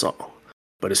played the song.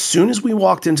 But as soon as we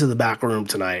walked into the back room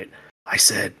tonight, I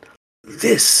said,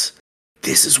 this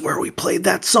is where we played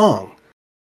that song.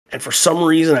 And for some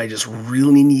reason, I just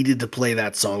really needed to play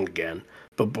that song again.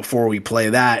 But before we play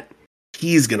that,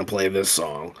 he's going to play this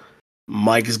song.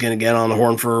 Mike is going to get on the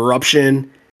horn for Eruption,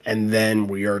 and then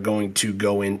we are going to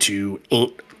go into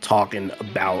Ain't Talking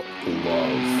About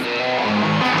Love.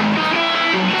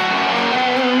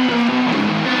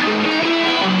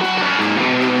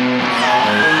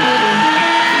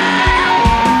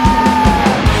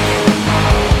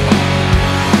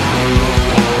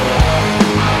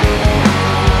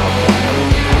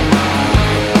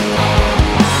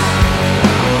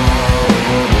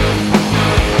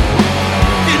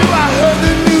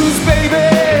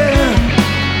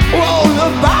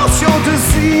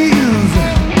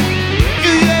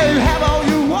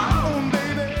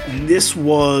 This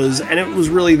was, and it was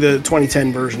really the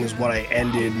 2010 version is what I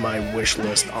ended my wish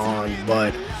list on,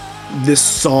 but this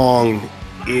song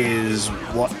is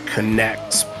what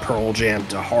connects Pearl Jam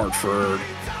to Hartford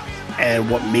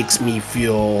and what makes me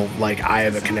feel like I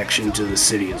have a connection to the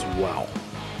city as well.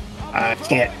 I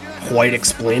can't quite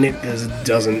explain it because it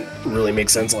doesn't really make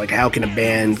sense. Like, how can a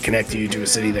band connect you to a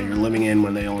city that you're living in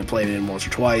when they only played it in once or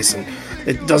twice? And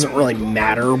it doesn't really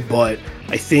matter, but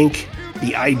I think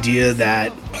the idea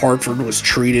that Hartford was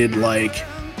treated like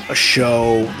a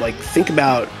show, like think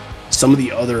about some of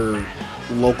the other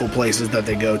local places that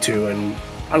they go to, and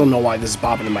I don't know why this is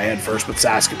popping in my head first, but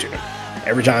Saskatoon.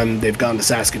 Every time they've gone to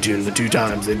Saskatoon, the 2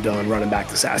 times they've done Running Back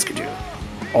to Saskatoon.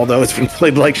 Although it's been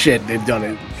played like shit, they've done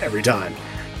it every time.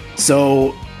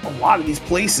 So a lot of these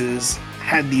places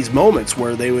had these moments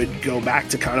where they would go back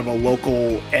to kind of a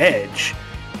local edge.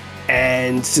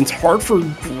 And since Hartford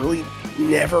really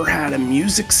never had a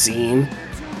music scene,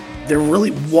 there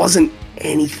really wasn't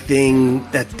anything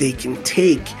that they can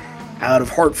take out of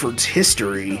Hartford's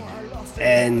history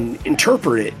and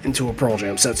interpret it into a Pearl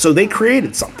Jam set. So they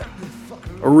created something.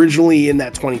 Originally in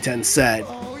that 2010 set,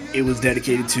 it was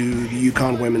dedicated to the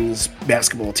Yukon women's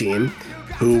basketball team,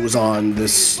 who was on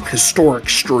this historic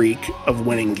streak of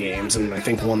winning games, and I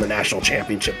think won the national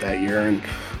championship that year. And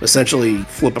essentially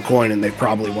flip a coin and they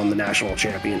probably won the national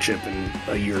championship in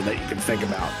a year that you can think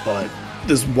about. But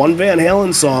this one Van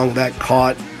Halen song that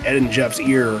caught Ed and Jeff's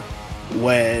ear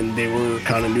when they were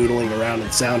kind of noodling around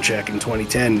at soundcheck in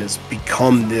 2010 has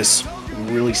become this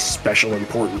really special,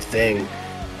 important thing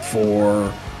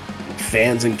for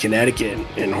fans in Connecticut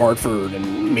and Hartford,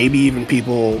 and maybe even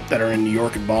people that are in New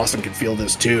York and Boston can feel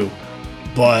this too.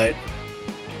 But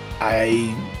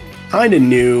I kind of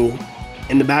knew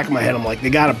in the back of my head, I'm like, they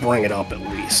got to bring it up at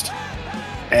least.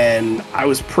 And I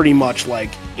was pretty much like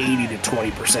 80 to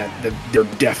 20% that they're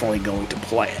definitely going to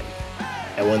play it.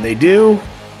 And when they do,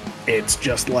 it's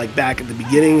just like back at the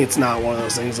beginning. It's not one of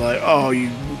those things like, oh,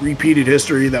 you repeated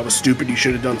history, that was stupid, you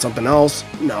should have done something else.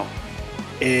 No,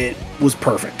 it was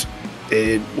perfect.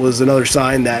 It was another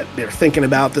sign that they're thinking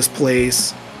about this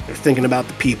place, they're thinking about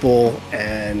the people,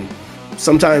 and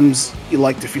sometimes you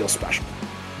like to feel special.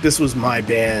 This was my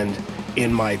band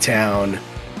in my town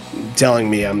telling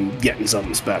me I'm getting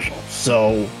something special.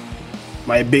 So,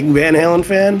 am I a big Van Halen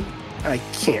fan? I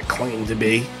can't claim to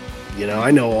be. You know,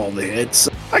 I know all the hits.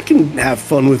 I can have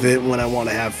fun with it when I want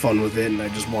to have fun with it, and I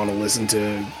just want to listen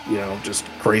to, you know, just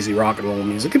crazy rock and roll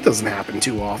music. It doesn't happen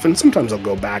too often. Sometimes I'll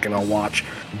go back and I'll watch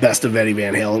best of Eddie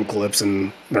Van Halen clips,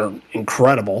 and they're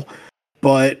incredible.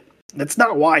 But that's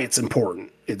not why it's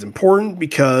important. It's important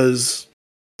because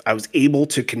I was able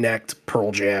to connect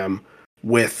Pearl Jam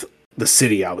with the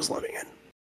city I was living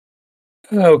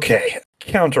in. Okay,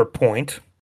 counterpoint.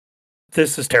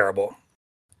 This is terrible.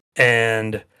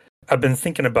 And I've been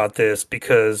thinking about this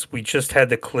because we just had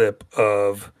the clip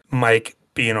of Mike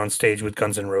being on stage with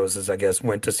Guns N' Roses, I guess,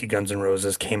 went to see Guns N'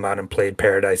 Roses, came out and played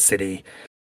Paradise City.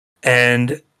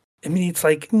 And, I mean, it's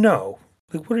like, no.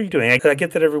 Like, what are you doing? I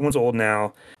get that everyone's old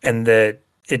now and that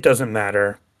it doesn't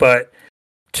matter. But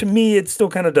to me, it still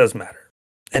kind of does matter.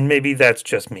 And maybe that's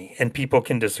just me. And people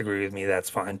can disagree with me, that's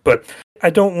fine. But I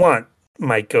don't want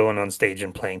Mike going on stage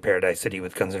and playing Paradise City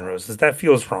with Guns N' Roses. That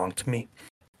feels wrong to me.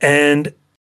 And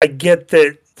I get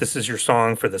that this is your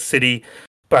song for the city,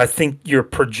 but I think you're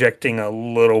projecting a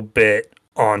little bit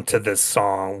onto this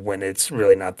song when it's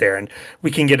really not there. And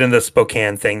we can get into the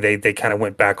Spokane thing. They kind of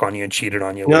went back on you and cheated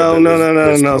on you a little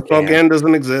bit. No. Spokane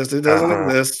doesn't exist. It doesn't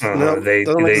exist. No,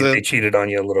 they cheated on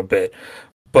you a little bit.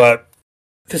 But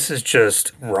this is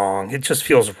just wrong. It just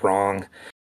feels wrong.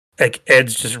 Like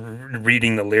Ed's just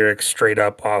reading the lyrics straight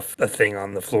up off a thing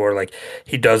on the floor. Like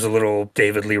he does a little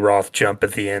David Lee Roth jump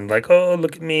at the end. Like, oh,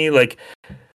 look at me. Like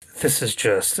this is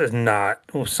just not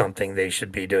something they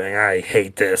should be doing. I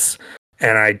hate this.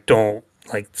 And I don't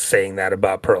like saying that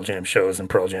about Pearl Jam shows and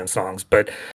Pearl Jam songs.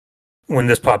 But when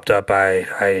this popped up, I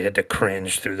had to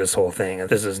cringe through this whole thing.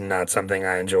 This is not something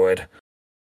I enjoyed.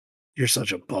 You're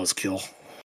such a buzzkill.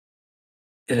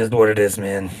 It is what it is,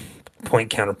 man. Point,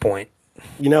 counterpoint.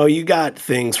 You know, you got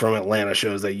things from Atlanta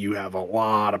shows that you have a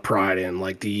lot of pride in,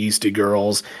 like the Yeasty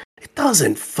Girls. It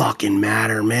doesn't fucking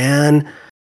matter, man.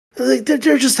 Like,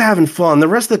 they're just having fun. The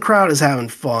rest of the crowd is having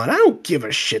fun. I don't give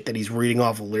a shit that he's reading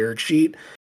off a lyric sheet.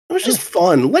 It was just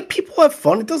fun. Let people have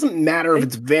fun. It doesn't matter if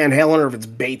it's Van Halen or if it's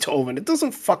Beethoven. It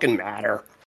doesn't fucking matter.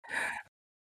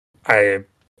 I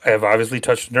have obviously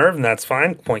touched a nerve, and that's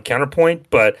fine. Point, counterpoint,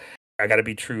 but I got to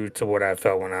be true to what I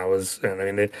felt when I was.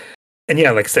 And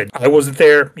yeah, like I said, I wasn't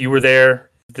there. You were there.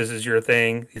 This is your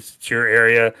thing. It's your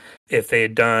area. If they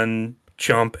had done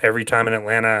Jump every time in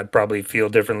Atlanta, I'd probably feel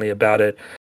differently about it.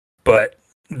 But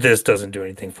this doesn't do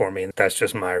anything for me. That's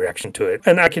just my reaction to it.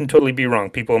 And I can totally be wrong.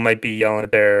 People might be yelling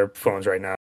at their phones right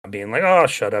now, being like, oh,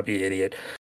 shut up, you idiot.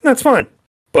 That's fine.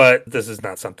 But this is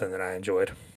not something that I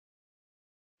enjoyed.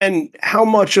 And how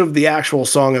much of the actual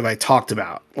song have I talked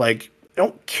about? Like, I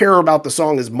don't care about the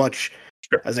song as much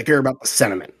as I care about the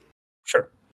sentiment. Sure.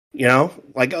 You know,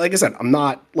 like I said, I'm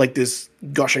not like this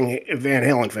gushing Van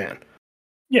Halen fan,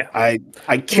 Yeah. I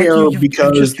care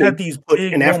because you just they had these put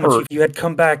big an moments. effort. You had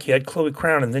come back, you had Chloe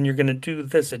Crown, and then you're going to do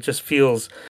this. It just feels,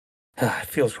 it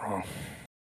feels wrong.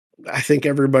 I think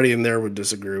everybody in there would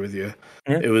disagree with you.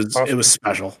 Yeah, It was possibly.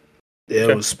 special. It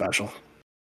Okay. was special.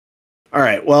 All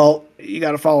right. Well, you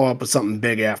got to follow up with something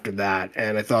big after that,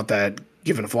 and I thought that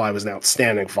Given a Fly was an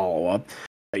outstanding follow up.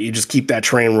 You just keep that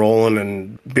train rolling,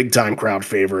 and big time crowd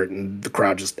favorite, and the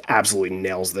crowd just absolutely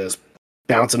nails this,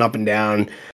 bouncing up and down,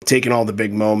 taking all the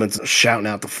big moments, shouting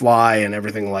out the fly and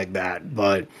everything like that.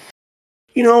 But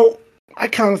you know, I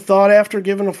kind of thought after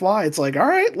Given a Fly, it's like, all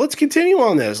right, let's continue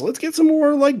on this. Let's get some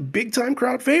more like big time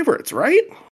crowd favorites, right?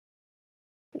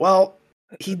 Well,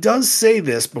 he does say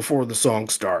this before the song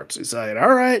starts. He said,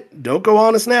 all right, don't go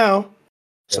on us now.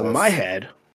 So in my Yes. head,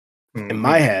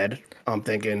 Mhm. I'm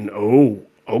thinking, oh,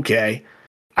 okay.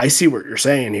 I see what you're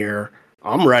saying here.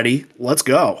 I'm ready. Let's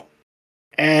go.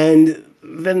 And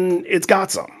then it's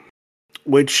got some,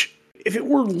 which if it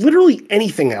were literally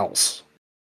anything else,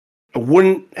 I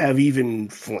wouldn't have even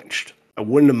flinched. I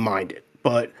wouldn't have minded.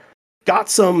 But got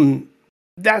some,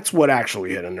 that's what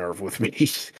actually hit a nerve with me.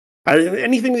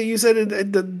 Anything that you said,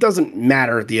 it doesn't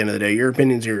matter at the end of the day. Your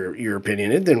opinion's your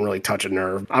opinion. It didn't really touch a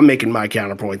nerve. I'm making my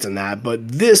counterpoints in that. But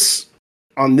this,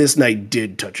 on this night,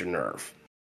 did touch a nerve.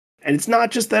 And it's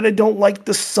not just that I don't like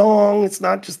the song. It's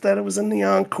not just that it was in the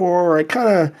encore. I kind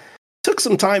of took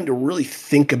some time to really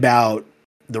think about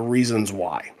the reasons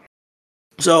why.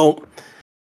 So,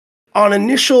 on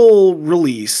initial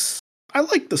release, I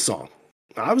liked the song.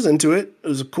 I was into it. It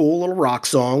was a cool little rock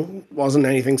song. Wasn't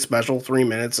anything special, 3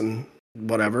 minutes and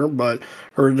whatever, but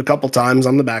heard it a couple times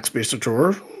on the Backspacer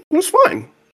tour. It was fine.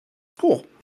 Cool.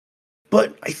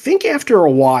 But I think after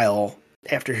a while,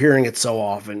 after hearing it so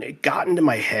often, it got into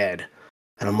my head.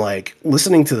 And I'm like,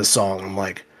 listening to the song, I'm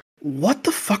like, what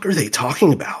the fuck are they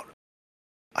talking about?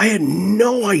 I had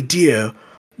no idea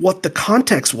what the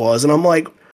context was. And I'm like,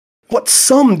 what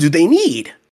sum do they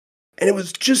need? And it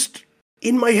was just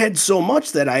in my head so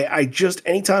much that I just,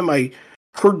 anytime I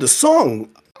heard the song,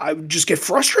 I would just get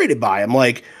frustrated by it. I'm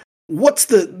like, what's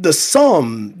the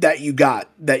sum that you got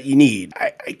that you need?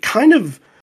 I kind of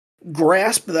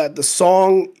grasp that the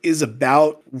song is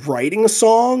about writing a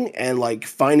song and like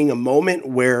finding a moment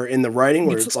where in the writing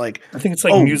where it's like, I think it's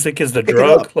like oh, music is the pick it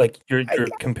up. drug. Like you're I,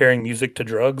 comparing music to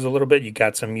drugs a little bit. You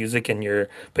got some music and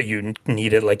but you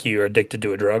need it like you're addicted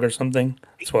to a drug or something.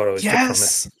 That's what I always took from it.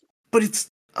 yes, but it's,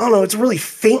 I don't know, it's really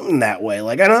faint in that way.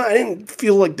 Like I didn't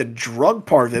feel like the drug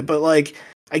part of it, but like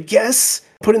I guess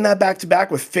putting that back to back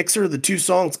with Fixer, the two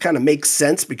songs kind of makes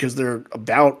sense because they're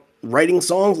about writing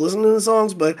songs, listening to the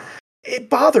songs, but it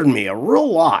bothered me a real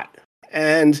lot.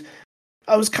 And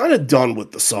I was kind of done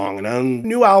with the song. And a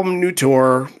new album, new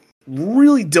tour,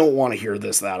 really don't want to hear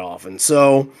this that often.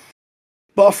 So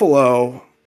Buffalo,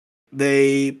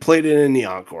 they played it in the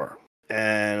encore.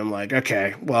 And I'm like,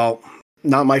 okay, well,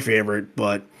 not my favorite,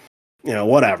 but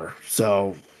whatever.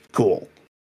 So cool.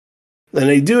 Then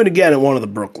they do it again at one of the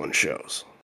Brooklyn shows.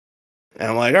 And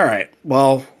I'm like, all right,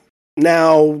 well,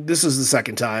 now this is the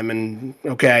second time, and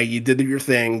okay, you did your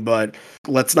thing, but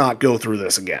let's not go through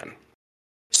this again.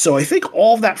 So I think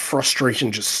all of that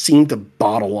frustration just seemed to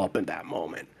bottle up in that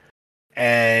moment.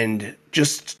 And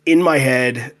just in my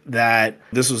head that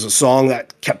this was a song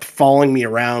that kept following me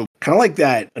around, kind of like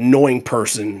that annoying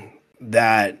person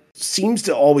that seems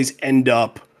to always end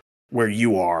up where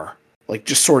you are, like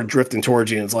just sort of drifting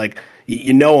towards you. And it's like,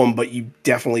 you know him, but you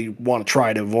definitely want to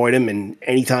try to avoid him. And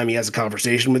anytime he has a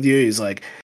conversation with you, he's like,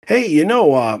 hey,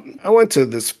 I went to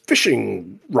this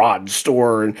fishing rod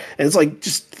store. And it's like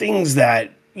just things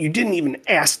that you didn't even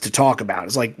ask to talk about.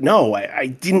 It's like, no, I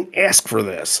didn't ask for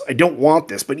this. I don't want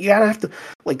this. But you gotta have to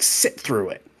like sit through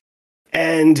it.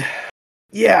 And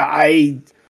yeah,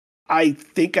 I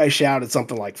think I shouted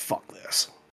something like, fuck this.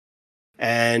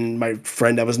 And my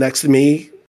friend that was next to me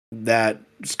that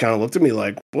just kind of looked at me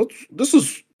like, this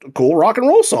is a cool rock and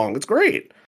roll song. It's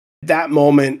great. That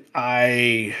moment,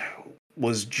 I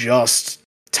was just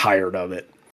tired of it.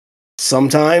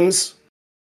 Sometimes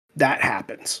that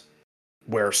happens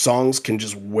where songs can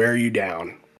just wear you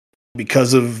down.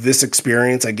 Because of this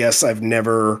experience, I guess I've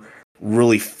never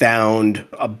really found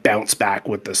a bounce back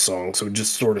with this song. So it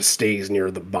just sort of stays near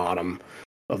the bottom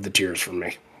of the tiers for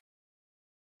me.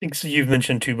 I think so you've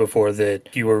mentioned too before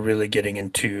that you were really getting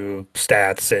into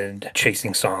stats and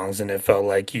chasing songs, and it felt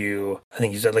like I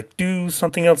think you said, like, do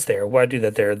something else there. Why do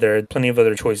that there? There are plenty of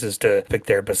other choices to pick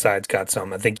there besides Got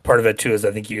Some. I think part of it too is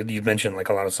I think you mentioned like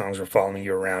a lot of songs were following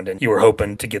you around, and you were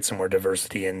hoping to get some more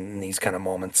diversity in these kind of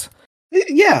moments.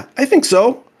 Yeah, I think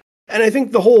so. And I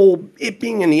think the whole it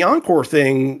being in the encore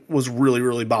thing was really,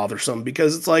 really bothersome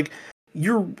because it's like,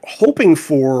 you're hoping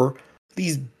for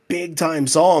these big time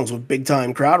songs with big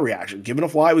time crowd reaction. Given a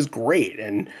Fly was great.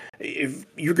 And if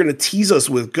you're going to tease us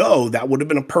with Go, that would have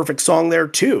been a perfect song there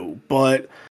too. But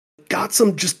Got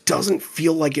Some just doesn't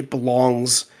feel like it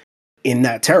belongs in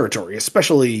that territory,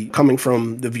 especially coming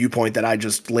from the viewpoint that I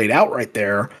just laid out right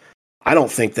there. I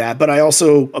don't think that, but I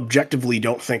also objectively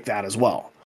don't think that as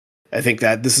well. I think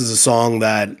that this is a song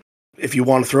that if you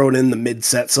want to throw it in the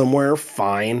mid-set somewhere,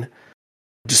 fine.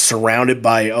 Just surround it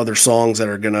by other songs that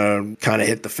are going to kind of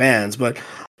hit the fans. But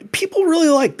people really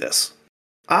like this.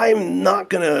 I'm not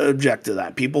going to object to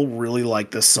that. People really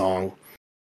like this song.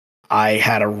 I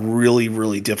had a really,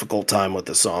 really difficult time with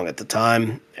the song at the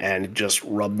time, and it just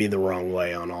rubbed me the wrong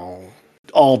way on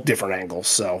all different angles.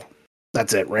 So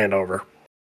that's it, ran over.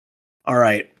 All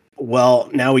right. Well,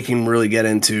 now we can really get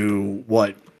into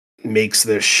what makes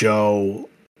this show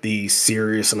the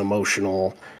serious and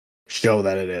emotional show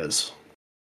that it is.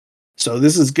 So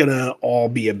this is going to all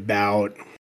be about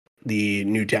the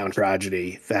Newtown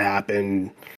tragedy that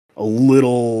happened a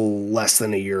little less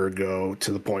than a year ago,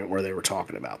 to the point where they were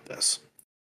talking about this.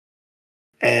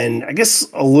 And I guess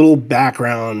a little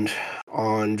background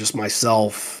on just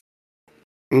myself.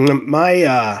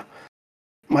 My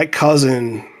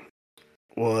cousin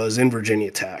was in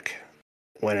Virginia Tech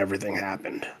when everything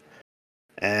happened.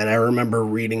 And I remember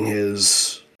reading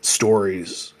his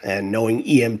stories and knowing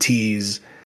EMTs,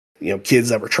 kids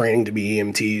that were training to be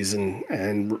EMTs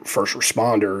and first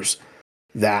responders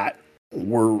that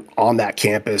were on that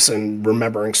campus, and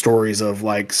remembering stories of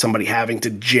like somebody having to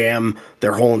jam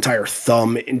their whole entire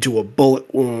thumb into a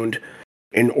bullet wound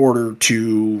in order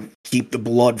to keep the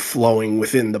blood flowing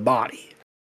within the body.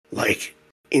 Like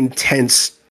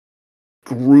intense,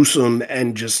 gruesome,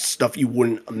 and just stuff you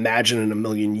wouldn't imagine in a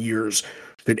million years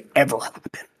could ever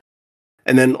happen.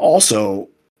 And then also,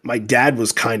 my dad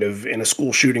was kind of in a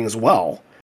school shooting as well.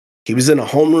 He was in a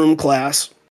homeroom class,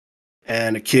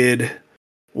 and a kid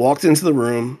walked into the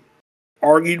room,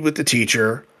 argued with the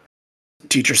teacher. The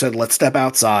teacher said, "Let's step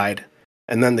outside."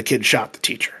 And then the kid shot the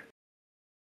teacher.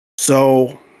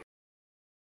 So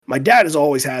my dad has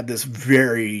always had this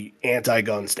very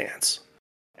anti-gun stance.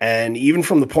 And even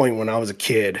from the point when I was a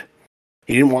kid,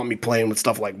 he didn't want me playing with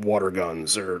stuff like water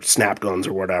guns or snap guns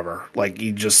or whatever. Like,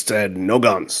 he just said, no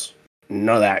guns,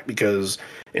 none of that, because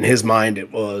in his mind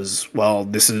it was, well,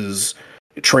 this is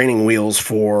training wheels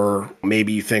for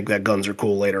maybe you think that guns are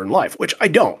cool later in life, which I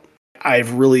don't.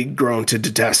 I've really grown to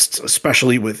detest,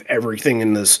 especially with everything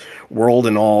in this world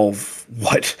and all of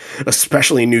what,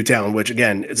 especially Newtown, which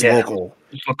again, it's local.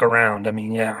 Just look around. I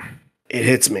mean, yeah. It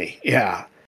hits me. Yeah.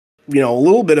 A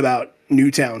little bit about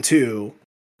Newtown too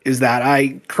is that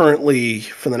I currently,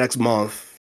 for the next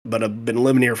month, but I've been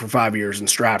living here for 5 years in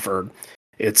Stratford.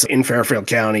 It's in Fairfield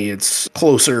County. It's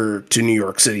closer to New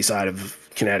York City side of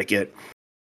Connecticut.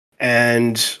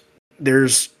 And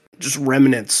there's just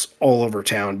remnants all over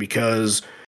town because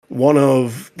one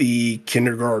of the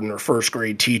kindergarten or first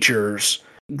grade teachers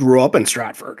grew up in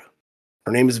Stratford.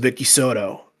 Her name is Vicky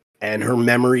Soto, and her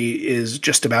memory is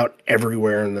just about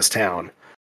everywhere in this town.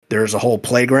 There's a whole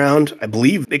playground. I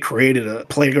believe they created a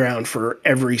playground for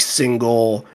every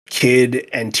single kid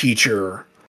and teacher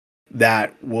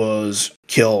that was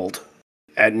killed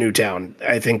at Newtown.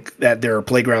 I think that there are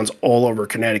playgrounds all over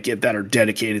Connecticut that are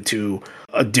dedicated to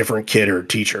a different kid or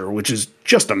teacher, which is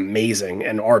just amazing.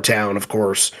 And our town, of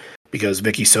course, because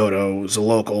Vicky Soto is a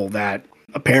local, that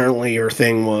apparently her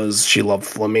thing was she loved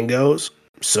flamingos.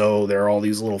 So there are all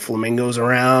these little flamingos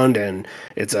around, and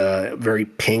it's a very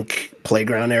pink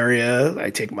playground area.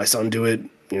 I take my son to it,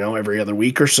 every other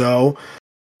week or so.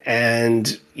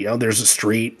 And, there's a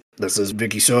street. This is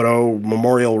Vicky Soto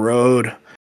Memorial Road.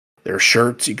 There are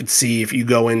shirts you can see if you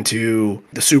go into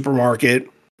the supermarket.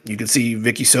 You can see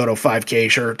Vicky Soto 5K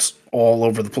shirts all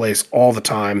over the place all the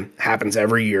time. Happens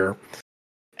every year.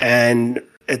 And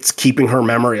it's keeping her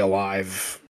memory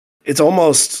alive. It's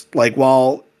almost like,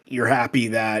 while you're happy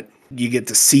that you get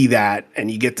to see that and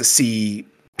you get to see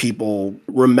people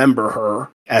remember her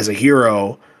as a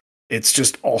hero, it's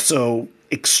just also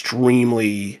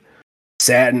extremely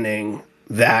saddening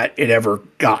that it ever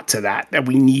got to that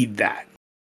we need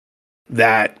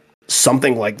that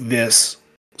something like this,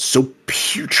 so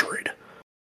putrid,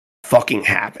 fucking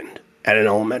happened at an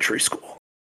elementary school.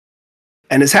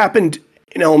 And has happened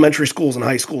in elementary schools and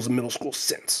high schools and middle schools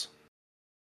since.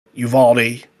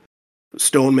 Uvalde,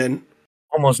 Stoneman.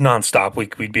 Almost nonstop.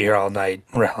 We'd be here all night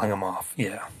rattling them off.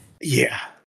 Yeah. Yeah.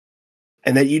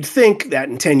 And that you'd think that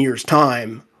in 10 years'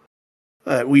 time,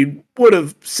 we would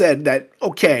have said that,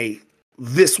 okay,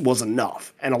 this was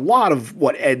enough. And a lot of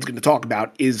what Ed's going to talk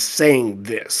about is saying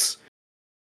this.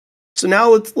 So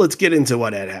now let's get into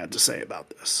what Ed had to say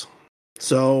about this.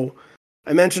 So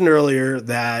I mentioned earlier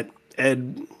that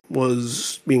Ed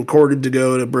was being courted to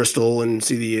go to Bristol and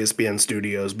see the ESPN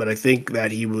studios, but I think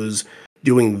that he was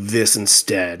doing this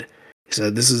instead. He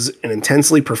said, "This is an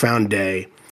intensely profound day.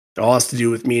 It all has to do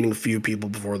with meeting a few people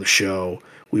before the show.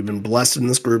 We've been blessed in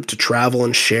this group to travel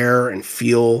and share and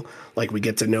feel like we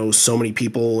get to know so many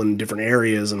people in different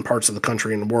areas and parts of the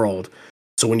country and the world.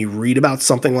 So when you read about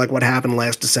something like what happened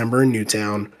last December in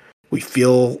Newtown, we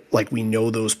feel like we know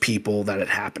those people that it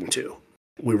happened to.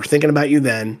 We were thinking about you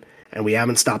then, and we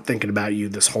haven't stopped thinking about you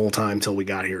this whole time till we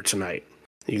got here tonight."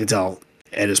 You can tell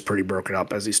Ed is pretty broken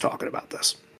up as he's talking about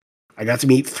this. "I got to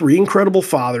meet 3 incredible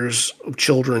fathers of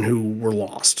children who were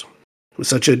lost. It was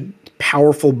such a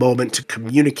powerful moment to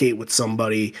communicate with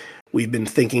somebody we've been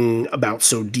thinking about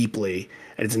so deeply,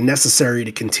 and it's necessary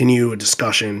to continue a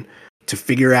discussion to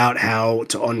figure out how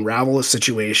to unravel a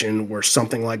situation where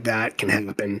something like that can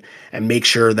happen and make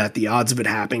sure that the odds of it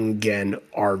happening again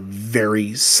are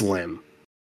very slim."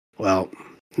 Well,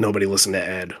 nobody listened to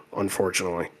Ed,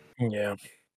 unfortunately. Yeah.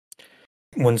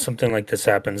 When something like this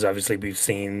happens, obviously we've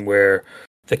seen where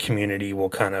the community will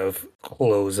kind of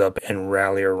close up and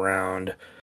rally around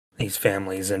these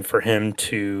families. And for him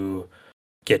to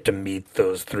get to meet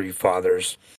those 3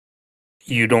 fathers,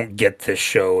 you don't get this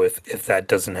show if that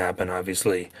doesn't happen,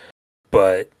 obviously.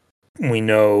 But we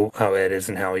know how Ed is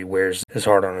and how he wears his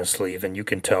heart on his sleeve. And you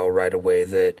can tell right away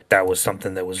that that was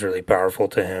something that was really powerful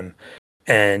to him.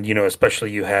 And,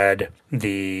 especially you had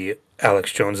the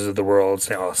Alex Joneses of the world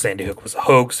saying, "Oh, Sandy Hook was a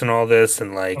hoax," and all this.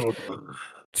 And,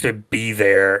 to be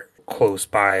there close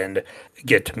by and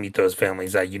get to meet those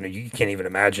families, that, you can't even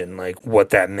imagine,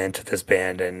 what that meant to this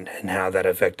band and how that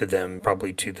affected them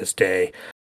probably to this day.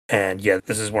 And, yeah,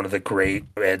 this is one of the great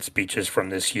Ed speeches from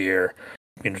this year,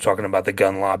 talking about the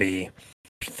gun lobby,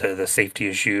 the safety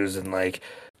issues, and,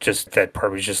 just that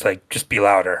part was just just be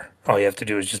louder. All you have to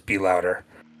do is just be louder.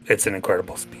 It's an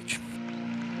incredible speech.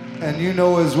 And you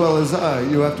know as well as I,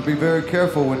 you have to be very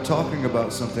careful when talking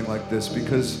about something like this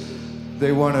because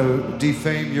they want to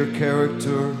defame your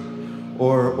character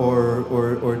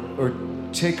or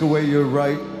take away your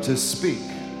right to speak.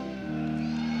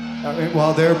 I mean,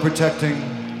 while they're protecting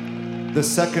the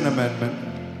Second Amendment,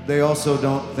 they also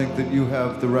don't think that you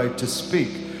have the right to speak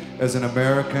as an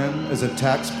American, as a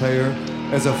taxpayer,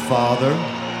 as a father,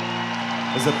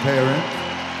 as a parent.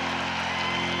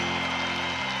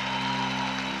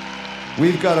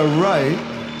 We've got a right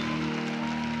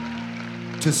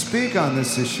to speak on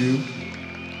this issue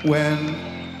when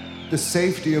the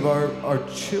safety of our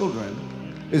children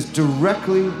is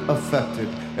directly affected.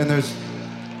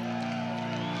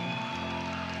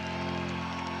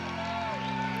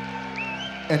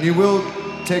 And you will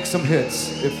take some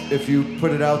hits if you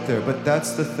put it out there, but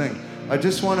that's the thing. I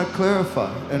just want to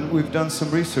clarify, and we've done some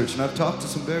research, and I've talked to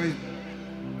some very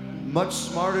much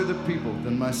smarter people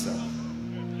than myself.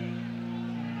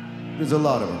 There's a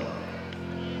lot of them.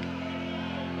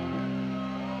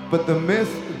 But the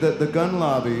myth that the gun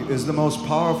lobby is the most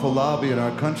powerful lobby in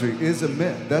our country is a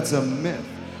myth. That's a myth.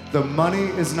 The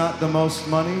money is not the most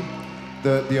money.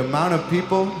 The amount of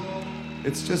people,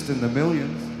 it's just in the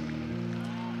millions.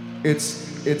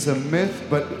 It's a myth,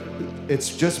 but it's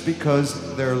just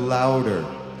because they're louder.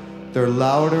 They're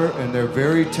louder and they're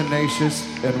very tenacious,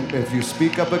 and if you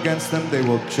speak up against them, they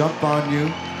will jump on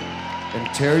you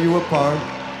and tear you apart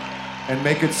and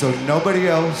make it so nobody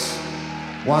else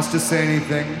wants to say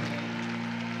anything,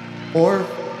 or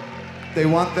they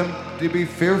want them to be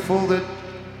fearful that,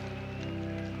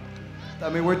 I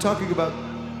mean, we're talking about,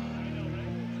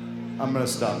 I'm gonna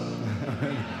stop.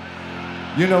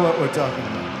 You know what we're talking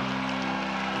about.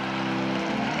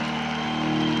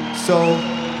 So,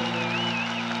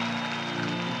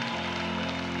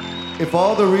 if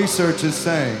all the research is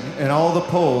saying, and all the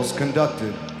polls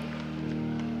conducted,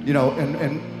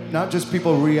 and not just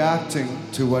people reacting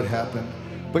to what happened,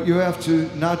 but you have to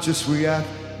not just react,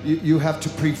 you have to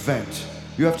prevent.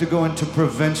 You have to go into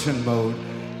prevention mode.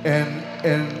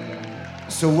 And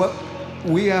so what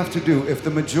we have to do, if the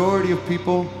majority of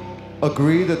people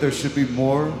agree that there should be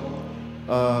more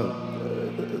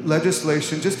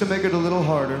legislation, just to make it a little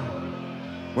harder,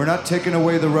 we're not taking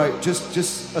away the right, just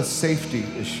a safety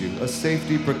issue, a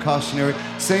safety precautionary,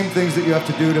 same things that you have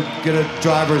to do to get a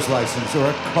driver's license or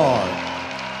a car.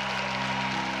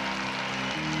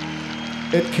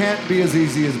 It can't be as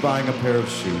easy as buying a pair of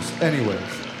shoes. Anyways,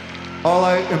 all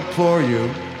I implore you,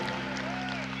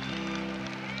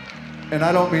 and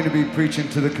I don't mean to be preaching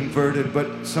to the converted,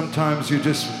 but sometimes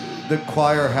the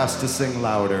choir has to sing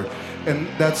louder. And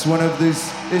that's one of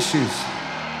these issues.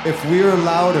 If we are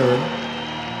louder,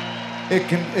 It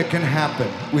can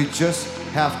happen. We just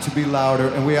have to be louder,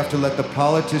 and we have to let the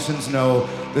politicians know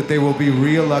that they will be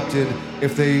reelected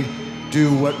if they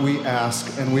do what we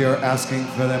ask, and we are asking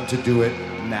for them to do it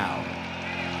now.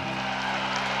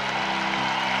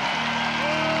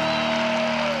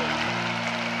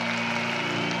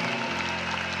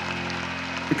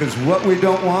 Because what we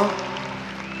don't want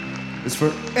is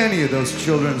for any of those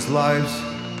children's lives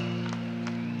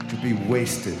to be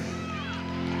wasted.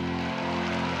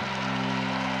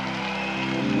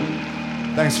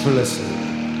 Thanks for listening.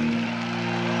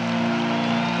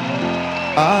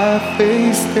 I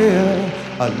faced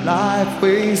it, a life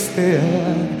wasted.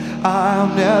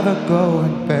 I'm never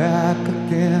going back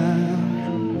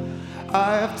again.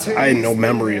 I had no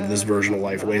memory of this version of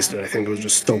Life Wasted. I think it was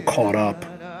just so caught up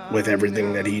with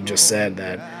everything that he just said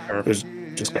that it was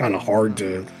just kind of hard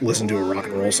to listen to a rock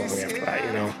and roll song after that,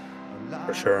 you know?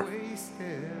 For sure.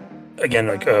 Again,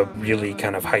 like a really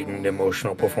kind of heightened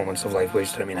emotional performance of Life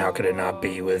Wasted. I mean, how could it not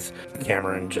be with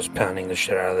Cameron just pounding the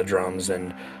shit out of the drums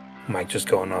and Mike just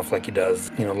going off like he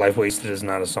does? You know, Life Wasted is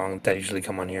not a song that I usually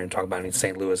come on here and talk about. I mean,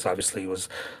 St. Louis obviously was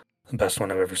the best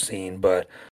one I've ever seen, but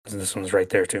this one's right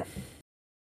there too.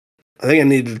 I think I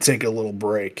needed to take a little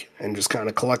break and just kind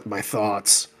of collect my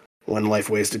thoughts when Life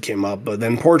Wasted came up. But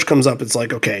then Porch comes up, it's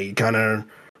like, okay, you kind of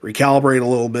recalibrate a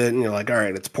little bit, and you're like, all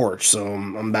right, it's Porch, so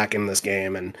I'm back in this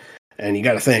game. And you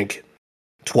got to think,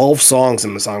 12 songs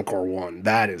in this Encore 1.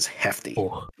 That is hefty.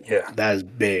 Oh, yeah. That is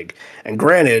big. And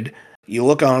granted, you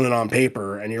look on it on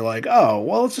paper, and you're like, oh,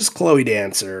 well, it's just Chloe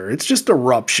Dancer. It's just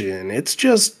Eruption. It's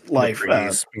just Life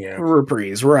Reprise,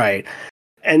 Reprise, right.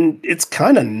 And it's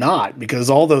kind of not, because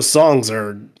all those songs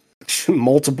are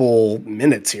multiple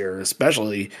minutes here,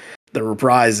 especially the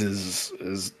Reprise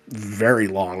is very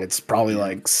long. It's probably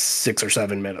like 6 or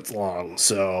 7 minutes long.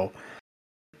 So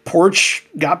Porch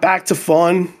got back to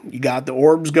fun. You got the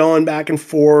orbs going back and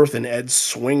forth and Ed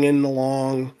swinging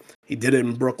along. He did it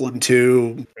in Brooklyn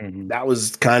too. Mm-hmm. That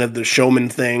was kind of the showman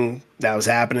thing that was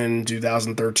happening in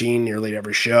 2013, nearly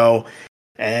every show.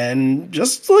 And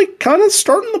just like kind of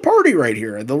starting the party right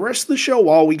here. The rest of the show,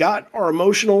 while we got our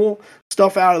emotional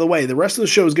stuff out of the way, the rest of the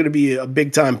show is going to be a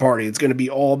big time party. It's going to be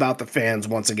all about the fans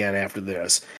once again after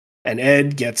this. And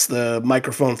Ed gets the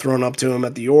microphone thrown up to him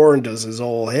at the oar and does his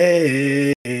old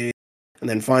hey, and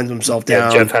then finds himself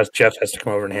down. Jeff has to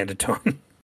come over and hand it to him.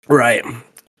 Right.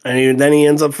 And then he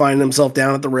ends up finding himself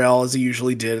down at the rail, as he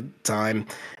usually did at the time,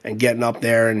 and getting up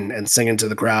there and singing to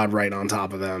the crowd right on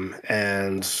top of them.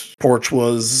 And Porch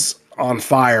was on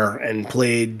fire and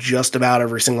played just about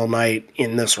every single night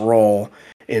in this role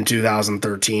in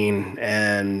 2013.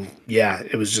 And yeah,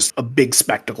 it was just a big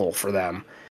spectacle for them.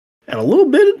 And a little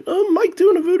bit of Mike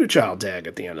doing a Voodoo Child tag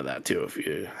at the end of that, too, if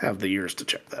you have the ears to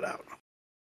check that out.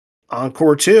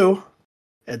 Encore 2.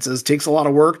 It says, takes a lot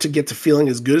of work to get to feeling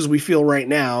as good as we feel right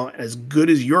now, and as good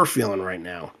as you're feeling right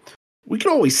now. We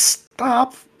could always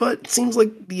stop, but it seems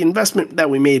like the investment that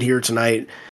we made here tonight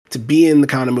to be in the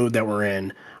kind of mood that we're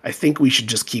in, I think we should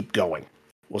just keep going.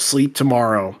 We'll sleep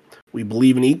tomorrow. We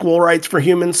believe in equal rights for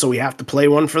humans, so we have to play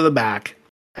one for the back.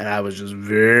 And I was just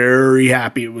very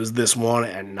happy it was this one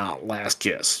and not Last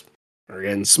Kiss. Or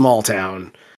in Small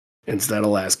Town instead of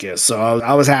Last Kiss. So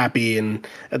I was happy, and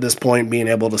at this point, being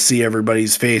able to see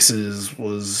everybody's faces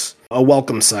was a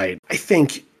welcome sight. I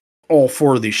think all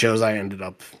 4 of these shows I ended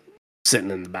up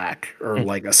sitting in the back, or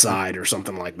like a side or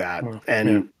something like that. And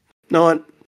you know what?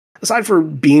 Aside for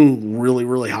being really,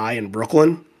 really high in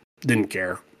Brooklyn, didn't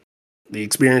care. The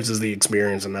experience is the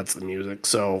experience, and that's the music.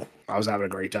 So I was having a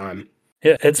great time.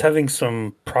 Yeah, Ed's having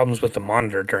some problems with the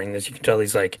monitor during this. You can tell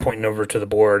he's like pointing over to the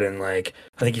board and like,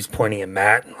 I think he's pointing at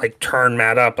Matt, like, turn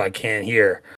Matt up, I can't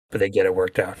hear. But they get it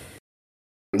worked out.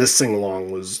 This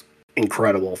sing-along was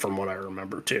incredible from what I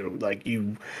remember too. Like,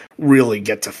 you really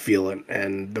get to feel it,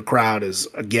 and the crowd is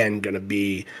again going to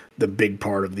be the big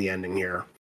part of the ending here.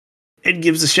 It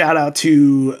gives a shout out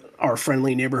to our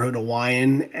friendly neighborhood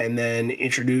Hawaiian, and then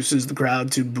introduces the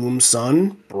crowd to Boom's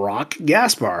son, Brock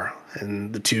Gaspar.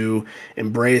 And the two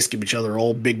embrace, give each other an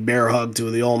old big bear hug to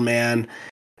the old man.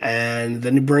 And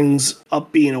then he brings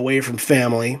up being away from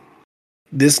family.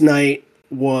 This night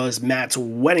was Matt's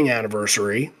wedding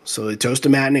anniversary, so they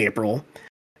toasted Matt in April.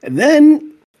 And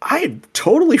then I had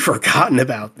totally forgotten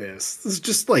about this. This is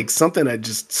just like something that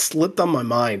just slipped on my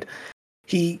mind.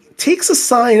 He takes a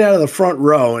sign out of the front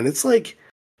row, and it's like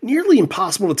nearly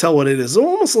impossible to tell what it is. It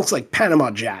almost looks like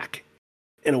Panama Jack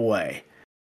in a way.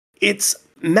 It's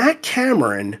Matt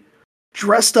Cameron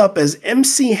dressed up as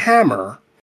MC Hammer,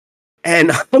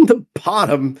 and on the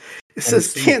bottom it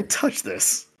says MC. Can't touch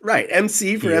this. Right,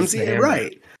 MC for MC.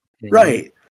 Right,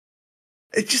 right.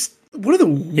 It just, one of the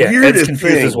Yeah, Ed's weirdest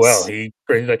confused things. as well.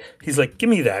 He's like, give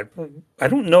me that. I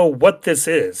don't know what this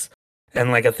is.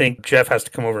 And like, I think Jeff has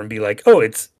to come over and be like, oh,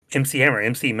 it's MC Hammer,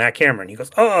 MC Matt Cameron. He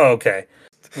goes, oh, okay.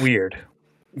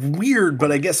 Weird,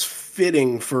 but I guess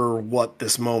fitting for what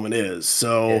this moment is.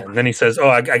 So, yeah. And then he says, oh,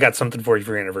 I got something for you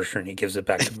for your anniversary. And he gives it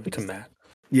back to Matt.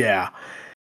 yeah.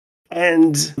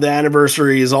 And the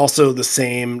anniversary is also the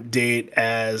same date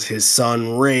as his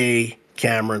son Ray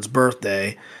Cameron's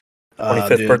birthday.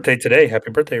 25th birthday today. Happy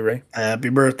birthday, Ray. Happy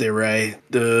birthday, Ray.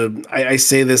 I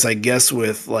say this, I guess,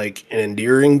 with like an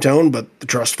endearing tone, but the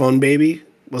Trust Fund Baby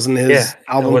wasn't his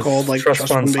album called like Trust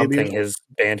Fund something, Baby? his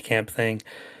Bandcamp thing.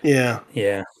 Yeah.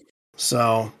 Yeah.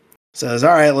 So says,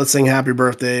 all right, let's sing Happy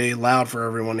Birthday loud for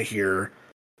everyone to hear.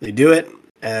 They do it.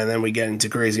 And then we get into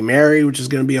Crazy Mary, which is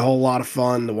going to be a whole lot of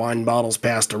fun. The wine bottles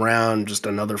passed around, just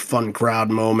another fun crowd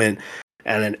moment.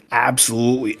 And an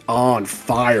absolutely on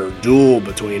fire duel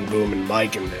between Boom and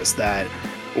Mike in this, that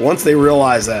once they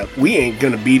realize that we ain't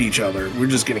going to beat each other, we're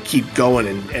just going to keep going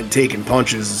and taking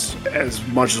punches as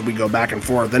much as we go back and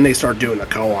forth. Then they start doing the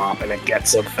co-op and it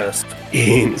gets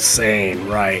insane,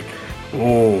 right?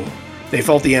 Oh, they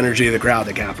felt the energy of the crowd.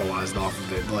 They capitalized off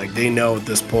of it. Like, they know at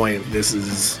this point, this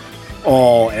is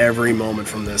every moment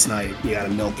from this night. You got to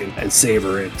milk it and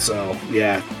savor it. So,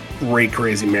 yeah, great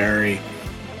Crazy Mary.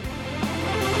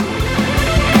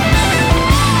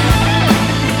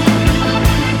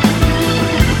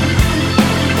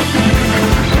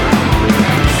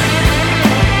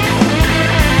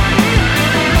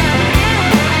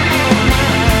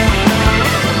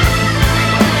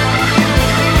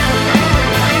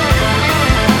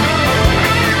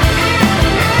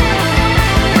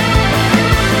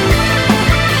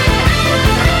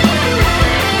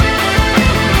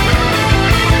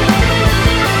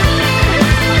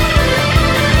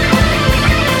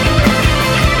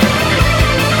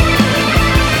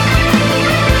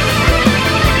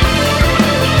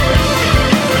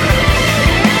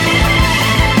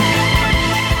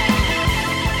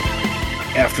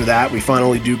 After that, we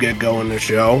finally do get going the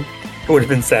show. It would have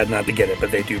been sad not to get it,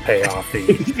 but they do pay off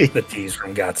the tease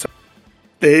from Gottsam.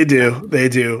 They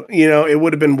do. You know, it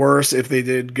would have been worse if they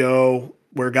did go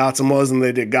where Gottsam was and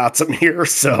they did Gottsam here.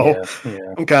 So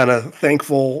yeah. I'm kind of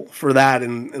thankful for that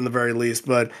in the very least.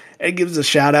 But it gives a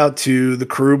shout out to the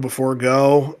crew before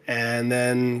go, and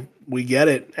then we get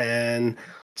it. And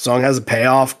the song has a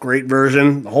payoff, great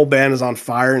version. The whole band is on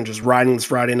fire and just riding this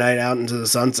Friday night out into the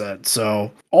sunset. So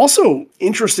also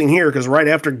interesting here, because right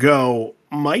after go,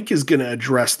 Mike is going to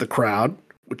address the crowd,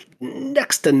 which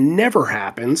next to never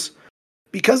happens.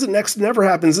 Because it next to never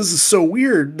happens, this is so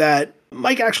weird that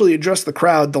Mike actually addressed the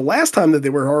crowd the last time that they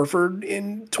were Hartford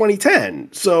in 2010.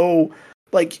 So,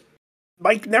 like,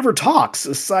 Mike never talks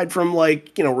aside from,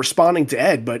 like, you know, responding to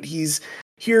Ed, but he's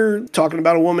here talking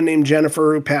about a woman named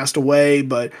Jennifer who passed away,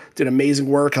 but did amazing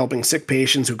work helping sick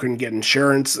patients who couldn't get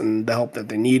insurance and the help that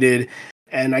they needed.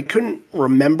 And I couldn't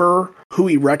remember who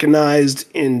he recognized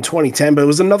in 2010, but it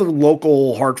was another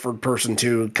local Hartford person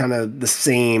too, kind of the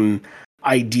same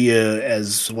idea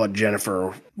as what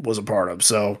Jennifer was a part of.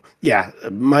 So yeah,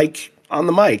 Mike on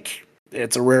the mic.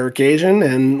 It's a rare occasion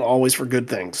and always for good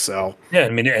things. So yeah, I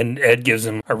mean, and Ed gives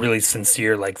him a really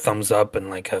sincere like thumbs up and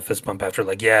like a fist bump after,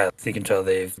 like, yeah, you can tell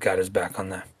they've got his back on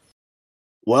that.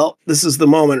 Well, this is the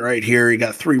moment right here. You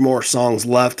got 3 more songs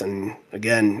left, and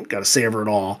again, got to savor it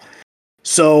all.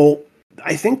 So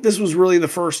I think this was really the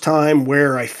first time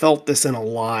where I felt this in a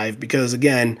live, because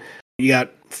again, you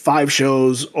got 5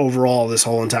 shows overall this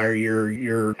whole entire year.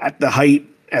 You're at the height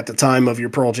at the time of your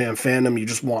Pearl Jam fandom. You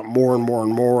just want more and more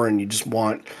and more, and you just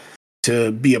want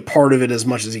to be a part of it as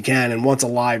much as you can. And once a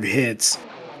live hits,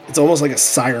 it's almost like a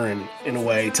siren in a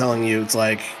way, telling you it's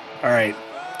like, all right,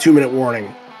 2-minute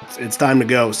warning. It's time to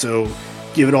go. So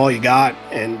give it all you got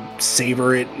and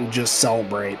savor it and just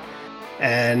celebrate.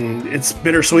 And it's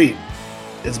bittersweet.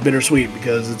 It's bittersweet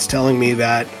because it's telling me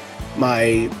that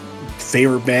my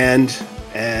favorite band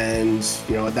and,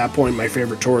 you know, at that point, my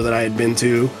favorite tour that I had been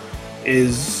to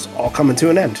is all coming to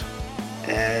an end.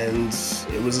 And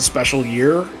it was a special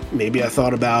year. Maybe I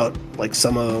thought about like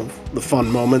some of the fun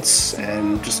moments,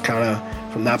 and just kind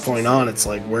of from that point on, it's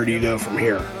like, where do you go from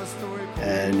here?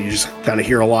 And you just kind of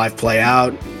hear a live play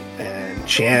out and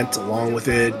chant along with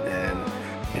it and,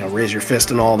 you know, raise your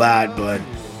fist and all that. But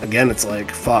again, it's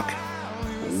like, fuck,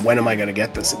 when am I going to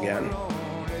get this again?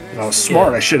 If I was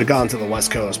smart, I should have gone to the West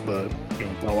Coast, but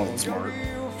I wasn't smart.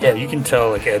 Yeah, you can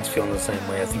tell like Ed's feeling the same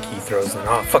way. I think he throws in,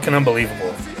 fucking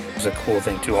unbelievable. It's a cool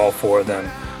thing too. All 4 of them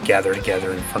gather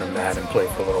together in front of Matt and play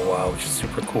for a little while, which is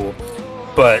super cool.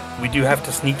 But we do have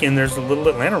to sneak in, there's a little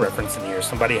Atlanta reference in here.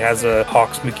 Somebody has a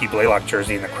Hawks Mookie Blaylock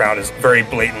jersey, and the crowd is very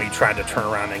blatantly trying to turn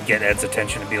around and get Ed's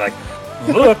attention and be like,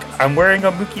 look, I'm wearing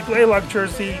a Mookie Blaylock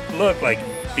jersey. Look, like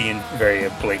being very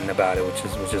blatant about it,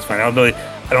 which is fine. I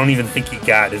don't even think he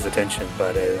got his attention,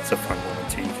 but it's a fun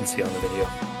moment too. You can see on the video.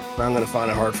 I'm going to find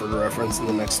a Hartford reference in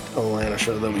the next Atlanta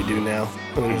show that we do now.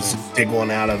 I'm going to just dig one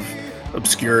out of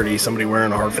obscurity. Somebody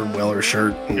wearing a Hartford Whalers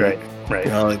shirt. And, right. You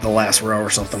know, like the last row or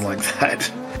something like that.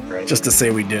 Right. Just to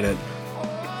say we did it.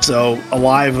 So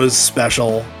Alive was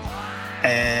special.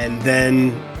 And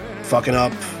then Fucking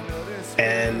Up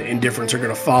and Indifference are going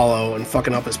to follow. And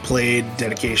Fucking Up is played,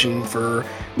 dedication for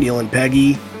Neil and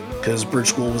Peggy, because Bridge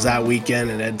School was that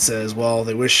weekend. And Ed says, well,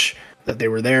 they wish that they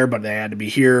were there, but they had to be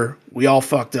here. We all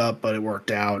fucked up, but it worked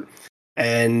out.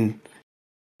 And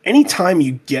anytime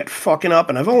you get Fucking Up,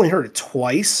 and I've only heard it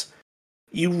twice,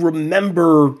 you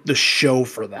remember the show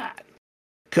for that.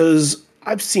 Because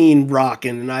I've seen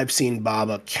Rockin' and I've seen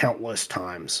Baba countless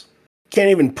times. Can't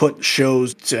even put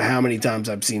shows to how many times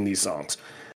I've seen these songs.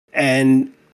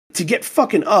 And to get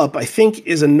Fucking Up, I think,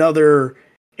 is another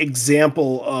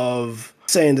example of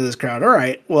saying to this crowd, all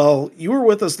right, well, you were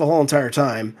with us the whole entire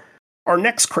time. Our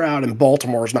next crowd in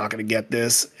Baltimore is not going to get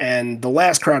this, and the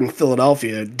last crowd in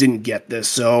Philadelphia didn't get this,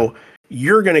 so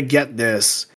you're going to get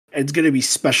this, and it's going to be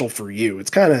special for you. It's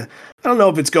kind of, I don't know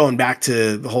if it's going back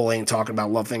to the whole Ain't Talking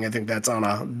About Love thing. I think that's on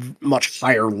a much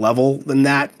higher level than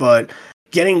that, but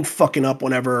getting Fucking Up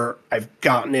whenever I've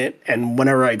gotten it, and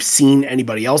whenever I've seen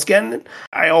anybody else getting it,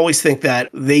 I always think that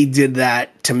they did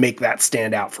that to make that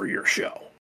stand out for your show.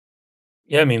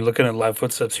 Yeah, I mean, looking at Live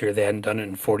Footsteps here, they hadn't done it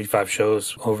in 45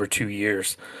 shows over 2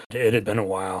 years. It had been a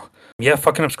while. Yeah,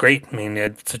 Fucking Up's great. I mean,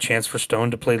 it's a chance for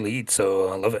Stone to play lead, so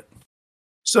I love it.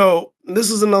 So this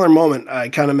is another moment I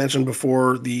kind of mentioned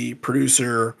before, the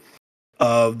producer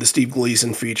of the Steve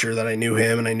Gleason feature, that I knew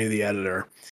him and I knew the editor.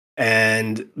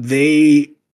 And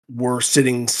they were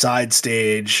sitting side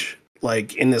stage,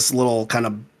 like in this little kind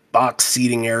of box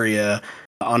seating area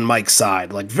on Mike's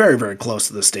side, like very, very close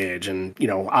to the stage. And, you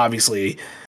know, obviously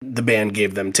the band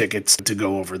gave them tickets to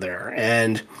go over there.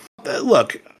 And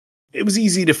look, it was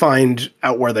easy to find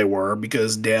out where they were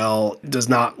because Dale does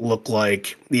not look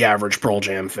like the average Pearl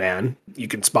Jam fan. You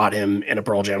can spot him in a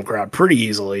Pearl Jam crowd pretty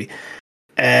easily.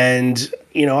 And,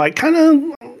 you know, I kind of,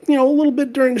 you know, a little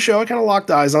bit during the show, I kind of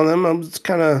locked eyes on them. I was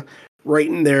kind of right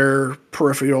in their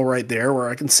peripheral right there where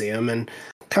I can see them, and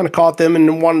kind of caught them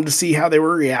and wanted to see how they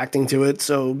were reacting to it.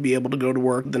 So be able to go to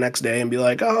work the next day and be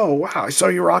like, oh, wow, I saw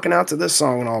you rocking out to this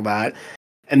song and all that.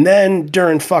 And then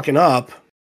during Fucking Up,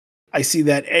 I see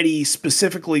that Eddie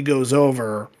specifically goes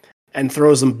over and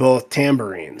throws them both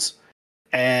tambourines.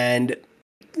 And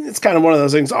it's kind of one of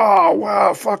those things, oh,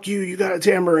 wow, fuck you, you got a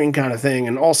tambourine kind of thing.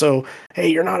 And also, hey,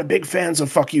 you're not a big fan, so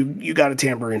fuck you, you got a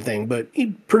tambourine thing. But he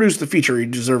produced the feature, he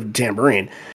deserved a tambourine.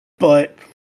 But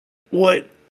what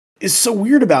is so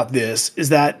weird about this is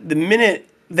that the minute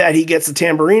that he gets the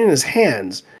tambourine in his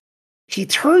hands, he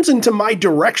turns into my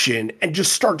direction and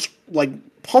just starts like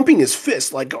pumping his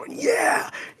fist, like going, yeah,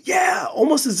 yeah,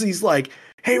 almost as he's like,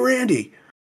 hey, Randy,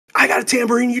 I got a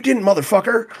tambourine, you didn't,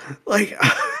 motherfucker. Like,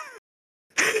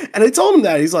 and I told him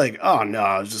that. He's like, oh no,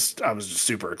 I was just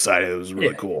super excited. It was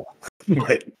really cool.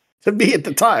 But to me at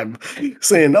the time,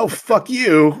 saying, no, fuck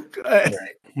you.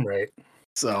 Right.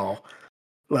 So,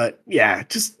 but yeah,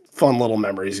 just fun little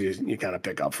memories you kind of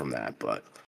pick up from that. But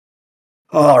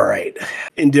all right,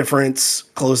 Indifference,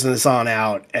 closing this on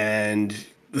out, and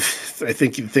I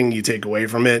think the thing you take away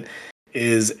from it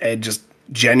is Ed just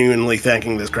genuinely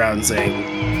thanking this crowd and saying,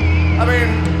 I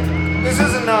mean, this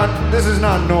is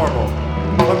not normal.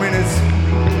 I mean,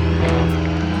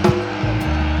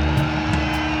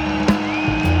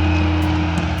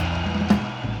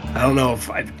 I don't know if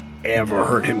I've ever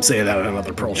heard him say that on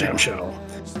another Pearl Jam show.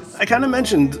 I kind of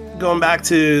mentioned going back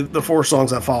to the 4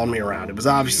 songs that followed me around. It was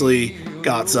obviously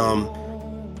got some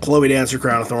Chloe Dancer,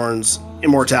 Crown of Thorns,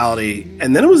 Immortality,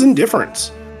 and then it was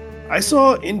Indifference. I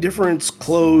saw Indifference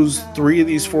close 3 of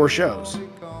these 4 shows.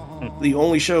 The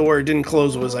only show where it didn't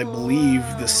close was, I believe,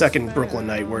 the second Brooklyn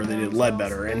night where they did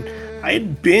Ledbetter. And I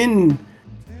had been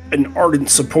an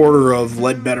ardent supporter of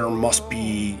Ledbetter must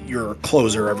be your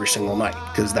closer every single night,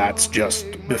 because that's just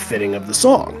befitting of the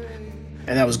song.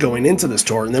 And that was going into this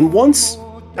tour. And then once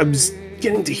I was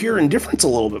getting to hear Indifference a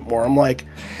little bit more, I'm like,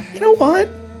 you know what?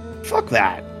 Fuck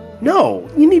that. No,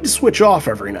 you need to switch off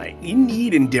every night. You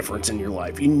need Indifference in your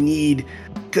life. You need,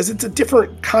 because it's a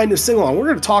different kind of sing-along. We're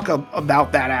going to talk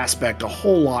about that aspect a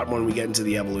whole lot when we get into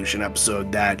the Evolution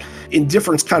episode, that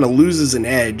Indifference kind of loses an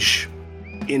edge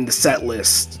in the set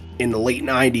list in the late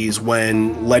 90s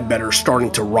when Ledbetter's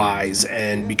starting to rise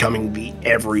and becoming the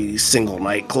every single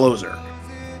night closer.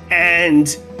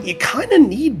 And you kind of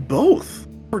need both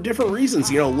for different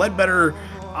reasons. You know, Ledbetter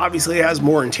obviously has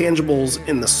more intangibles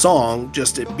in the song,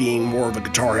 just it being more of a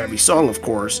guitar-heavy song, of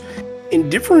course.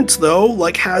 Indifference, though,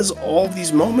 like, has all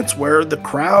these moments where the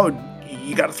crowd,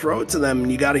 you got to throw it to them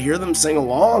and you got to hear them sing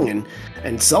along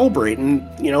and celebrate. And,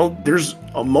 you know, there's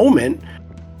a moment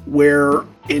where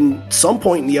in some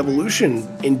point in the evolution,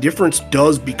 Indifference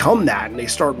does become that and they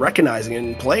start recognizing it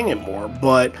and playing it more.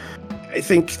 But I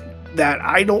think that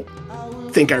I don't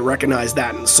think I recognized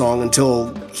that in the song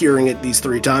until hearing it these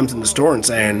 3 times in the store and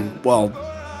saying, well,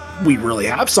 we really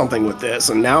have something with this,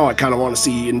 and now I kind of want to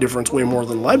see Indifference way more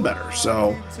than Ledbetter.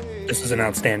 So this is an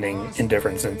outstanding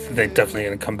Indifference, and they're definitely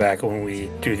going to come back when we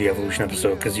do the Evolution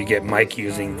episode, because you get Mike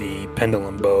using the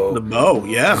pendulum bow. The bow,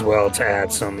 yeah. As well, to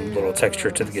add some little texture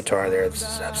to the guitar there. This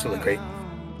is absolutely great.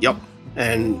 Yep.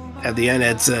 And at the end,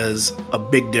 Ed says, a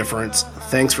big difference.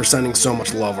 Thanks for sending so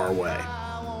much love our way.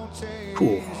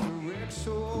 Cool.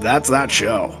 That's that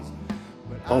show.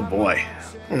 Oh boy.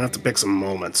 I'm going to have to pick some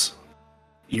moments.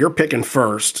 You're picking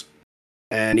first,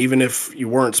 and even if you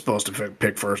weren't supposed to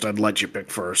pick first, I'd let you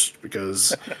pick first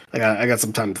because I got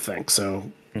some time to think. So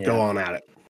Go on at it.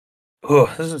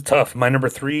 Oh, this is tough. My number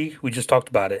 3, we just talked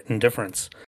about it, Indifference.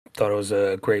 Thought it was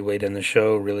a great way to end the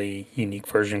show. Really unique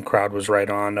version. Crowd was right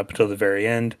on up until the very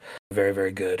end. Very,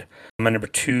 very good. My number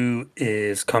 2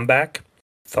 is Comeback.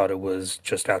 Thought it was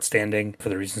just outstanding for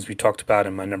the reasons we talked about.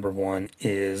 And my number 1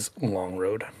 is Long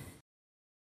Road.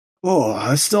 Oh,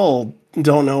 I still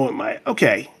don't know what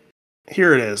okay,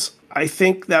 here it is. I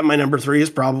think that my number 3 is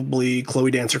probably Chloe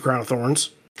Dancer Crown of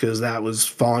Thorns, because that was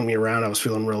following me around. I was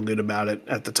feeling real good about it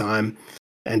at the time,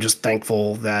 and just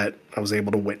thankful that I was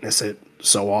able to witness it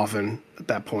so often at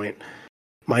that point.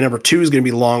 My number 2 is going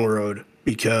to be Long Road,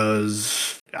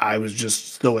 because I was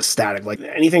just so ecstatic. Like,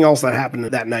 anything else that happened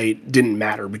that night didn't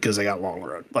matter because I got Long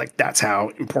Road. Like, that's how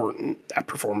important that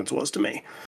performance was to me.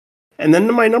 And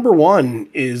then my number 1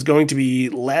 is going to be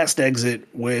Last Exit,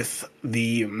 with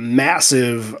the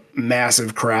massive,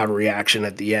 massive crowd reaction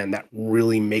at the end that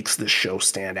really makes this show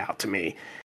stand out to me.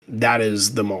 That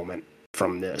is the moment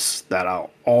from this that I'll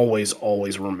always,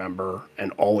 always remember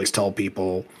and always tell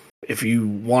people, if you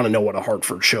want to know what a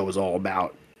Hartford show is all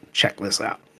about, check this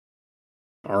out.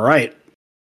 All right.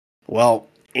 Well,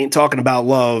 Ain't Talking About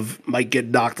Love might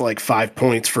get docked like 5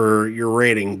 points for your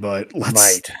rating, but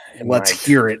let's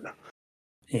hear it.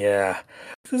 Yeah,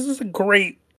 this is a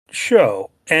great show,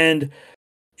 and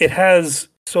it has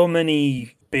so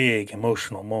many big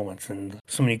emotional moments and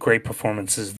so many great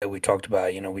performances that we talked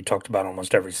about. You know, we talked about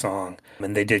almost every song,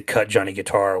 and they did cut Johnny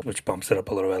Guitar, which bumps it up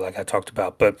a little bit, like I talked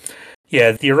about. But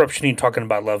yeah, the Eruption Talking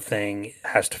About Love thing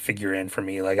has to figure in for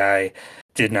me. Like, I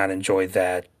did not enjoy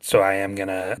that, so I am going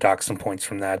to dock some points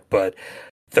from that, but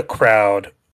the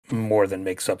crowd more than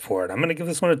makes up for it. I'm going to give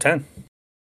this one a 10.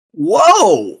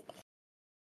 Whoa!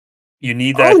 You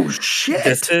need that. Oh,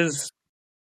 shit.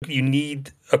 You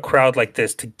need a crowd like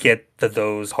this to get to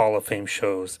those Hall of Fame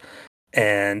shows.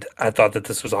 And I thought that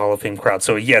this was a Hall of Fame crowd.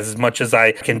 So, yes, as much as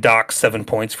I can dock 7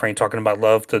 points for Ain't Talking About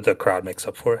Love, the crowd makes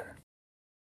up for it.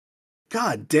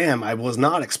 God damn, I was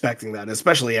not expecting that,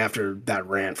 especially after that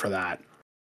rant for that.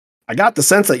 I got the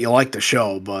sense that you liked the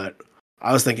show, but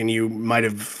I was thinking you might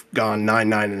have gone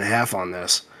 9.5 on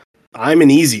this. I'm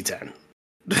an easy 10.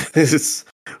 This is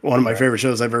one of my favorite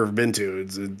shows I've ever been to.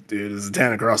 It is a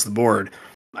 10 across the board.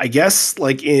 I guess,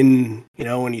 like, when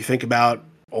you think about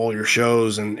all your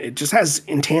shows, and it just has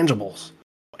intangibles.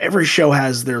 Every show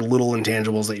has their little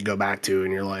intangibles that you go back to,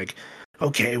 and you're like,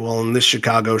 okay, well, in this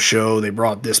Chicago show, they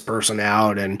brought this person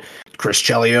out, and Chris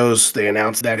Chelios, they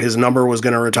announced that his number was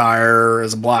going to retire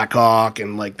as a Blackhawk,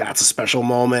 and, like, that's a special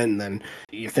moment. And then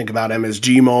you think about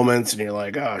MSG moments, and you're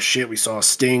like, oh, shit, we saw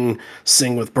Sting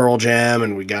sing with Pearl Jam,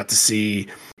 and we got to see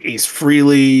Ace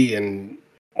Frehley, and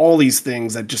all these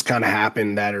things that just kind of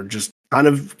happen that are just kind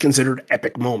of considered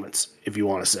epic moments, if you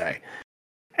want to say.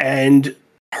 And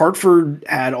Hartford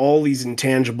had all these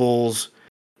intangibles,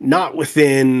 not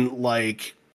within,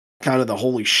 like, kind of the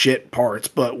holy shit parts,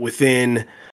 but within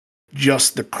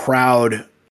just the crowd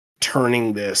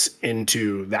turning this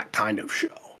into that kind of show.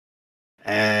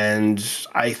 And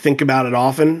I think about it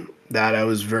often, that I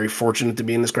was very fortunate to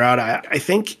be in this crowd. I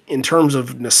think in terms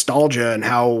of nostalgia and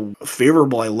how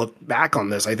favorable I look back on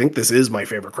this, I think this is my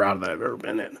favorite crowd that I've ever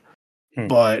been in.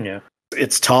 But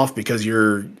it's tough because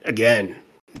you're, again,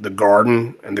 the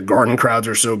Garden, and the Garden crowds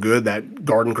are so good. That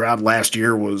Garden crowd last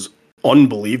year was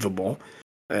unbelievable.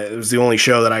 It was the only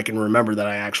show that I can remember that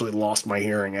I actually lost my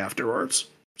hearing afterwards.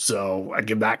 So I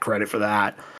give that credit for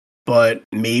that. but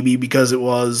maybe because it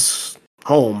was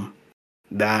home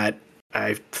that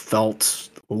I felt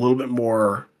a little bit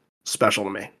more special to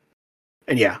me.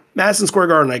 And yeah, Madison Square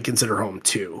Garden I consider home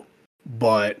too,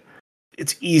 but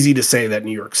it's easy to say that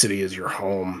New York City is your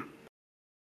home.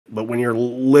 But when you're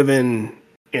living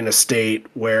in a state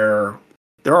where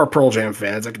there are Pearl Jam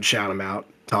fans, I can shout them out.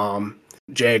 Tom,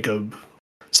 Jacob,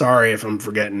 sorry if I'm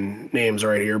forgetting names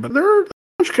right here, but there are a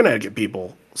bunch of Connecticut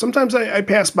people. Sometimes I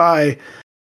pass by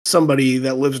somebody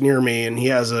that lives near me and he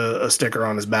has a sticker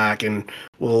on his back, and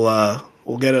we'll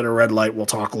get at a red light, we'll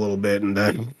talk a little bit, and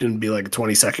then it'll be like a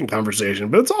 20-second conversation.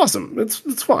 But it's awesome.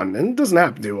 It's fun, and it doesn't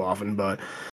happen too often. But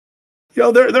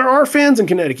there are fans in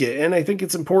Connecticut, and I think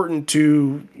it's important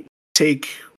to take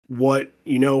what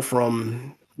you know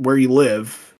from where you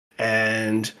live,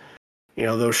 and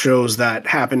those shows that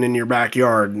happen in your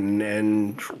backyard,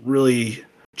 and really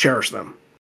cherish them.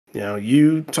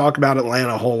 You talk about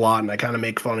Atlanta a whole lot, and I kind of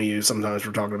make fun of you sometimes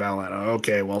for talking about Atlanta.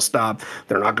 Okay, well, stop.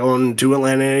 They're not going to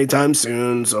Atlanta anytime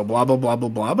soon, so blah, blah, blah, blah,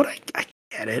 blah. But I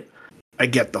get it. I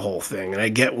get the whole thing. And I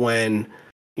get when,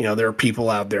 there are people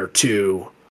out there, too,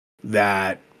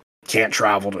 that can't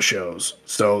travel to shows.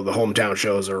 So the hometown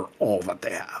shows are all that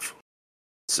they have.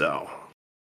 So,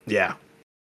 yeah.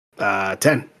 10.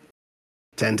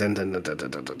 10.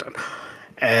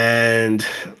 And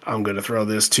I'm going to throw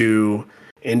this to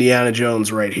Indiana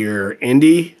Jones right here.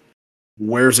 Indy,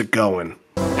 where's it going?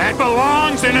 That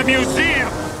belongs in a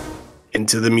museum.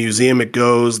 Into the museum it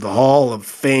goes, the Hall of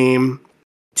Fame.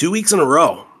 2 weeks in a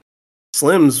row.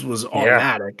 Slim's was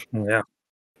automatic. Yeah.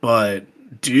 But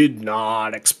did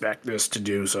not expect this to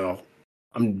do so.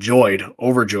 I'm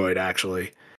overjoyed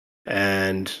actually.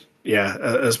 And yeah,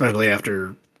 especially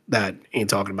after that Ain't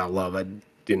Talking About Love. I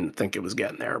didn't think it was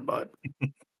getting there, but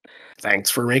thanks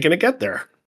for making it get there.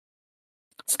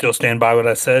 Still stand by what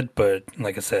I said, but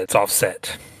like I said, it's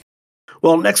offset.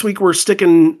 Well, next week we're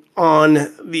sticking on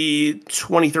the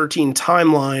 2013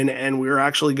 timeline, and we're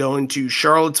actually going to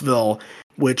Charlottesville,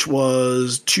 which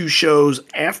was 2 shows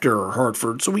after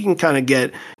Hartford, so we can kind of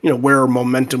get, where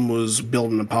momentum was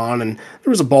building upon. And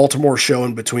there was a Baltimore show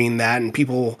in between that, and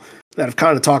people that have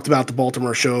kind of talked about the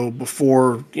Baltimore show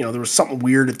before, there was something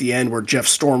weird at the end where Jeff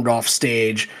stormed off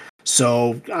stage.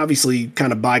 So obviously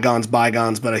kind of bygones,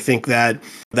 but I think that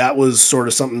was sort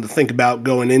of something to think about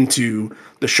going into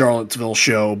the Charlottesville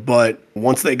show. But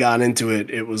once they got into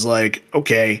it, it was like,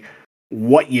 okay,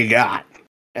 what you got?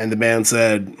 And the band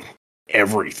said,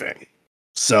 everything.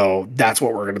 So that's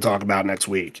what we're going to talk about next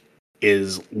week,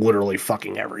 is literally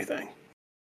fucking everything.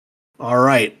 All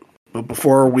right. But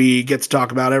before we get to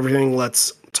talk about everything,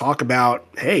 let's talk about,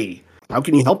 hey, how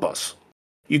can you help us?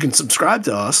 You can subscribe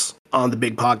to us on the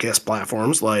big podcast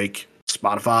platforms like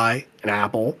Spotify and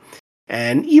Apple.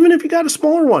 And even if you got a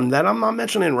smaller one that I'm not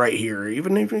mentioning right here,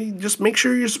 even if you just make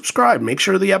sure you subscribe, make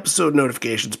sure the episode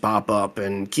notifications pop up,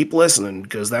 and keep listening,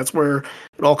 because that's where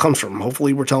it all comes from.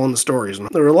 Hopefully we're telling the stories. And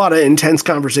there are a lot of intense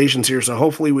conversations here, so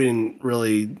hopefully we didn't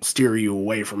really steer you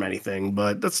away from anything,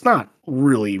 but that's not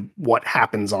really what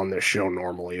happens on this show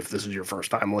normally if this is your first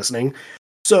time listening.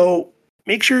 So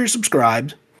make sure you're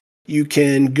subscribed. You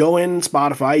can go in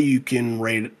Spotify. You can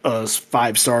rate us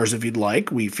 5 stars if you'd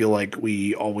like. We feel like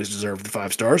we always deserve the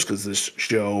 5 stars because this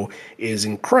show is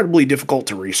incredibly difficult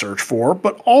to research for.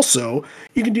 But also,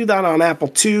 you can do that on Apple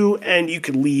too, and you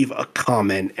can leave a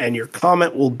comment. And your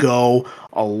comment will go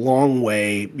a long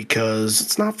way, because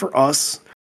it's not for us.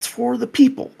 It's for the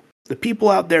people. The people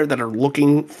out there that are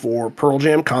looking for Pearl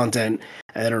Jam content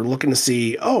and that are looking to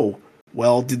see, oh,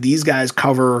 well, did these guys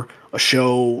cover a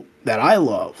show that I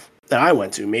love, that I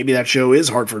went to? Maybe that show is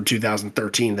Hartford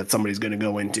 2013 that somebody's going to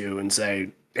go into and say,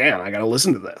 damn, I got to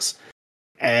listen to this.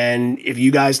 And if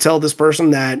you guys tell this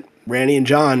person that Randy and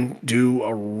John do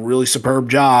a really superb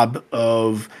job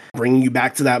of bringing you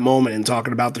back to that moment and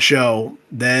talking about the show,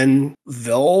 then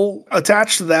they'll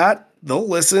attach to that, they'll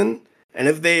listen, and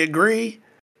if they agree,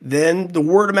 then the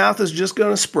word of mouth is just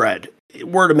going to spread.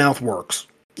 Word of mouth works.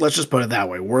 Let's just put it that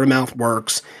way. Word of mouth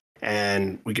works.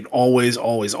 And we can always,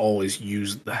 always, always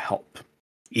use the help.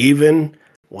 Even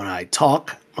when I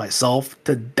talk myself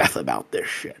to death about this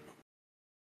shit.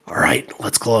 All right,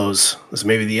 let's close. This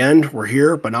may be the end. We're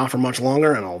here, but not for much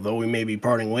longer. And although we may be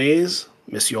parting ways,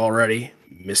 miss you already,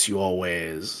 miss you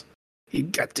always. You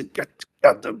got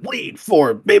to bleed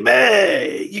for it,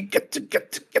 baby. You get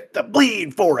to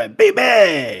bleed for it,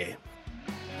 baby.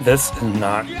 This is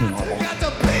not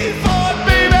normal.